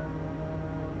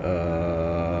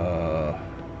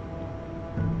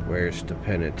 Where's the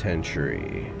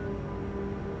penitentiary?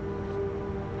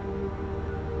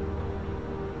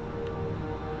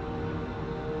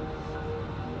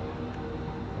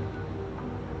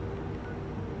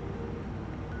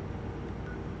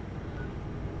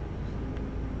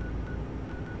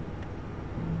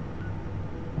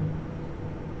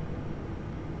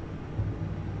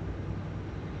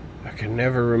 I can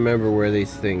never remember where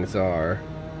these things are.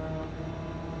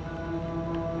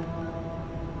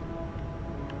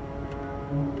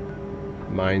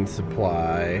 Mine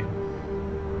Supply,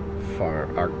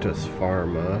 Arctus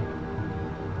Pharma.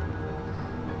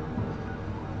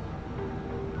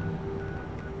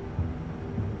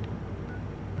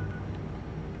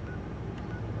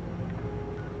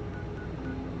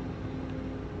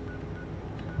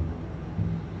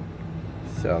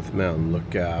 South Mountain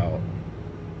Lookout.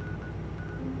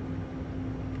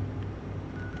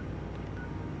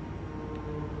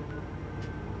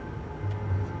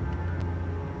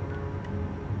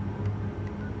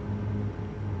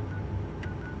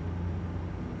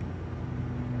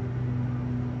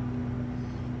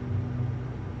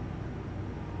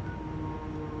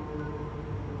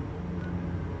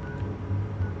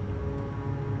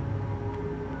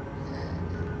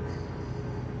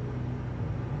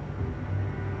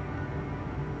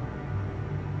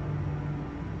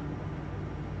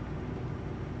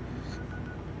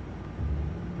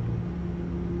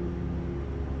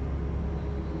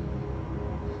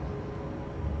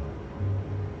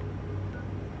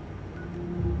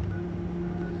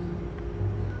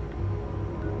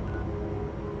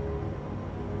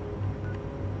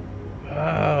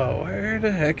 Oh, where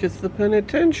the heck is the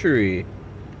penitentiary?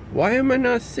 Why am I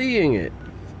not seeing it?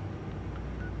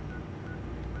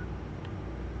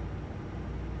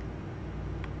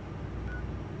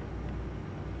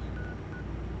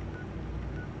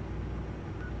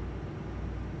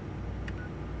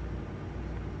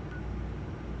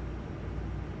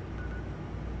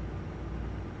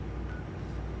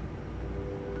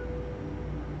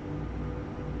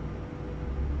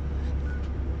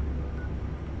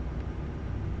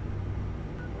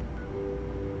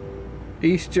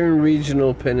 Eastern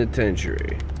Regional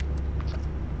Penitentiary.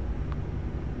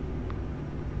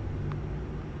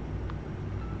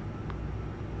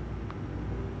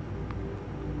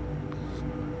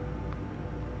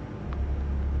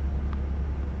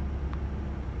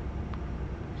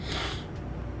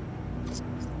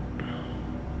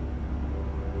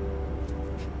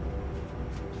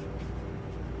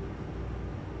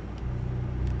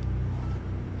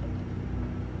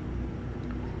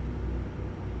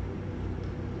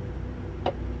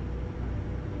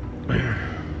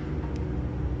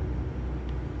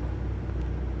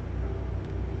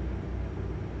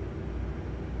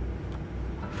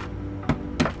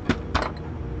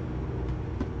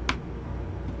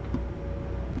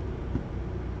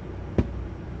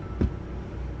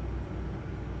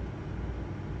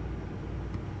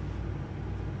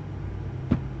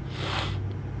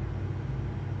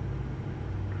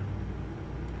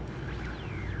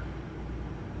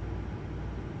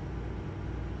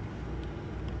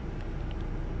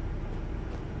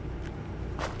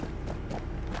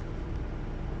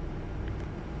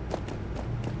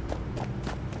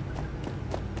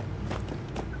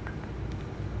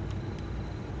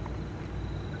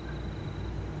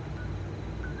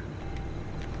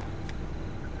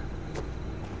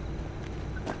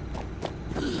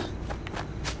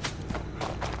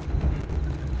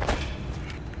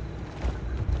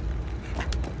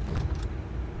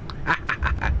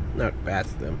 Not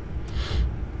past them.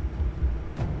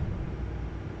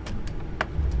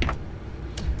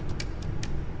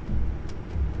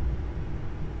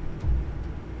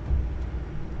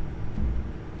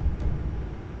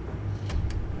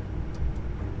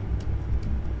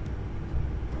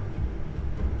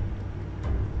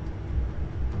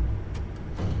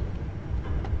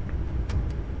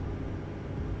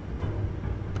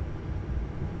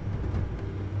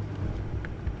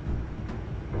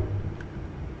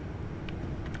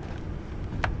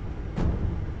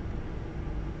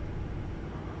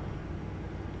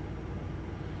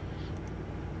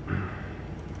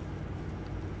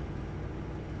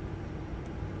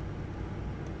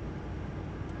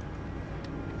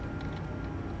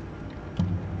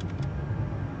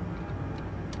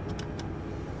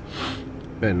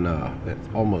 been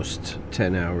almost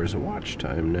 10 hours of watch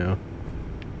time now.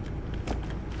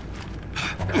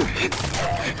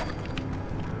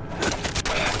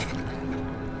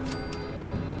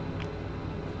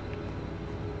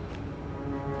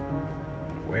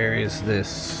 Where is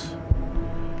this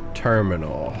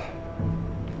terminal?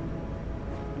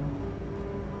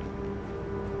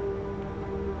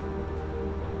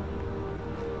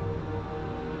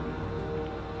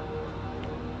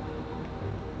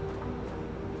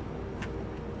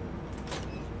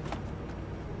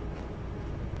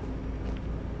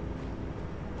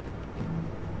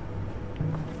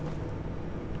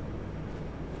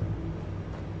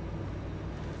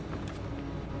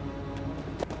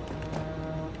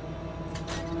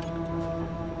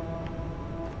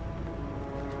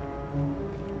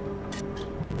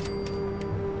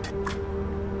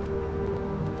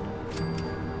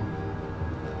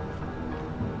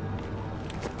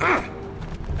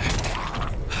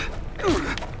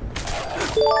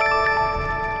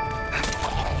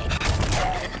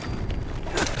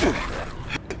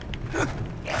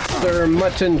 Sir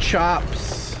Mutton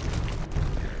Chops.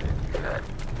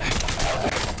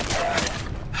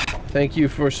 Thank you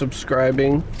for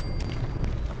subscribing.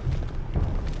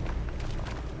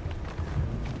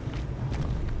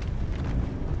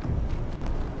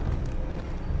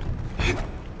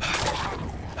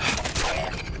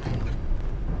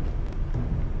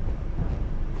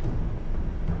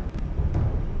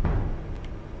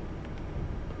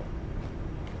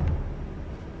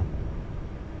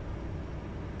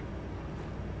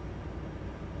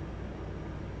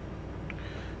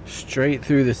 Straight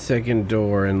through the second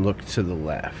door and look to the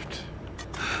left.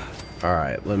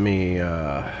 Alright, let me,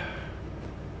 where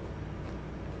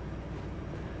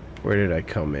did I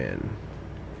come in?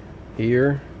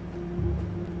 Here?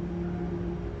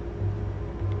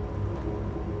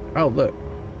 Oh, look.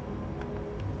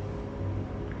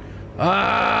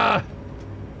 Ah!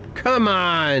 Come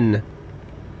on!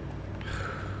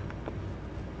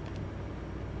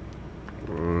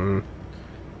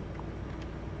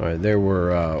 Alright, there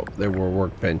were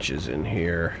workbenches in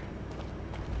here.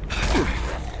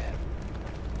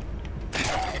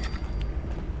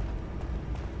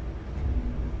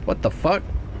 What the fuck?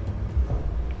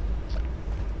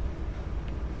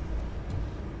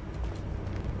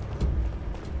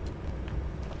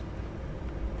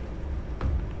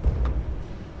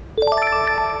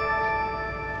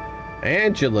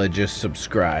 Angela just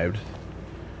subscribed.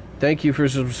 Thank you for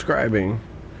subscribing.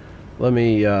 Let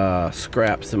me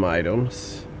scrap some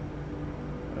items.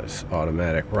 This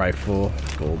automatic rifle,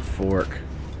 gold fork,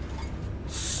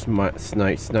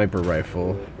 sniper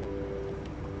rifle,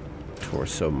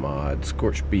 torso mod,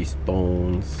 scorched beast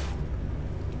bones,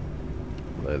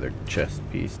 leather chest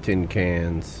piece, tin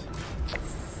cans,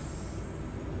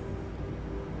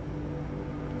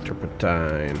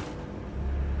 turpentine.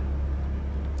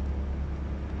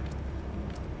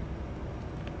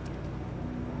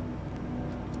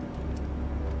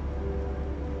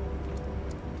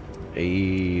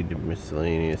 Aid,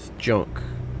 miscellaneous junk.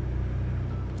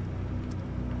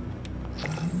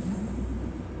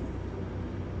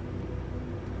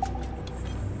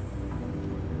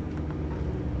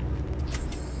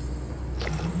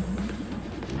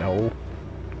 No.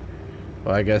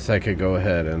 Well, I guess I could go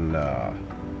ahead and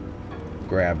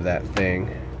grab that thing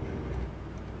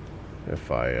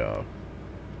if I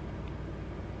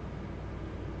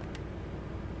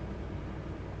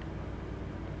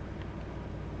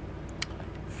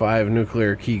 5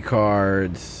 nuclear key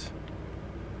cards.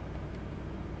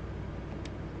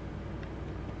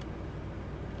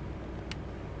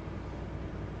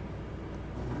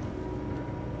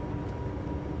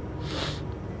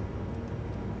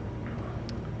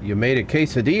 You made a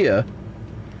quesadilla?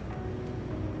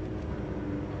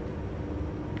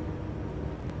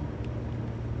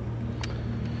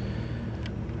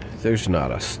 There's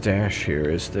not a stash here,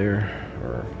 is there?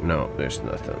 Or no, there's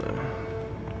nothing there.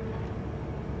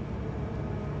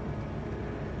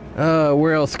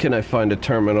 Where else can I find a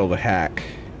terminal to hack?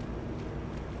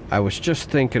 I was just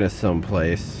thinking of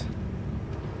someplace.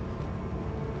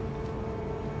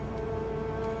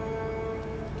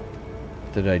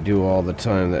 That I do all the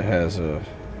time that has a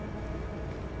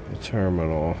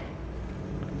terminal.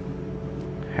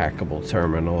 Hackable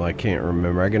terminal. I can't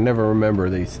remember. I can never remember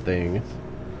these things.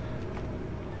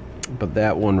 But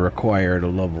that one required a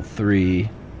level 3.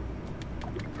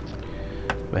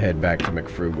 I head back to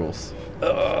McFrugal's.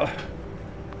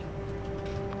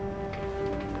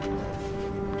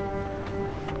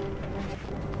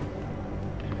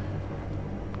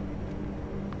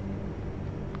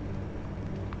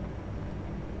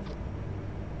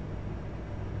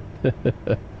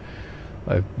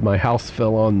 My house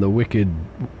fell on the wicked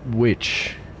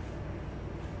witch.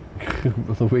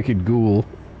 The wicked ghoul.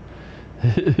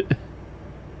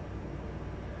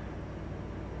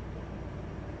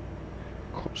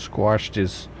 Squashed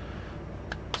his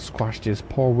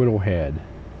poor little head.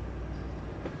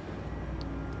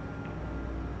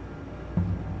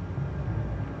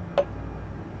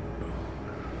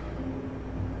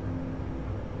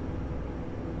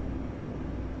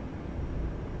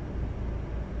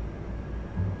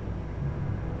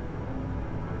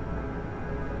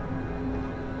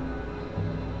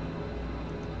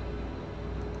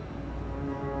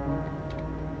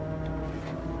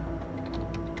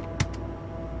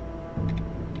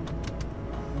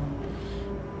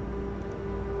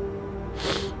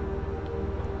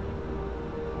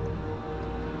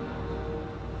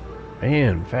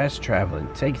 Man, fast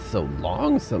traveling takes so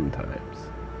long sometimes.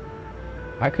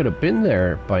 I could have been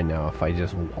there by now if I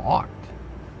just walked.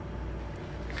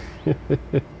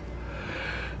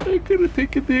 I could have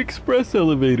taken the express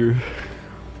elevator.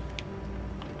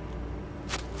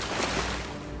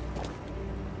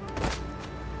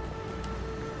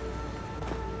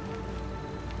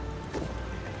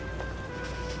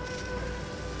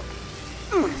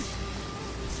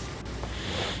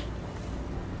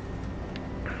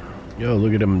 Yo,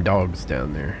 look at them dogs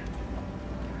down there.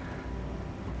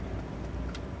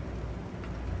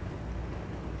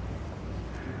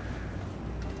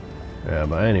 Yeah,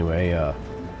 but anyway,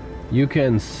 you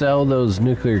can sell those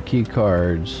nuclear key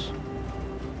cards.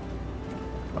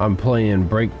 I'm playing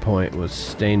Breakpoint with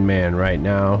Stain Man right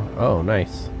now. Oh,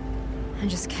 nice. I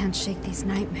just can't shake these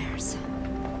nightmares.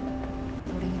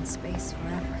 Floating in space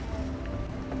forever.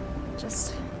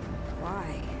 Just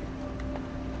why?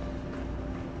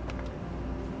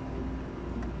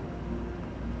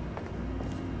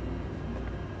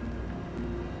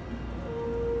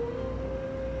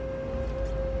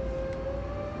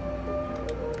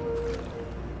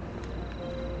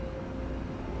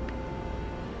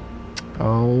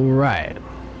 All right.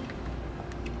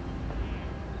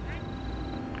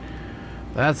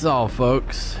 That's all,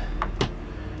 folks.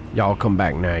 Y'all come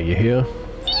back now, you hear?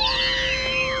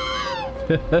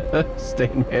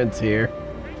 Stain Man's here.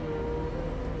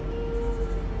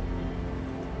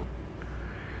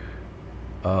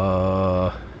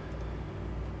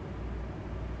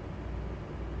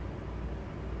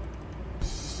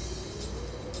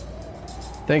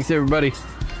 Thanks, everybody.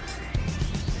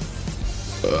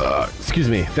 Excuse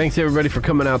me. Thanks, everybody, for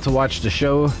coming out to watch the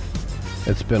show.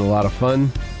 It's been a lot of fun.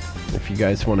 If you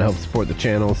guys want to help support the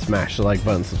channel, smash the like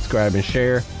button, subscribe, and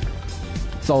share.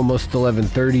 It's almost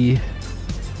 11:30.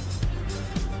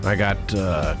 I got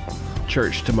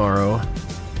church tomorrow.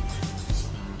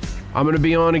 I'm going to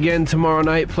be on again tomorrow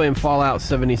night playing Fallout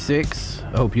 76.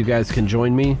 I hope you guys can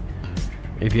join me.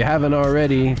 If you haven't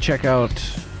already, check out...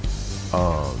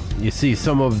 you see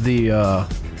some of the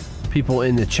people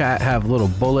in the chat have little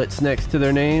bullets next to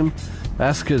their name.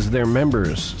 That's because they're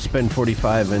members.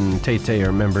 Spend45 and Tay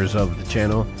are members of the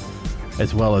channel,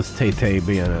 as well as Tay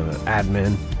being an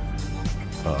admin,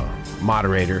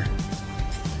 moderator.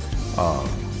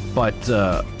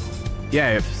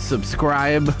 Yeah, if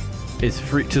subscribe is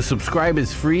free. To subscribe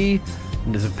is free,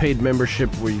 and there's a paid membership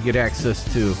where you get access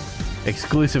to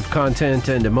exclusive content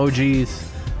and emojis.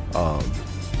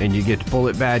 And you get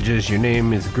bullet badges. Your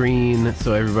name is green,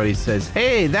 so everybody says,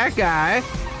 "Hey, that guy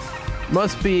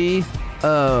must be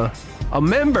a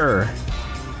member.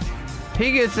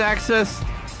 He gets access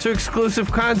to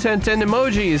exclusive content and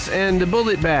emojis and the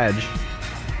bullet badge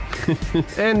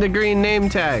and the green name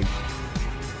tag."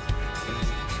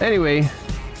 Anyway,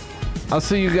 I'll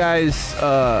see you guys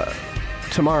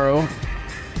tomorrow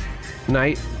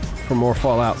night for more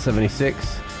Fallout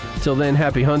 76. Till then,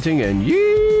 happy hunting and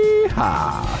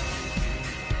yeehaw!